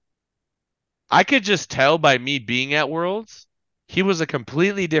 I could just tell by me being at Worlds, he was a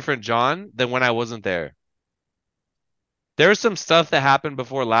completely different John than when I wasn't there. There's some stuff that happened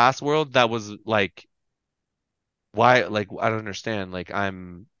before last World that was like, why, like, I don't understand.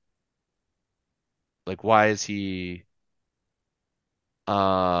 Why is he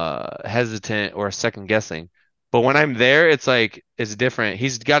hesitant or second guessing? But when I'm there, it's like, it's different.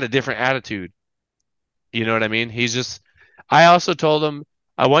 He's got a different attitude. You know what I mean? I also told him,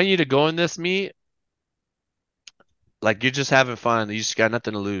 I want you to go in this meet like you're just having fun. You just got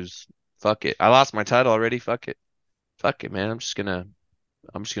nothing to lose. Fuck it. I lost my title already. Fuck it. Fuck it, man. I'm just gonna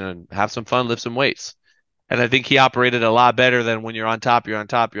have some fun, lift some weights. And I think he operated a lot better than when you're on top, you're on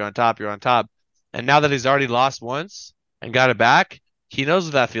top, you're on top, you're on top. And now that he's already lost once and got it back, he knows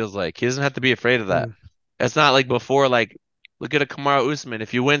what that feels like. He doesn't have to be afraid of that. Mm. It's not like before, like, look at a Kamaru Usman.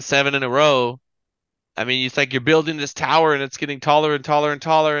 If you win 7 in a row, I mean, it's like you're building this tower and it's getting taller and taller and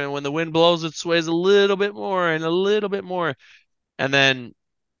taller. And when the wind blows, it sways a little bit more and a little bit more. And then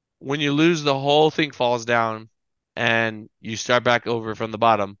when you lose, the whole thing falls down and you start back over from the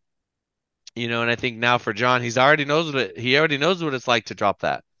bottom. And I think now for John, he already knows what it's like to drop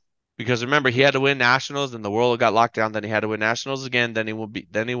that. Because remember, he had to win nationals and the world got locked down, then he had to win nationals again, then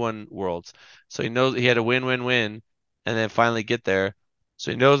he won worlds. So he knows he had to win, win, win, and then finally get there.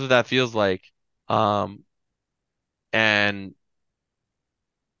 So he knows what that feels like. Um, and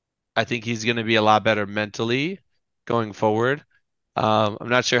I think he's going to be a lot better mentally going forward. I'm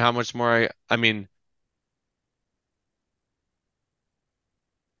not sure how much more I mean,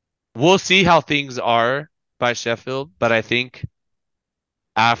 we'll see how things are by Sheffield, but I think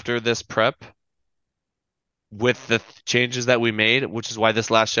after this prep, with the changes that we made, which is why this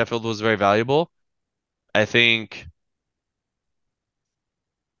last Sheffield was very valuable, I think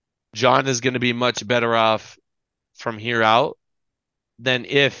John is going to be much better off from here out than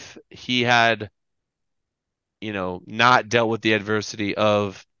if he had, not dealt with the adversity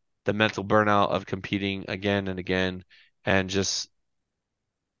of the mental burnout of competing again and again and just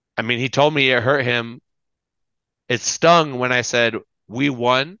I mean, he told me it hurt him. It stung when I said we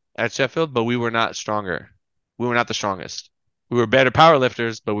won at Sheffield, but we were not stronger. We were not the strongest. We were better power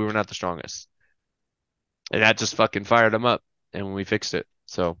lifters, but we were not the strongest. And that just fucking fired him up, and we fixed it.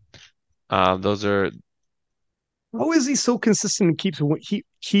 So, those are How is he so consistent and he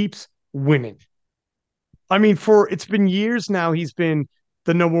keeps winning? I mean, for it's been years now he's been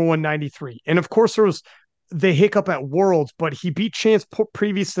the number 193. And of course there was the hiccup at Worlds, but he beat Chance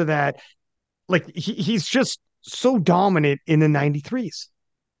previous to that. Like he's just so dominant in the 93s.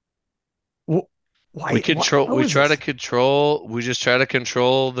 Why how we is try to this? control. We just try to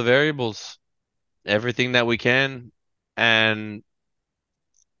control the variables, everything that we can, and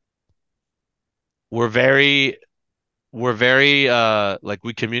we're very like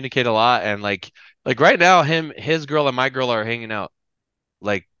we communicate a lot, and like right now, his girl, and my girl are hanging out,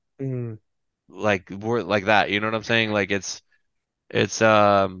 like Mm. we're like that. You know what I'm saying? Like it's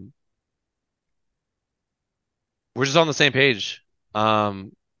we're just on the same page.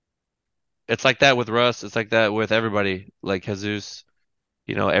 Um, it's like that with Russ. It's like that with everybody. Like Jesus,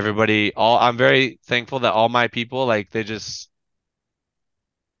 everybody. All I'm very thankful that all my people, like they just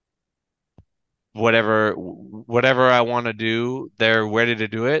whatever I want to do, they're ready to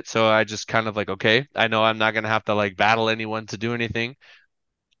do it. So I just kind of like, okay, I know I'm not gonna have to like battle anyone to do anything.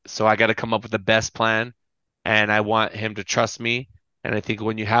 So I got to come up with the best plan, and I want him to trust me. And I think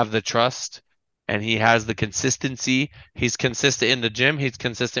when you have the trust and he has the consistency, he's consistent in the gym, he's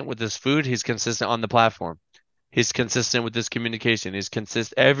consistent with his food, he's consistent on the platform. He's consistent with his communication. He's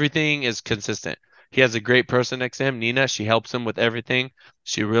consistent. Everything is consistent. He has a great person next to him, Nina. She helps him with everything.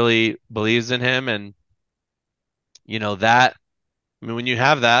 She really believes in him, and that. I mean, when you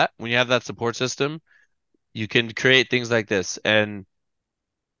have that support system, you can create things like this. And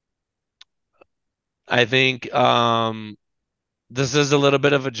I think this is a little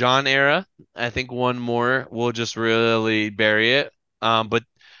bit of a John era. I think one more will just really bury it.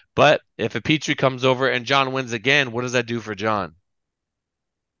 But if a Petrie comes over and John wins again, what does that do for John?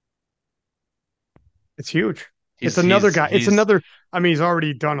 It's huge. It's He's another he's guy. It's he's another. I mean, he's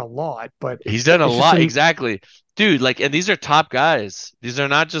already done a lot, but he's done a it's just lot. an Exactly. Dude, like, and these are top guys. These are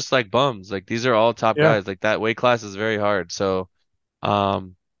not just like bums. Like, these are all top yeah. guys. Like, that weight class is very hard. So,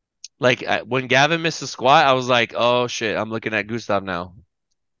 um, like, when Gavin missed the squat, I was like, oh shit, I'm looking at Gustav now.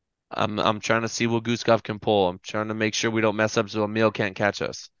 I'm trying to see what Gustav can pull. I'm trying to make sure we don't mess up so Emil can't catch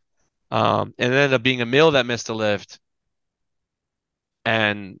us. And it ended up being Emil that missed a lift.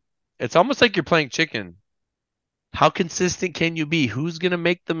 And it's almost like you're playing chicken. How consistent can you be? Who's gonna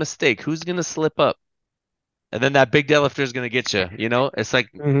make the mistake? Who's gonna slip up? And then that big deadlifter is going to get you. It's like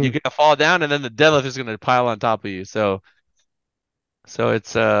you're Mhm. going to fall down, and then the deadlift is going to pile on top of you. So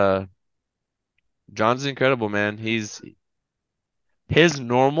it's John's incredible, man. His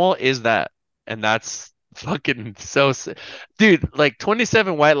normal is that, and that's fucking dude. Like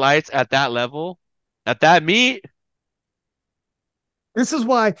 27 white lights at that level, at that meet, This is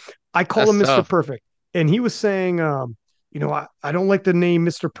why I call that's him Mr. tough. Perfect. And he was saying, I don't like the name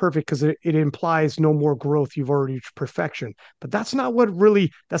Mr. Perfect because it implies no more growth. You've already reached perfection. But that's not what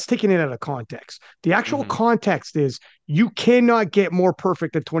really, that's taking it out of context. The actual Hmm. context is you cannot get more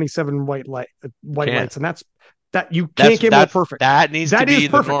perfect than 27 white Can't. lights. And that you can't get more perfect. That needs to That is be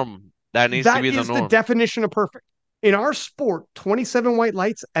the perfect. norm. That needs to That be the is the norm. definition of perfect. In our sport, 27 white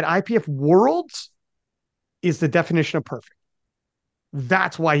lights at IPF Worlds is the definition of perfect.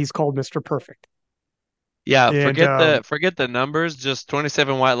 That's why he's called Mr. Perfect. Yeah, And forget the numbers, just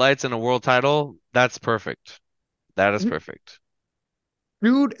 27 white lights and a world title. That's perfect. That is perfect.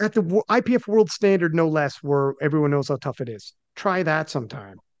 dude, at the IPF World Standard, no less, where everyone knows how tough it is. Try that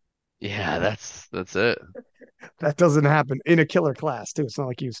sometime. Yeah, that's it. That doesn't happen in a killer class too. It's not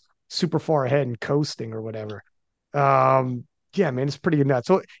like he's super far ahead and coasting or whatever. Yeah, man, it's pretty nuts.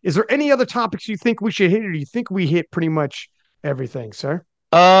 So, is there any other topics you think we should hit, or do you think we hit pretty much everything, sir?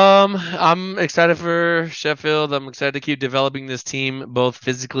 I'm excited for Sheffield. I'm excited to keep developing this team both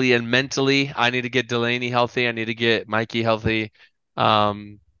physically and mentally. I need to get Delaney healthy. I need to get Mikey healthy.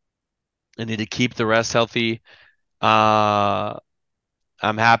 Um, I need to keep the rest healthy. Uh,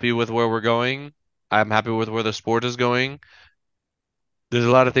 I'm happy with where we're going. I'm happy with where the sport is going. There's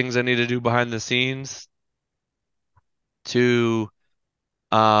a lot of things I need to do behind the scenes to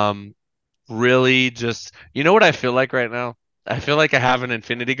um really just, what I feel like right now? I feel like I have an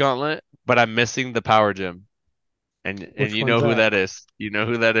infinity gauntlet, but I'm missing the power gym. And Which you one's know who that? that is. You know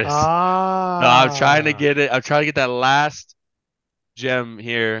who that is. No, I'm trying to Ah, get it. I'm trying to get that last gem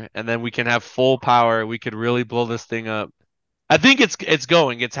here, and then we can have full power. We could really blow this thing up. I think it's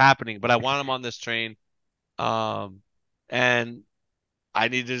going, it's happening, but I want him on this train. Um, and I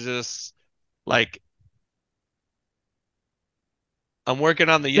need to just like I'm working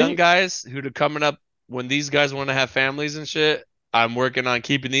on the can young you guys who are coming up when these guys want to have families and shit. I'm working on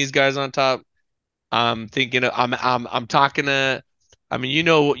keeping these guys on top. I'm thinking I'm talking to I mean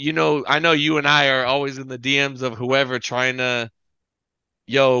I know you and I are always in the DMs of whoever trying to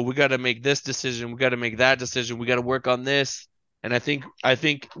we got to make this decision, we got to make that decision, we got to work on this. And I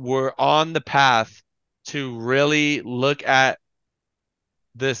think we're on the path to really look at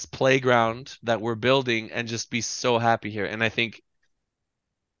this playground that we're building and just be so happy here. And I think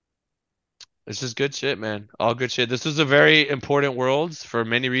it's just good shit, man. All good shit. This was a very important Worlds for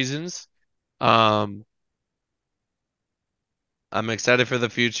many reasons. Um I'm excited for the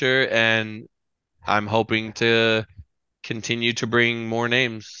future, and I'm hoping to continue to bring more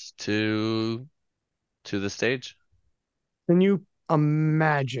names to the stage. can you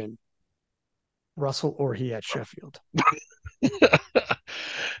imagine Russell or he at Sheffield?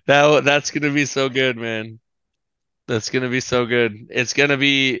 That's gonna be so good, man. That's gonna be so good. It's gonna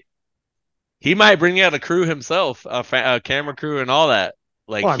be. He might bring out a crew himself, a camera crew and all that.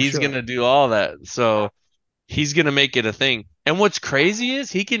 Oh, Like I'm he's sure. gonna do all that. So he's gonna make it a thing. And what's crazy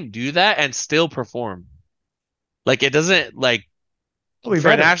is he can do that and still perform. Like it doesn't like Probably for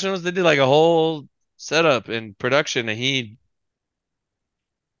better. nationals they did like a whole setup and production and he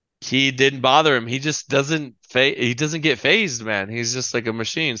didn't bother him. He just doesn't he doesn't get phased, man. He's just like a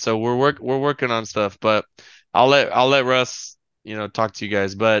machine. So we're working on stuff, but I'll let Russ, talk to you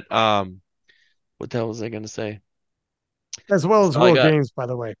guys. But what the hell was I gonna say? As well That's as all I World got. Games, by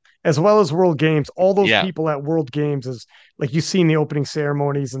the way, as well as World Games, all those Yeah, people at World Games is like you see in the opening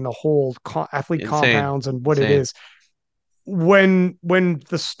ceremonies and the whole athlete insane. compounds and what it Insane. is. When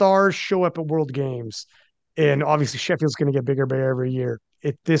the stars show up at World Games, and obviously Sheffield's going to get bigger by every year.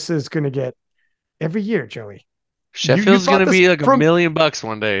 This is going to get every year, Joey. You Sheffield's thought gonna this be like $1 million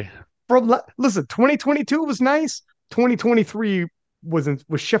one day. listen. 2022 was nice. 2023 was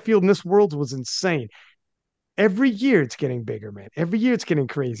Sheffield Miss Worlds was insane. Every year it's getting bigger, man. Every year it's getting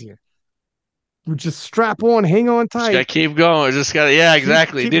crazier. We just strap on, hang on Just gotta tight, keep going. Just gotta, yeah,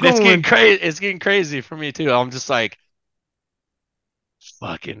 exactly, keep dude. It's getting going. crazy. It's getting crazy for me too. I'm just like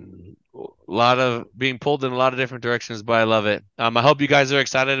fucking a lot of being pulled in a lot of different directions, but I love it. I hope you guys are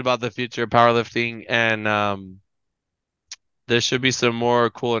excited about the future of powerlifting, and there should be some more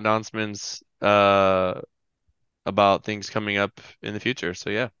cool announcements about things coming up in the future. So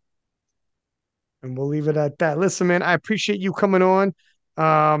yeah, And we'll leave it at that. Listen, man, I appreciate you coming on.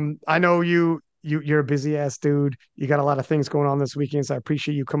 I know you're a busy ass dude. You got a lot of things going on this weekend, so I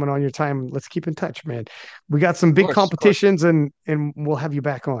appreciate you coming on your time. Let's keep in touch, man. We got some big of course, competitions and we'll have you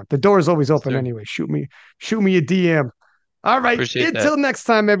back on. The door is always yes, open sir. anyway. Shoot me a DM. All right. Appreciate that. Until next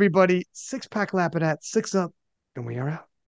time, everybody. Six pack Lapadat, six up, and we are out.